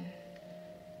 He's being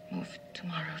moved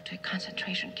tomorrow to a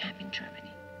concentration camp in Germany.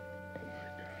 Oh,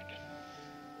 my God.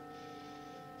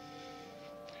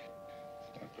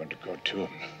 I'm going to go to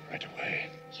him right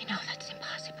away. You know that's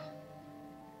impossible.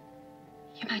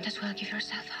 You might as well give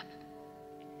yourself up.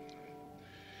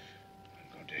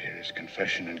 I'm going to hear his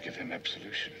confession and give him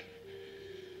absolution.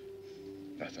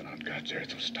 Nothing on God's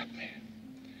earth will stop me.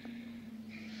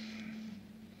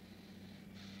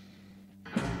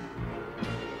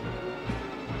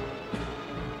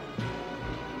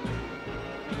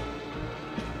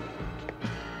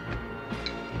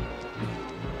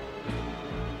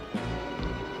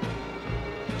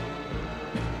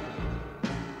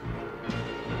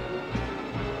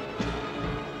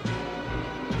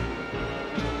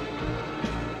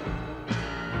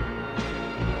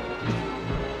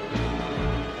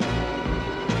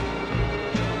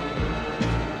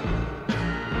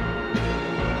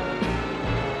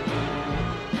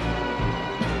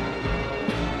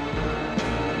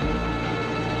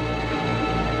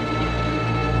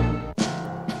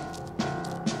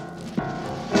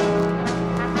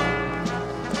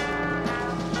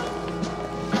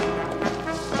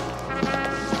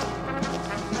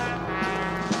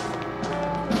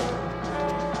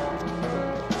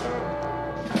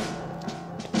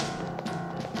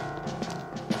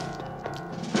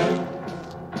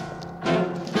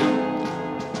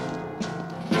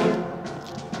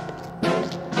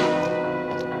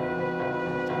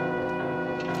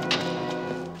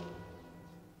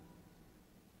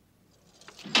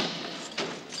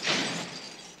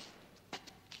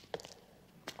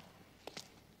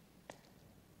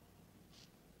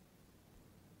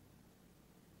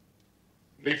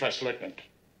 Leave us, Lieutenant.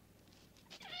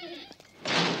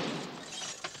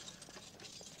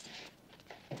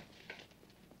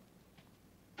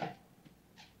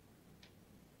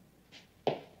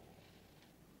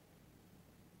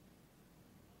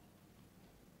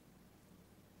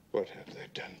 What have they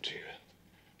done to you,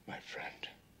 my friend?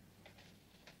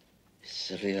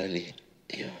 It's really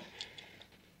you.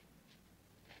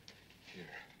 Here.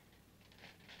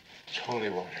 It's holy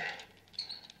water.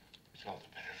 It's all the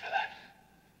better for that.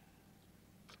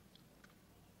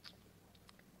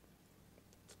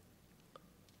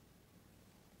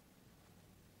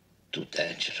 Too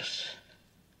dangerous.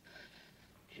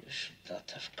 You should not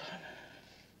have gone.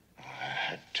 I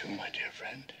had to, my dear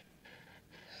friend.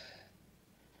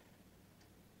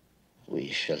 We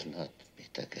shall not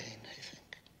meet again, I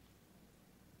think.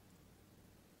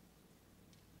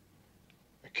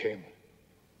 I came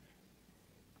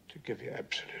to give you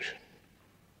absolution.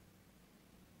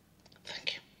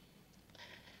 Thank you.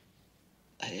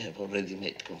 I have already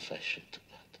made confession to God.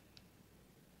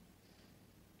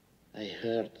 I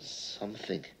heard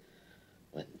something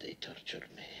when they tortured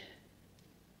me.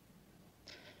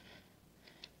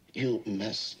 You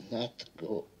must not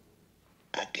go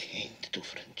again to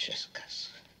Francesca's.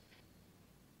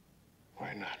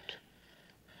 Why not?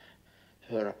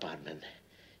 Her apartment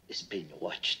is being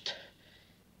watched.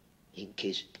 In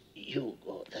case you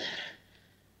go there.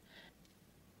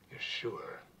 You're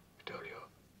sure, Vittorio?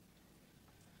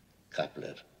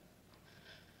 Coupler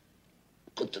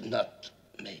could not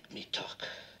make me talk,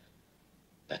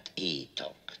 but he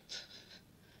talked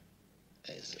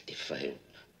as if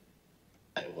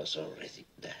I was already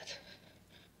dead.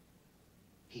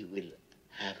 He will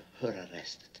have her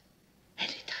arrested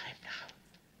any time now.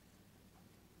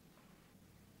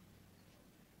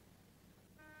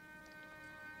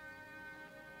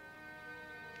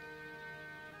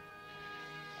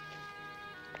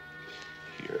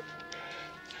 Here.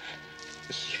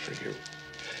 This is for you.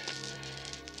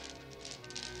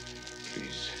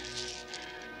 Please.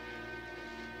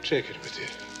 Take it with you.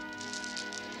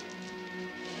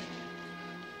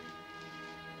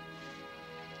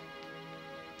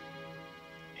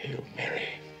 Hail Mary,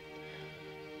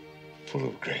 full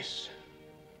of grace.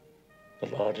 The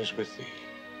Lord is with thee.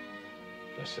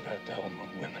 Blessed art thou among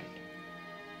women,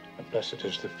 and blessed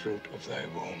is the fruit of thy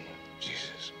womb,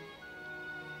 Jesus.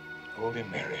 Holy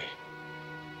Mary,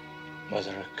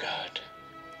 Mother of God,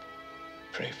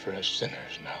 pray for us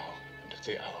sinners now and at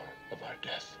the hour of our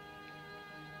death.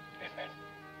 Amen.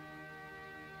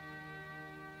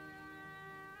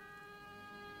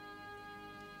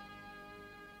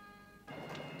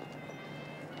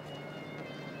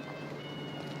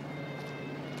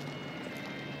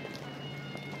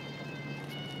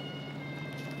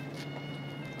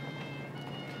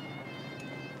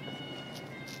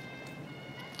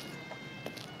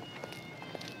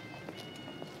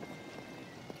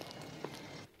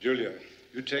 Julia,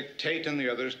 you take Tate and the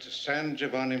others to San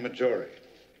Giovanni Maggiore.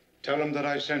 Tell them that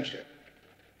I sent you.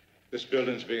 This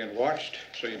building's being watched,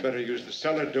 so you better use the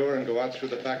cellar door and go out through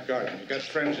the back garden. You got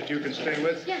friends that you can stay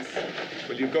with? Yes.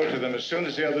 Will you go to them as soon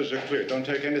as the others are clear? Don't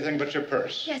take anything but your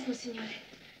purse. Yes, Monsignore.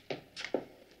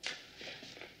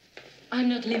 I'm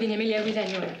not leaving Emilia with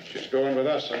anyone. She's going with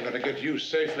us. I'm going to get you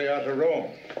safely out of Rome.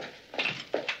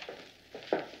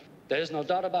 There's no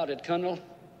doubt about it, Colonel.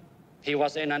 He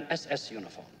was in an SS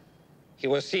uniform. He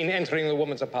was seen entering the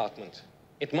woman's apartment.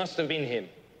 It must have been him.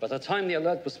 By the time the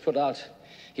alert was put out,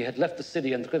 he had left the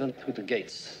city and ridden through the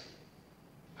gates.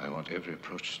 I want every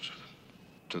approach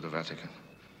to the Vatican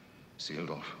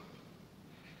sealed off.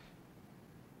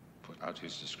 Put out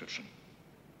his description.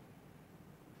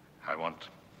 I want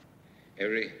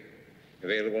every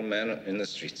available man in the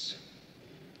streets.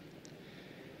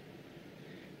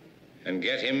 And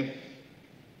get him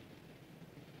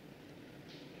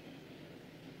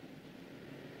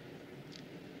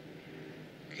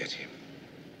get him.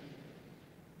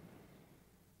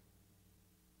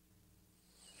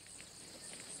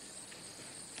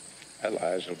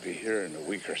 Allies will be here in a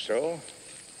week or so.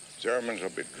 Germans will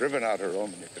be driven out of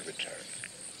Rome and you can return.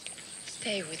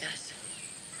 Stay with us.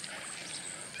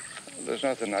 There's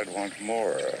nothing I'd want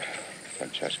more,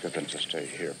 Francesca, than to stay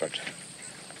here, but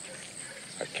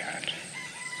I can't.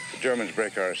 If the Germans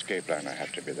break our escape line, I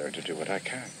have to be there to do what I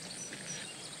can.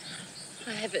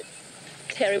 I have a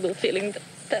terrible feeling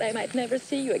that I might never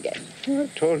see you again. I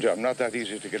told you, I'm not that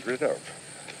easy to get rid of.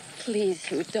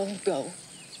 Please, you don't go.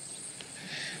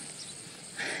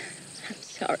 I'm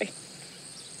sorry.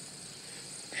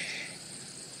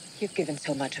 You've given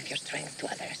so much of your strength to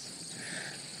others.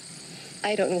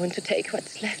 I don't want to take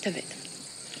what's left of it.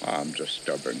 I'm just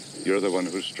stubborn. You're the one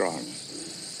who's strong.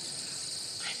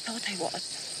 I thought I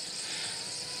was.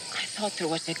 I thought there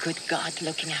was a good God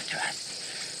looking after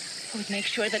us, who would make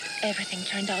sure that everything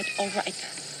turned out all right.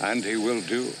 And he will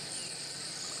do.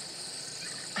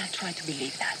 I'll try to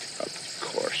believe that. Of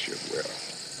course you will.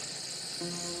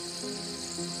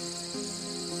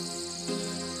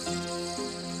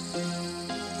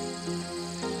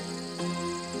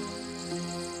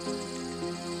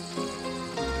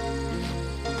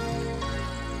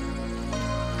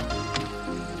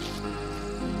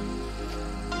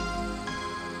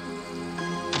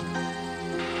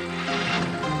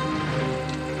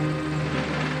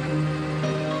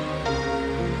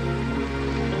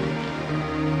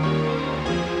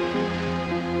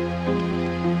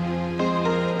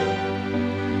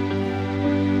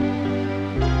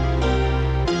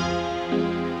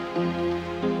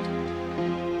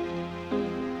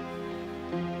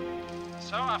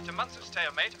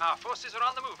 Stalemate, our forces are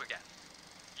on the move again.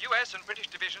 U.S. and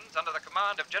British divisions under the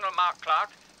command of General Mark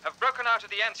Clark have broken out of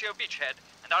the Anzio beachhead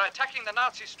and are attacking the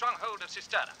Nazi stronghold of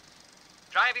Cisterna,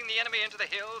 driving the enemy into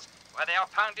the hills where they are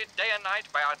pounded day and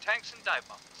night by our tanks and dive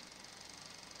bombs.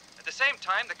 At the same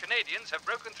time, the Canadians have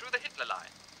broken through the Hitler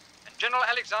line, and General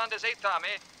Alexander's 8th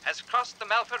Army has crossed the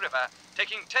Malfa River,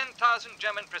 taking 10,000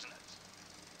 German prisoners.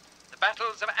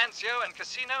 battles of Anzio and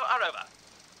Cassino are over.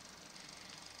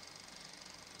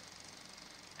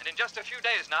 And in just a few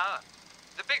days now,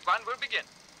 the big one will begin.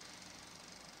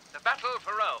 The battle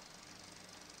for Rome.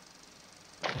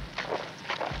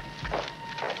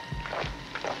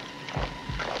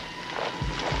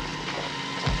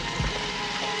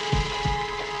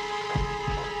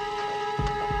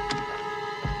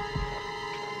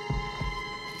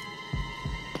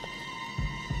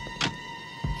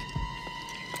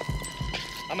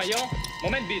 Herr Major,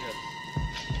 Moment bitte.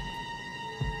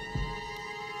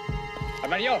 Herr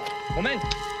Major, Moment.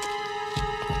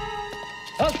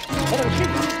 Halt, vor dem Schiff.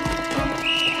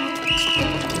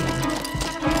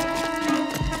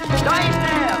 Da ist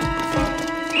er!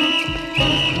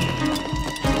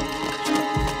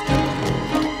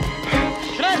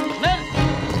 Schnell, schnell!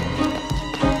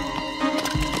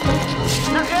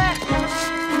 Nach rechts!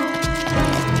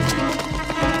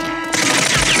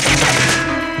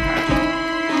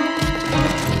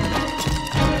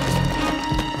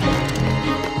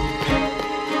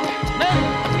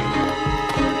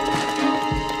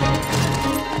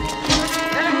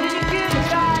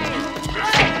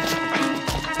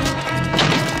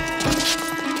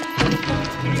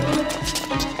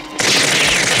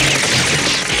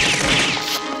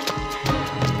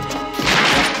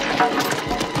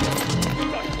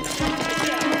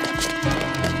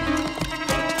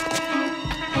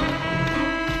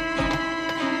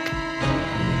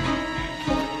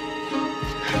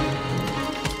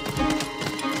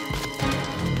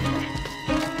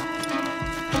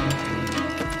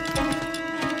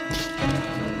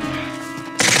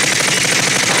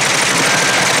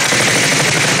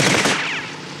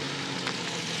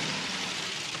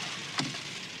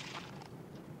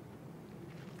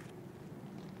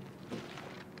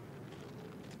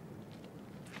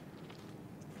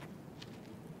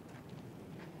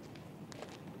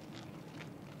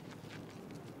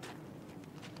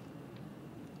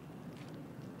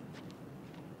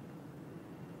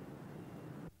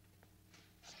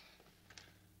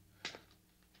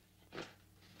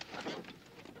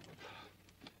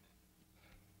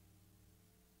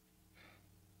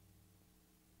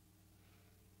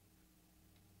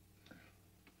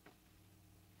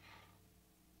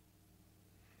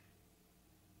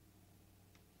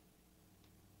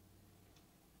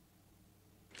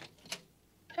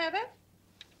 Herbert?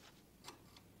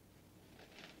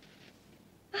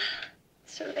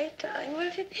 So late, darling. Where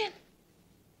have you been?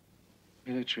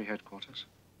 Military headquarters.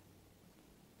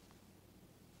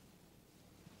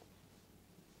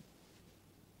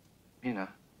 Mina.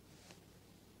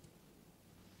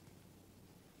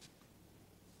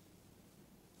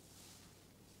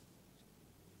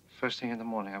 First thing in the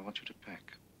morning, I want you to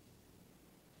pack.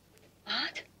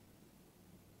 What?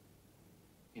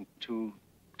 In 2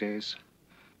 days,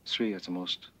 3 at the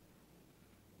most,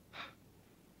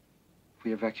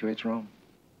 we evacuate Rome.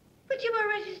 But you were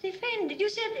ready to defend it. You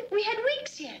said we had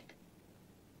weeks yet.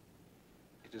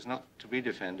 It is not to be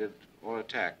defended or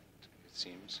attacked, it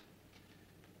seems.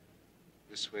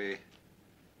 This way,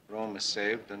 Rome is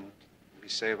saved and we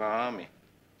save our army.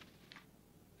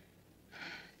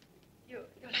 You'll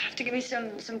have to give me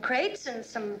some crates and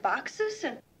some boxes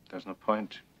and... There's no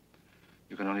point.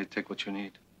 You can only take what you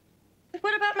need. But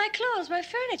what about my clothes, my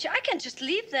furniture? I can't just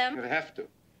leave them. You'll have to.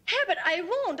 Herbert, I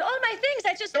won't. All my things,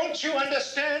 I just... Don't you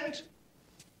understand?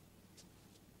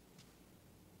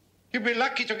 You'd be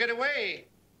lucky to get away.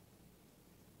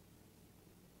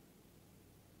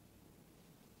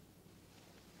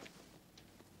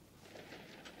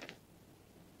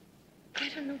 I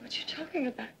don't know what you're talking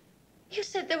about. You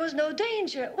said there was no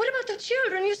danger. What about the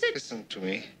children? You said... Listen to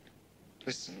me.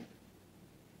 Listen.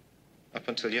 Up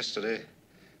until yesterday,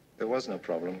 there was no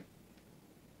problem.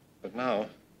 But now,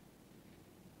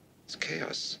 it's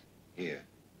chaos here.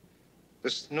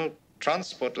 There's no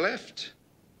transport left.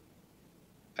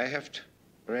 I have to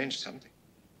arrange something.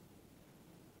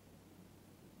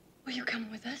 Will you come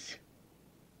with us?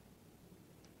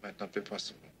 Might not be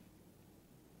possible.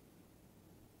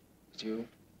 But you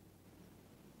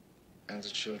and the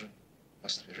children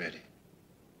must be ready.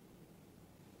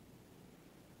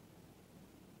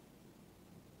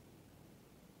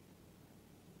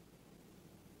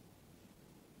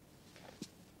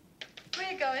 Where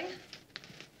are you going?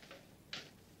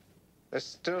 There's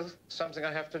still something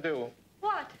I have to do.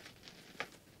 What?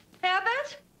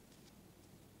 Herbert?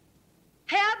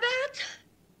 Herbert?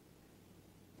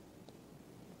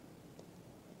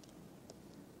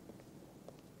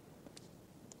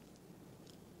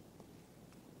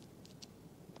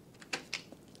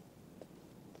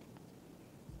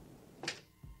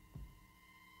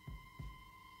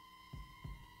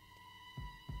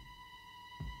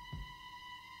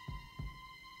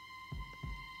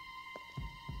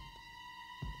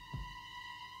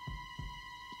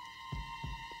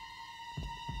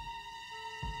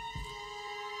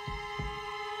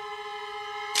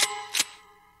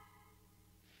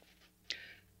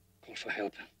 for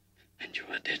help, and you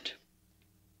are dead.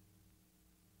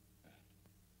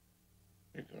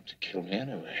 You're going to kill me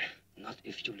anyway. Not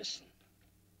if you listen.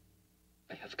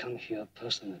 I have come here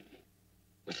personally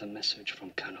with a message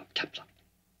from Colonel Kepler.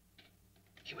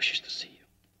 He wishes to see you.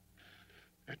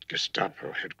 At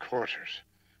Gestapo headquarters,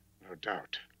 no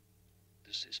doubt.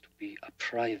 This is to be a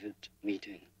private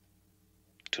meeting.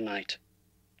 Tonight,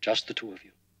 just the two of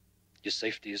you. Your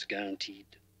safety is guaranteed.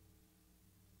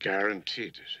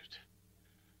 Guaranteed, is it?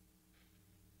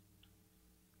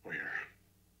 Where?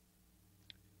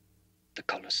 The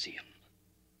Colosseum.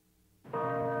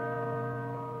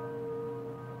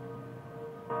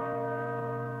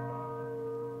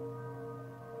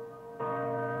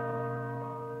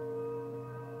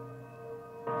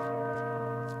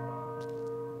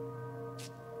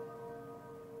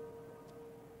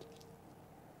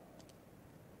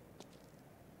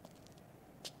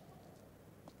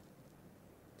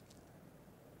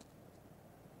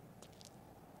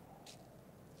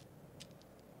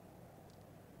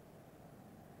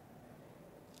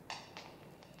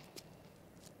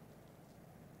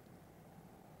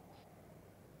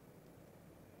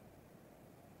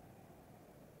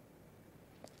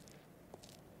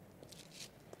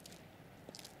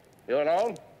 You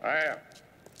alone? I am.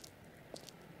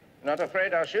 Not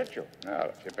afraid I'll shoot you? Now,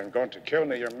 if you'd been going to kill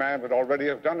me, your man would already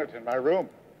have done it in my room.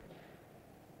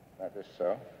 That is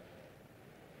so.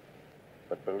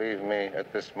 But believe me,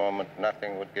 at this moment,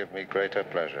 nothing would give me greater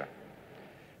pleasure.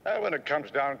 When it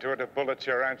comes down to it, a bullet's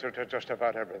your answer to just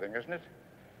about everything, isn't it?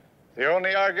 The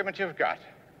only argument you've got.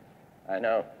 I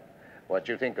know what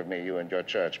you think of me, you and your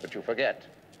church, but you forget.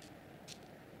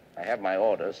 I have my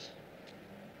orders.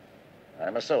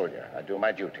 I'm a soldier. I do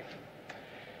my duty.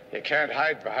 You can't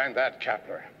hide behind that,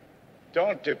 Kepler.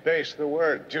 Don't debase the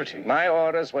word duty. My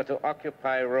orders were to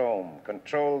occupy Rome,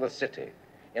 control the city.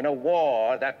 In a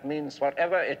war, that means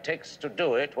whatever it takes to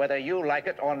do it, whether you like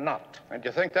it or not. And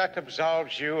you think that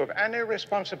absolves you of any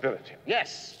responsibility?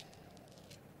 Yes.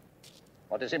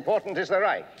 What is important is the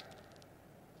Reich,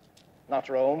 not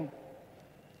Rome.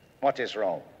 What is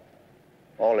Rome?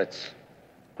 All its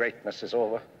greatness is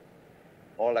over.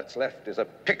 All that's left is a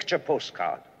picture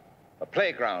postcard, a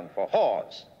playground for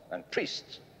whores and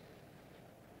priests.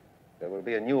 There will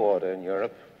be a new order in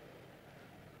Europe.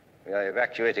 We are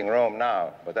evacuating Rome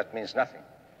now, but that means nothing.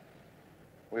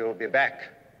 We will be back.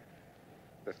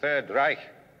 The Third Reich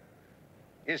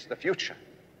is the future.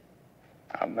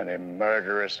 How many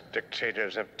murderous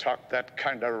dictators have talked that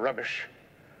kind of rubbish?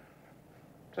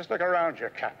 Just look around you,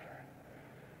 Kepler.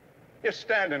 You're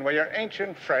standing where your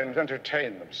ancient friends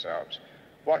entertain themselves,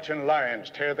 watching lions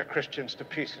tear the Christians to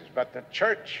pieces, but the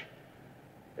church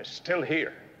is still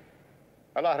here.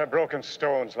 A lot of broken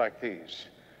stones like these.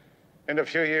 In a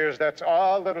few years, that's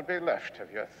all that'll be left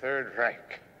of your Third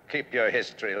Reich. Keep your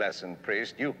history lesson,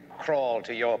 priest. You crawl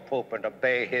to your pope and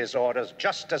obey his orders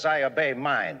just as I obey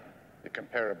mine. You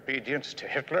compare obedience to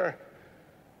Hitler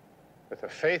with the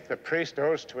faith the priest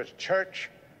owes to his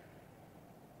church?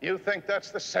 You think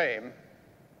that's the same?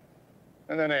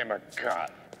 In the name of God.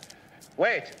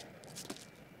 Wait.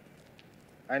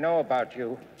 I know about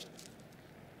you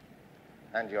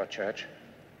and your church.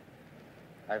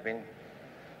 I've been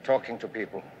talking to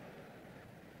people.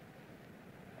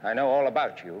 I know all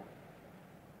about you.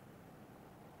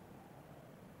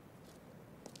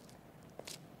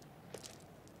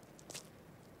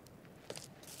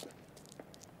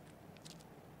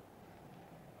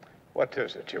 What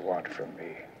is it you want from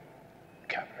me,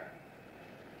 Kepler?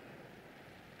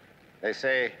 They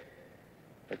say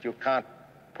that you can't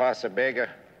pass a beggar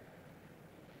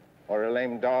or a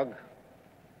lame dog,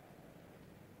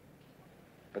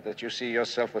 but that you see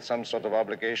yourself with some sort of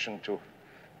obligation to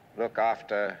look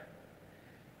after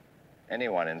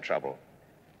anyone in trouble.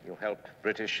 You help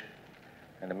British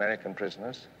and American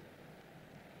prisoners,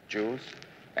 Jews,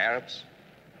 Arabs,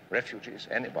 refugees,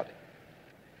 anybody.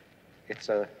 It's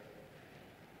a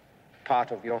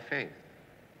part of your faith.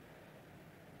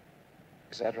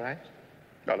 Is that right?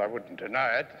 Well, I wouldn't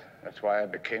deny it. That's why I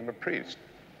became a priest.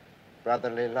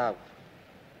 Brotherly love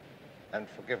and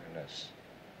forgiveness.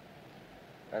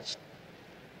 That's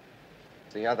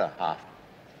the other half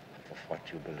of what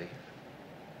you believe.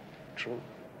 True?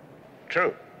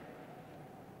 True.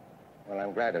 Well,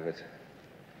 I'm glad of it,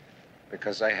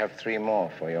 because I have 3 more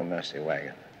for your mercy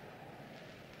wagon.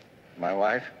 My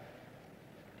wife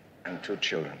and 2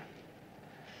 children.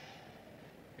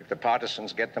 If the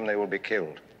partisans get them, they will be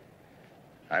killed.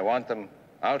 I want them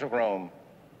out of Rome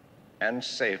and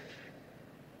safe.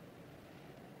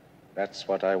 That's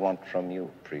what I want from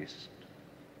you, priest.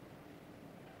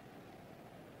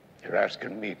 You're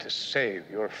asking me to save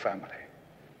your family.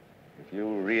 If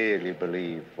you really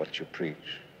believe what you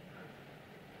preach,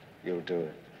 you'll do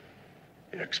it.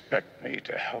 You expect me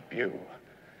to help you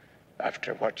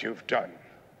after what you've done?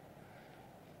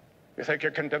 You think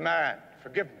you can demand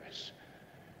forgiveness?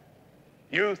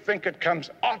 You think it comes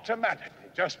automatically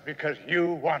just because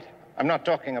you want it? I'm not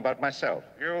talking about myself.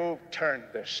 You've turned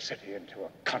this city into a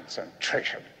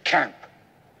concentration camp.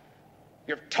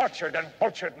 You've tortured and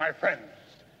butchered my friends.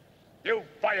 You've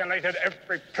violated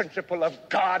every principle of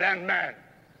God and man.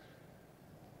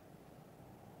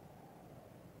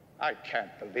 I can't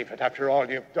believe it after all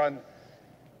you've done.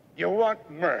 You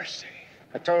want mercy.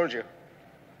 I told you.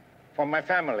 For my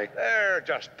family. They're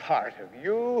just part of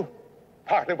you,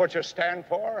 part of what you stand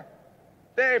for.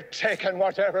 They've taken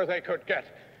whatever they could get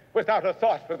without a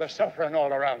thought for the suffering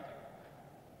all around them.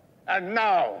 And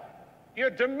now you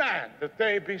demand that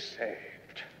they be saved.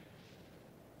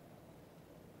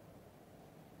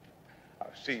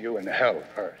 I'll see you in hell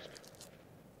first.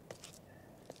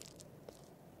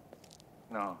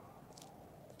 No.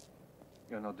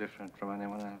 You're no different from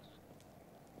anyone else.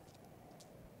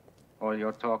 All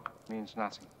your talk means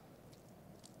nothing.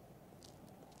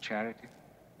 Charity,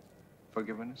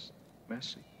 forgiveness,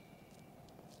 mercy.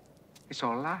 It's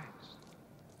all lies.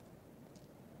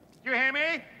 You hear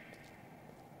me?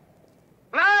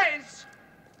 Lies!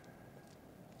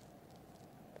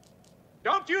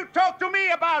 Don't you talk to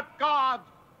me about God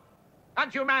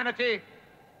and humanity.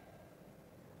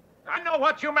 I know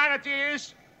what humanity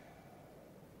is.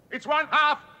 It's one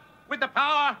half with the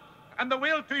power and the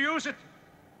will to use it,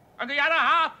 and the other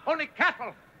half only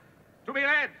cattle to be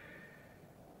led.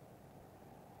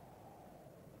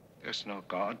 There's no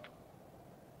God.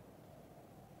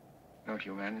 No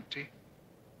humanity.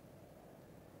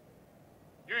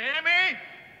 You hear me?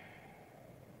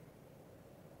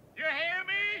 You hear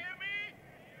me?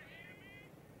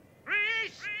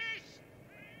 Freeze! Freeze!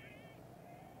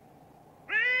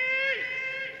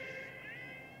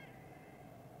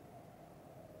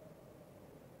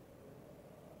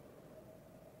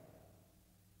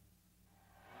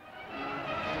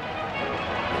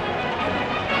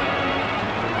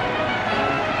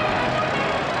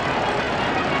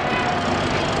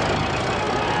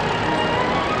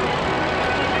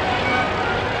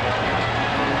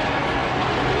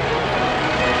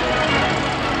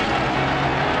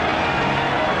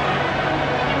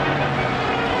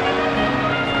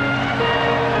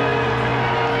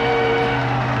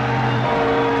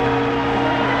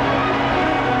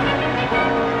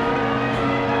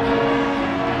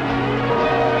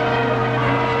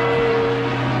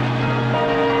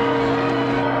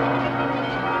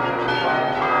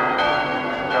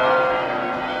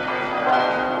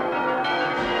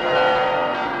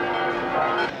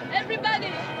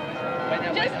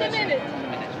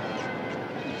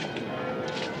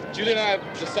 Julie and I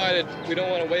have decided we don't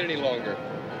want to wait any longer.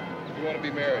 We want to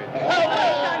be married.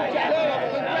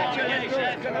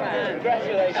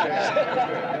 Congratulations.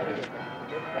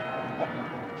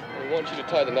 We want you to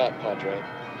tie the knot, Padre.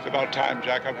 It's about time,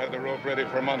 Jack. I've had the rope ready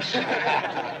for months.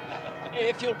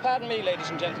 If you'll pardon me, ladies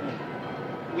and gentlemen,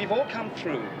 we've all come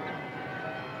through.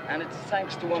 And it's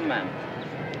thanks to one man.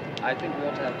 I think we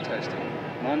ought to have a toast.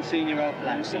 Monsignor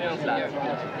Flat.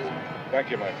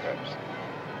 Thank you, my friends.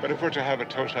 But if we're to have a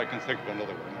toast, I can think of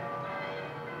another one.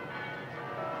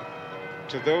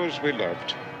 To those we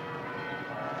loved,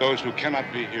 those who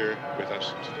cannot be here with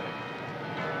us today.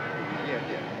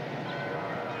 Yeah.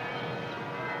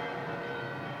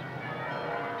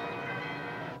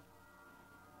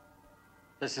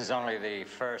 This is only the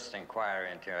first inquiry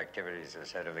into activities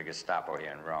as head of the Gestapo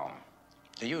here in Rome.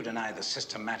 Do you deny the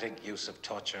systematic use of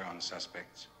torture on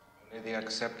suspects? Only the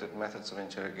accepted methods of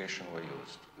interrogation were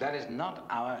used. That is not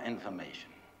our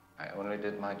information. I only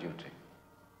did my duty.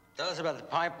 Tell us about the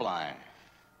pipeline.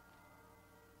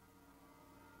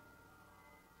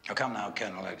 Oh, come now,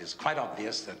 Colonel. It is quite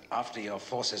obvious that after your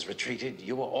forces retreated,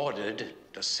 you were ordered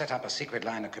to set up a secret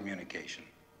line of communication.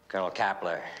 Colonel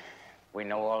Kapler, we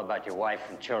know all about your wife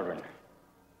and children.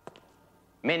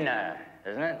 Minna,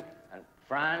 isn't it? And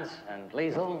Franz and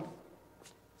Liesel.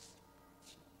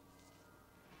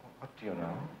 What do you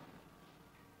know?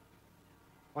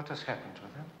 What has happened to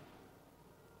them?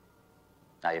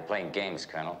 Now you're playing games,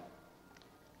 Colonel.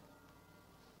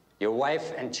 Your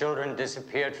wife and children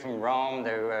disappeared from Rome.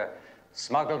 They were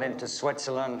smuggled into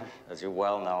Switzerland, as you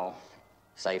well know,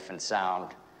 safe and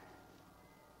sound.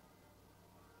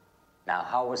 Now,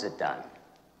 how was it done?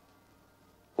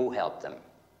 Who helped them?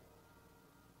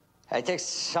 It takes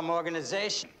some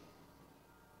organization.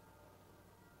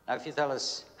 Now, if you tell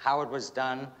us how it was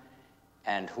done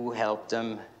and who helped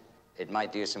them, it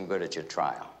might do you some good at your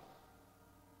trial.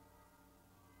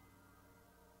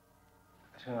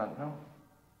 do not know.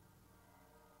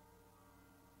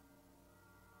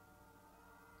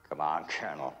 Come on,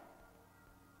 Colonel.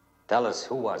 Tell us,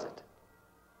 who was it?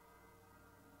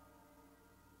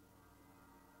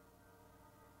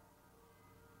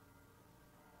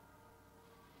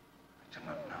 I do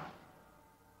not know.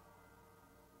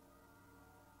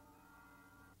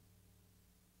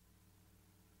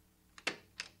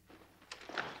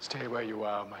 Stay where you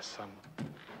are, my son.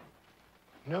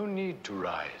 No need to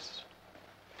rise.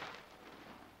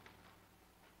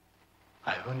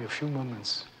 I have only a few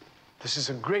moments. This is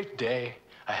a great day.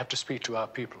 I have to speak to our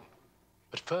people.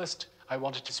 But first, I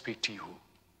wanted to speak to you.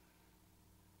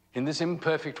 In this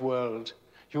imperfect world,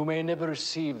 you may never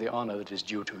receive the honor that is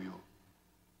due to you.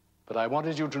 But I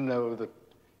wanted you to know that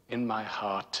in my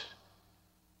heart,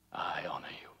 I honor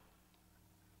you.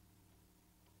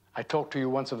 I talked to you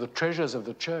once of the treasures of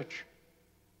the church.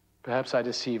 Perhaps I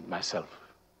deceived myself.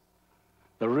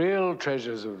 The real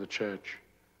treasures of the church,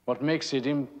 what makes it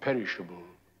imperishable,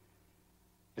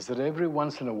 is that every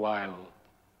once in a while,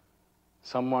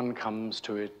 someone comes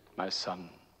to it, my son,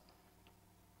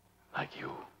 like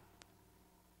you.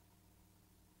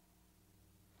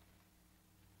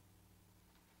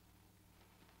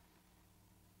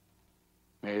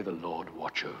 May the Lord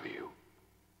watch over you.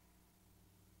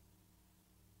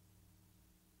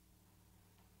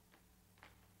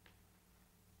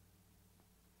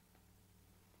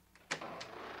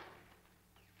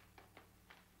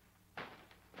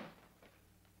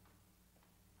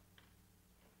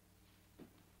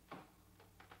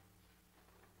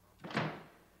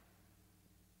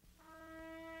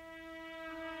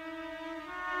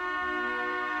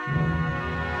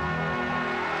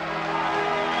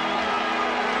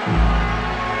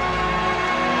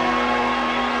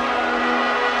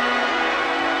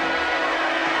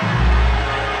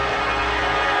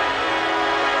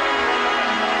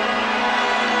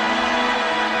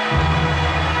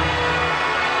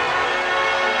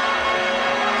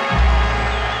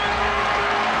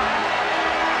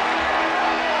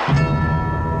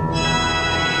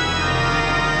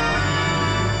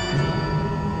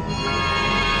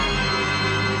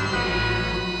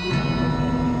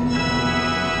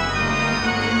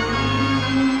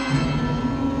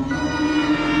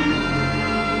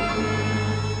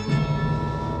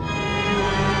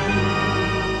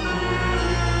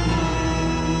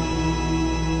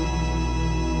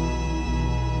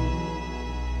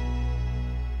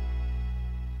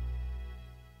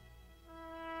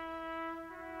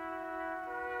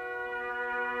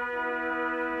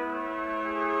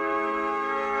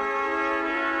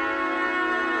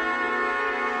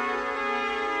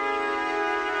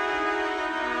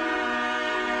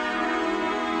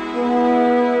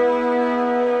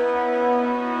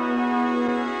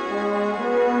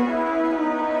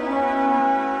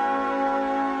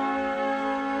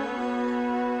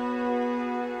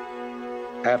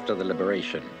 After the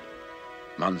liberation,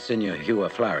 Monsignor Hugh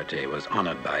O'Flaherty was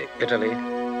honored by Italy,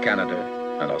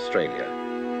 Canada, and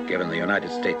Australia, given the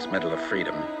United States Medal of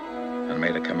Freedom, and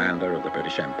made a commander of the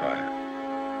British Empire.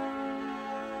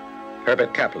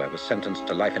 Herbert Kapler was sentenced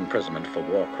to life imprisonment for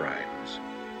war crimes.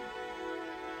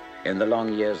 In the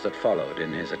long years that followed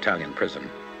in his Italian prison,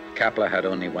 Kapler had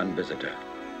only one visitor.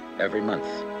 Every month,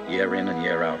 year in and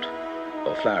year out,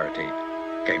 O'Flaherty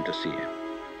came to see him.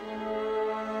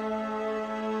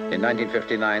 In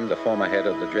 1959, the former head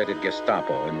of the dreaded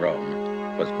Gestapo in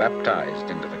Rome was baptized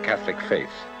into the Catholic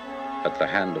faith at the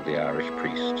hand of the Irish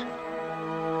priest.